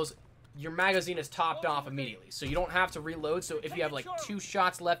double kills, your magazine is topped off immediately, so you don't have to reload. So if you have like 2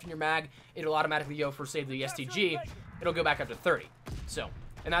 shots left in your mag, it'll automatically go for, say, the STG. It'll go back up to 30. So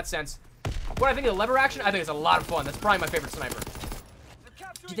in that sense, what I think of the lever action, I think it's a lot of fun. That's probably my favorite sniper.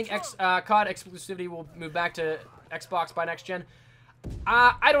 Do you think COD exclusivity will move back to Xbox by next gen?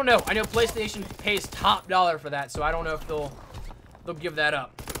 I don't know. I know PlayStation pays top dollar for that, so I don't know if they'll give that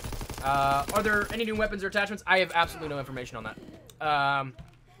up. Are there any new weapons or attachments? I have absolutely no information on that.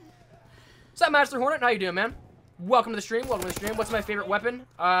 What's up, Master Hornet? How you doing, man? Welcome to the stream. Welcome to the stream. What's my favorite weapon?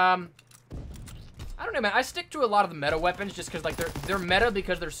 I don't know, man. I stick to a lot of the meta weapons just because, like, they're meta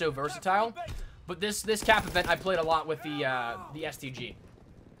because they're so versatile. But this cap event, I played a lot with the STG.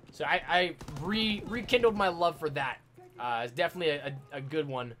 So I rekindled my love for that. It's definitely a good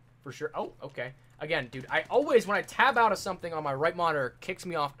one for sure. Oh, okay. Again, dude, I always, when I tab out of something on my right monitor, it kicks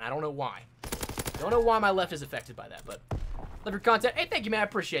me off, and I don't know why. Don't know why my left is affected by that, but love your content. Hey, thank you, man. I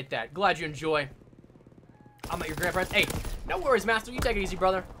appreciate that. Glad you enjoy. I'm at your grandparents. Hey, no worries, Master. You take it easy,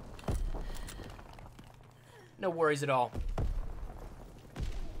 brother. No worries at all.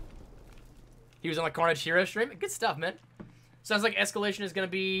 He was on the Carnage Hero stream. Good stuff, man. Sounds like escalation is going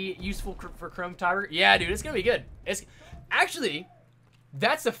to be useful for Chrome Tiger. Yeah, dude, it's going to be good. Actually,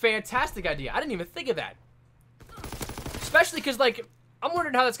 that's a fantastic idea. I didn't even think of that. Especially because, like, I'm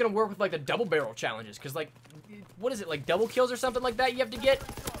wondering how that's going to work with, like, the double barrel challenges. Because, like, what is it, like double kills or something like that you have to get?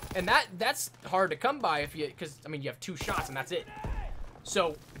 And that's hard to come by if you, because, I mean, you have 2 shots and that's it.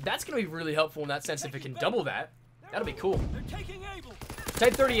 So, that's going to be really helpful in that sense if it can double that. That'll be cool.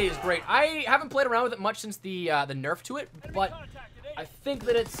 Type 38 is great. I haven't played around with it much since the nerf to it, but I think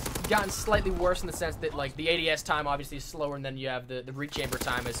that it's gotten slightly worse in the sense that, like, the ADS time obviously is slower, and then you have the rechamber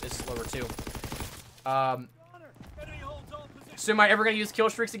time is slower too. So am I ever going to use kill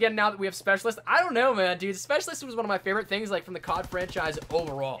streaks again now that we have Specialist? I don't know, man, dude. Specialist was one of my favorite things, like, from the COD franchise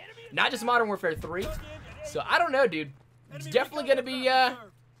overall. Not just Modern Warfare 3. So I don't know, dude. It's definitely going to be,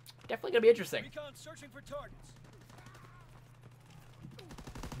 interesting.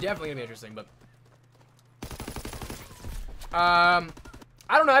 Definitely going to be interesting, but I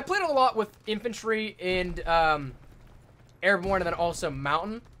don't know. I played a lot with infantry and airborne, and then also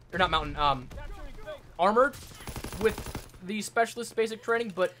mountain. or not mountain, Capturing Baker. armored with the specialist basic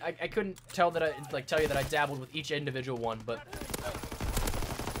training, but I couldn't tell that tell you that I dabbled with each individual one, but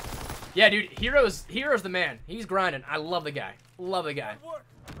yeah, dude, Hero's the man. He's grinding. I love the guy. Love the guy. Good work.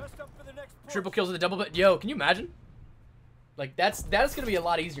 Rest up for the next push. Triple kills with a double, but yo, can you imagine? Like that's gonna be a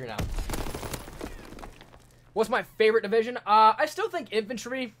lot easier now. What's my favorite division? I still think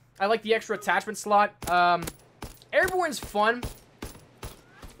infantry. I like the extra attachment slot. Airborne's fun,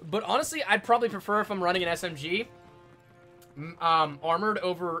 but honestly, I'd probably prefer if I'm running an SMG, armored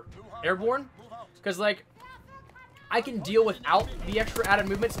over airborne, because like I can deal without the extra added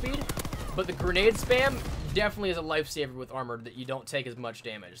movement speed, but the grenade spam definitely is a lifesaver with armored that you don't take as much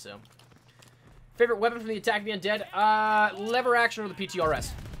damage. So, favorite weapon from the Attack of the Undead? Lever action or the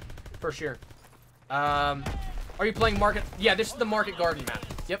PTRS, for sure. Are you playing Market? Yeah, this is the Market Garden map.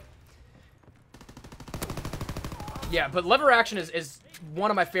 Yep. Yeah, but lever action is one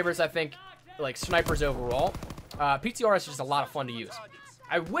of my favorites, I think, like snipers overall. PTRS is just a lot of fun to use.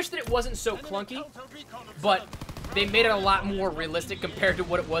 I wish that it wasn't so clunky, but they made it a lot more realistic compared to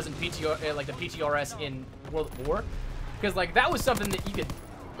what it was in PTR, like the PTRS in World at War. Because like that was something that you could,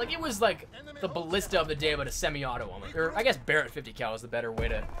 like it was like the ballista of the day, but a semi-auto one. Or I guess Barrett 50 cal is the better way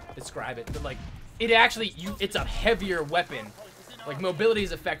to describe it. But like it actually, it's a heavier weapon. Like mobility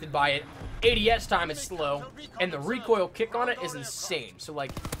is affected by it. ADS time is slow, and the recoil kick on it is insane. So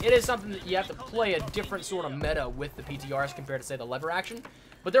like, it is something that you have to play a different sort of meta with the PTRs compared to say the lever action.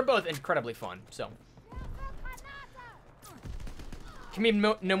 But they're both incredibly fun. So, can we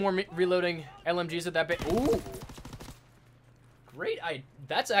no more reloading LMGs at that bit? Ooh, great!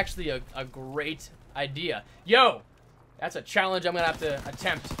 That's actually a great idea. Yo, that's a challenge I'm gonna have to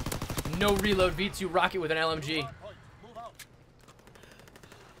attempt. No reload V2 rocket with an LMG.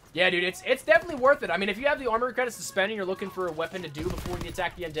 Yeah, dude, it's definitely worth it. I mean, if you have the armor credits to spend and you're looking for a weapon to do before the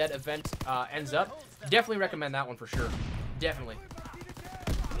Attack the Undead event ends up, definitely recommend that one for sure. Definitely.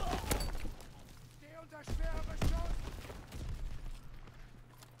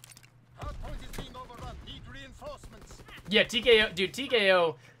 Yeah, TKO, dude,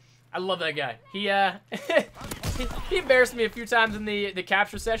 TKO, I love that guy. He he embarrassed me a few times in the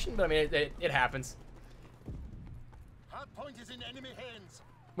capture session, but I mean, it happens. Hardpoint is in enemy hands.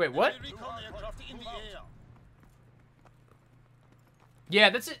 Wait, what? Yeah,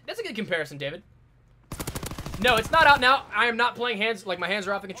 that's a good comparison, David. No, it's not out now. I am not playing hands, like my hands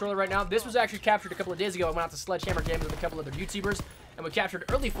are off the controller right now. This was actually captured a couple of days ago. I went out to Sledgehammer Games with a couple other YouTubers, and we captured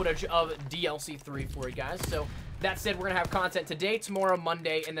early footage of DLC 3 for you guys. So that said, we're gonna have content today, tomorrow,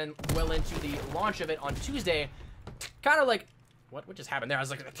 Monday, and then well into the launch of it on Tuesday. Kind of like, what just happened there? I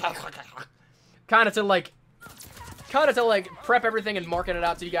was like, kind of to like prep everything and market it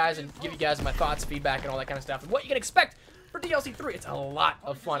out to you guys and give you guys my thoughts, feedback, and all that kind of stuff. And what you can expect for DLC 3. It's a lot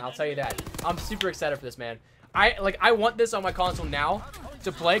of fun, I'll tell you that. I'm super excited for this, man. I want this on my console now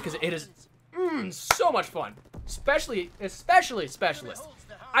to play because it is so much fun. Especially Specialist.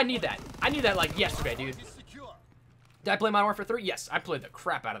 I need that. I need that like yesterday, dude. Did I play Modern Warfare 3? Yes, I played the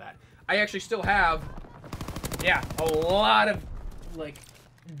crap out of that. I actually still have, yeah, a lot of like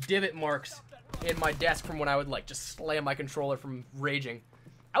divot marks in my desk from when I would like just slam my controller from raging.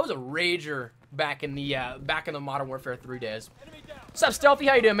 I was a rager back in the Modern Warfare 3 days. What's up, Stealthy?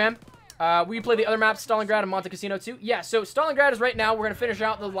 How you doing, man? Will you play the other maps, Stalingrad and Monte Cassino too? Yeah, so Stalingrad is right now. We're gonna finish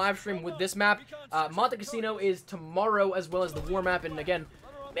out the live stream with this map. Monte Cassino is tomorrow, as well as the war map, and again,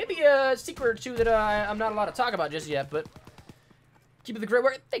 maybe a secret or two that I'm not allowed to talk about just yet, but keep it the great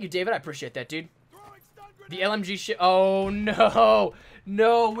work. Thank you, David. I appreciate that, dude. The LMG shit. Oh, no.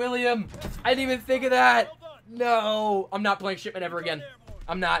 No, William. I didn't even think of that. No. I'm not playing shipment ever again.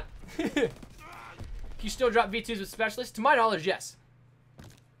 I'm not. Can you still drop V2s with specialists? To my knowledge, yes.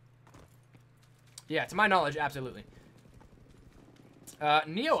 Yeah, to my knowledge, absolutely.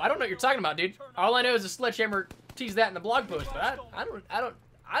 Neo, I don't know what you're talking about, dude. All I know is the Sledgehammer teased that in the blog post, but I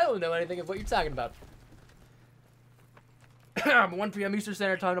don't know anything of what you're talking about. 1 p.m. Eastern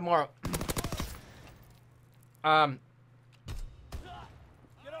Standard Time tomorrow.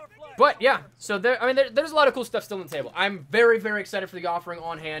 But yeah, so there's a lot of cool stuff still on the table. I'm very, very excited for the offering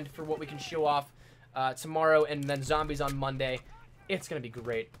on hand for what we can show off tomorrow, and then zombies on Monday. It's gonna be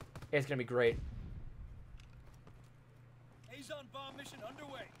great. It's gonna be great.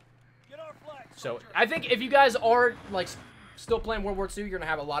 So I think if you guys are like still playing World War II, you're gonna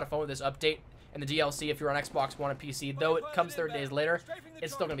have a lot of fun with this update and the DLC if you're on Xbox One and PC. Though it comes 30 days later,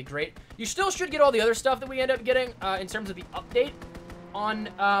 it's still gonna be great. You still should get all the other stuff that we end up getting in terms of the update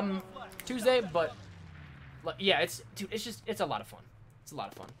on Tuesday. But yeah, it's a lot of fun. It's a lot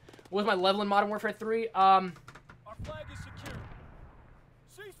of fun. What was my level in Modern Warfare 3? Our flag is secure.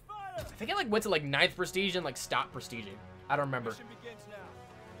 Cease I think I like went to like 9th prestige and like stopped prestiging. I don't remember. Mission begins now.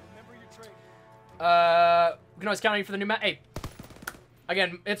 Remember your training. We can always count on you for the new map. Hey,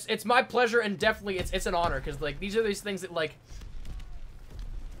 again, it's my pleasure, and definitely it's an honor, because like these are these things that like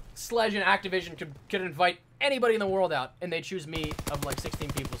Sledge and Activision could invite anybody in the world out, and they choose me of like 16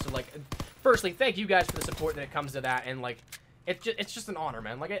 people. So like, firstly, thank you guys for the support that it comes to that, and like it's just an honor,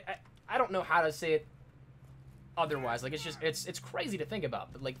 man. Like I don't know how to say it otherwise. Like it's crazy to think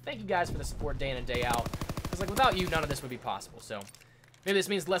about, but like thank you guys for the support day in and day out, because like without you, none of this would be possible. So maybe this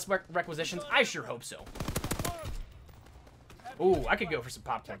means less requisitions. I sure hope so. Ooh, I could go for some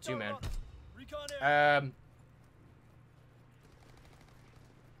popcorn too, man.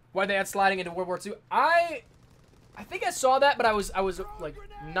 Why'd they add sliding into World War II? I think I saw that, but I was like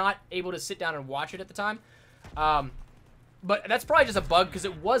not able to sit down and watch it at the time. But that's probably just a bug, because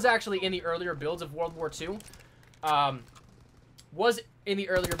it was actually in the earlier builds of World War II. Was in the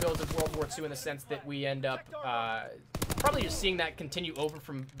earlier builds of World War II in the sense that we end up probably just seeing that continue over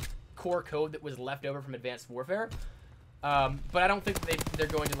from core code that was left over from Advanced Warfare. But I don't think they're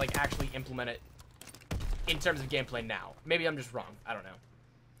going to like actually implement it in terms of gameplay now. Maybe I'm just wrong. I don't know.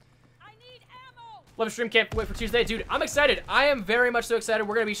 Love a stream, can't wait for Tuesday. Dude, I'm excited. I am very much so excited.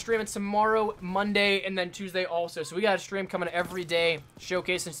 We're going to be streaming tomorrow, Monday, and then Tuesday also. So we got a stream coming every day,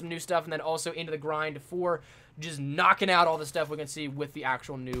 showcasing some new stuff, and then also into the grind for just knocking out all the stuff we can see with the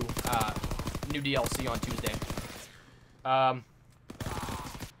actual new DLC on Tuesday.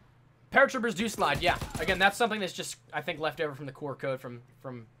 Paratroopers do slide, yeah. Again, that's something that's just, I think, left over from the core code from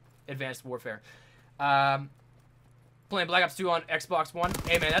Advanced Warfare. Playing Black Ops 2 on Xbox One.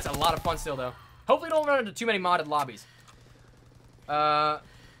 Hey, man, that's a lot of fun still, though. Hopefully don't run into too many modded lobbies. I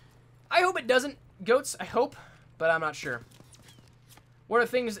hope it doesn't, Goats. I hope, but I'm not sure. What are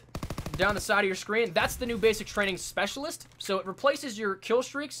things down the side of your screen? That's the new basic training specialist. So it replaces your kill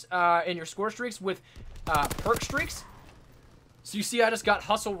streaks and your score streaks with perk streaks. So you see I just got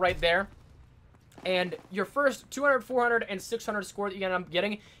hustle right there. And your first 200, 400, and 600 score that you end up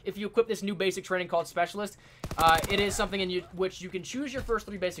getting, if you equip this new basic training called Specialist, it is something in which you can choose your first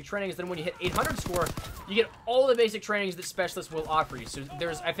 3 basic trainings. Then when you hit 800 score, you get all the basic trainings that Specialist will offer you. So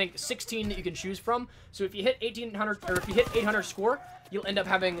there's, I think, 16 that you can choose from. So if you hit 1800, or if you hit 800 score, you'll end up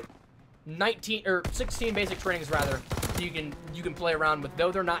having 19 or 16 basic trainings rather. You can play around with.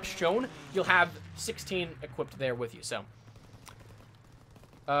 Though they're not shown, you'll have 16 equipped there with you. So,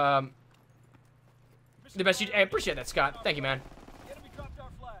 the best. I appreciate that, Scott. Thank you, man.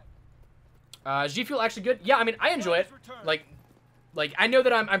 Is G Fuel actually good? Yeah, I mean, I enjoy it. Like I know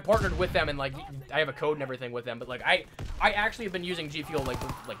that I'm partnered with them, and like I have a code and everything with them. But like I actually have been using G Fuel,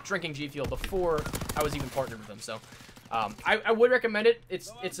 like drinking G Fuel before I was even partnered with them. So I would recommend it.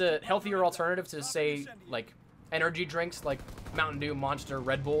 It's a healthier alternative to, say, like energy drinks like Mountain Dew, Monster,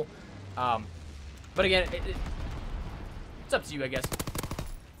 Red Bull. But again, it's up to you, I guess.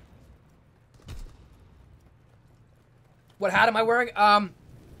 What hat am I wearing? Well,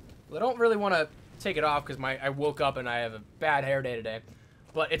 I don't really want to take it off because I woke up and I have a bad hair day today.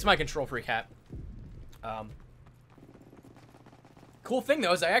 But it's my Control Freak hat. Cool thing,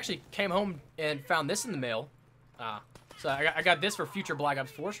 though, is I actually came home and found this in the mail. So I got this for future Black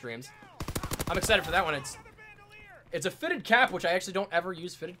Ops 4 streams. I'm excited for that one. It's a fitted cap, which I actually don't ever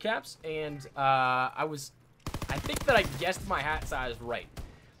use fitted caps. And I think that I guessed my hat size right.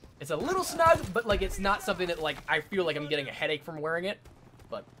 It's a little snug, but like it's not something that like I feel like I'm getting a headache from wearing it.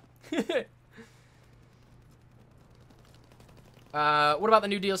 But what about the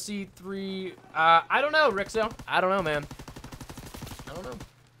new DLC 3? I don't know, Rixo. I don't know, man. I don't know.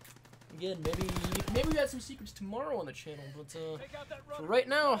 Again, maybe we got some secrets tomorrow on the channel, but for right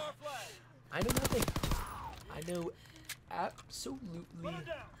now, I know nothing. I know absolutely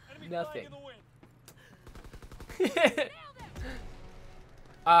nothing.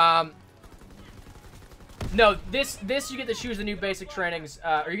 No, this you get to choose the new basic trainings,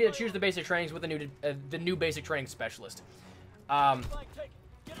 or you get to choose the basic trainings with the new basic training specialist. Yeah.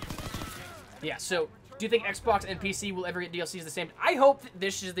 So, do you think Xbox and PC will ever get DLCs the same? I hope that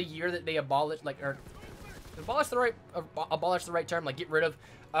this is the year that they abolish, or abolish the right term, like get rid of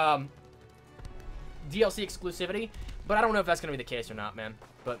DLC exclusivity. But I don't know if that's gonna be the case or not, man.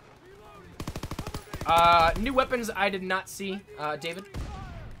 But new weapons I did not see, David.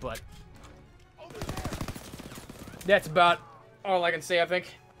 But that's about all I can say, I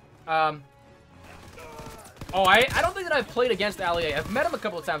think. I don't think that I've played against Ali. I've met him a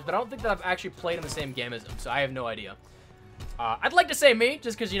couple of times, but I don't think that I've actually played in the same game as him, so I have no idea. I'd like to say me,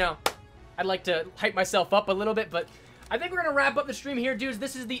 just because, you know, I'd like to hype myself up a little bit, but I think we're going to wrap up the stream here, dudes.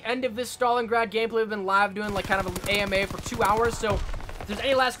 This is the end of this Stalingrad gameplay. We've been live doing, like, kind of an AMA for 2 hours, so there's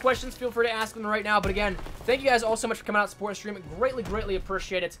any last questions, feel free to ask them right now. But again, thank you guys all so much for coming out, support, stream. Greatly, greatly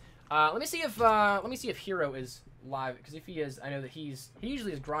appreciate it. Let me see if Hero is live, because if he is, I know that he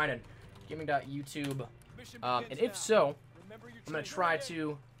usually is grinding. Gaming.youtube. And if so, I'm gonna try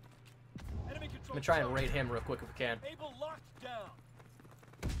and raid him real quick if we can.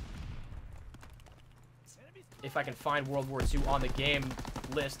 If I can find World War II on the game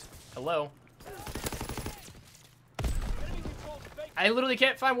list. Hello. I literally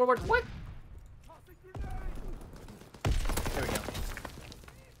can't find World War II. What? There we go.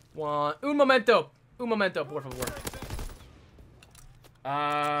 Un momento, por favor.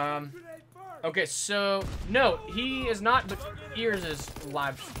 Okay, so no, he is not, but Ears is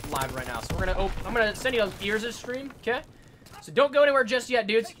live right now. So I'm gonna send you Ears' stream, okay? So don't go anywhere just yet,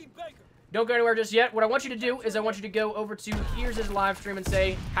 dudes. Don't go anywhere just yet. What I want you to do is I want you to go over to Ears' live stream and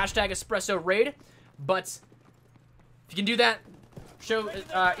say #EspressoRaid. But if you can do that, show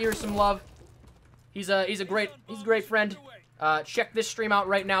Ears some love. He's a great friend. Check this stream out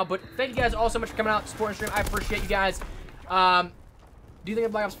right now. But thank you guys all so much for coming out, supporting the stream. I appreciate you guys. Do you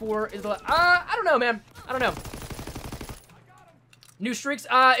think Black Ops 4 is the... I don't know, man. I don't know. New streaks?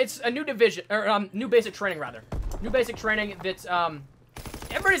 It's a new division, or new basic training, rather. New basic training that's,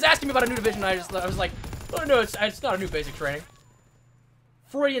 everybody's asking me about a new division, I was like, oh, no, it's not a new basic training.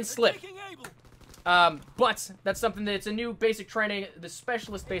 Freudian slip. But that's something that's a new basic training, the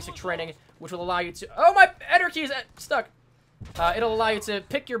specialist basic training, which will allow you to... Oh, my enter key is stuck. It'll allow you to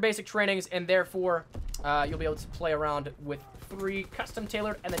pick your basic trainings, and therefore, you'll be able to play around with 3 custom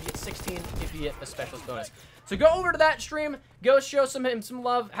tailored, and then you get 16 if you get a specialist bonus. So go over to that stream, go show him some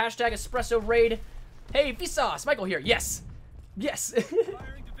love, #EspressoRaid. Hey, Vsauce, Michael here. Yes. Yes.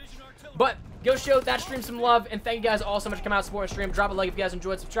 But go show that stream some love, and thank you guys all so much for coming out, support the stream. Drop a like if you guys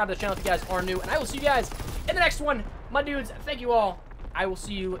enjoyed, subscribe to the channel if you guys are new, and I will see you guys in the next one. My dudes, thank you all. I will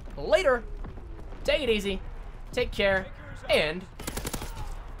see you later. Take it easy. Take care, and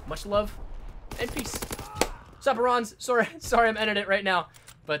much love and peace. Supperons, sorry I'm editing it right now,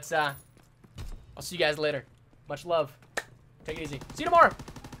 but I'll see you guys later. Much love. Take it easy. See you tomorrow.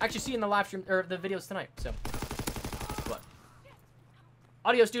 Actually, see you in the live stream or the videos tonight. So, but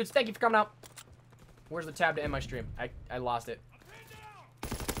adios, dudes. Thank you for coming out. Where's the tab to end my stream? I lost it.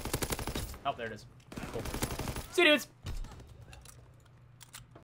 Oh, there it is. Cool. See you, dudes.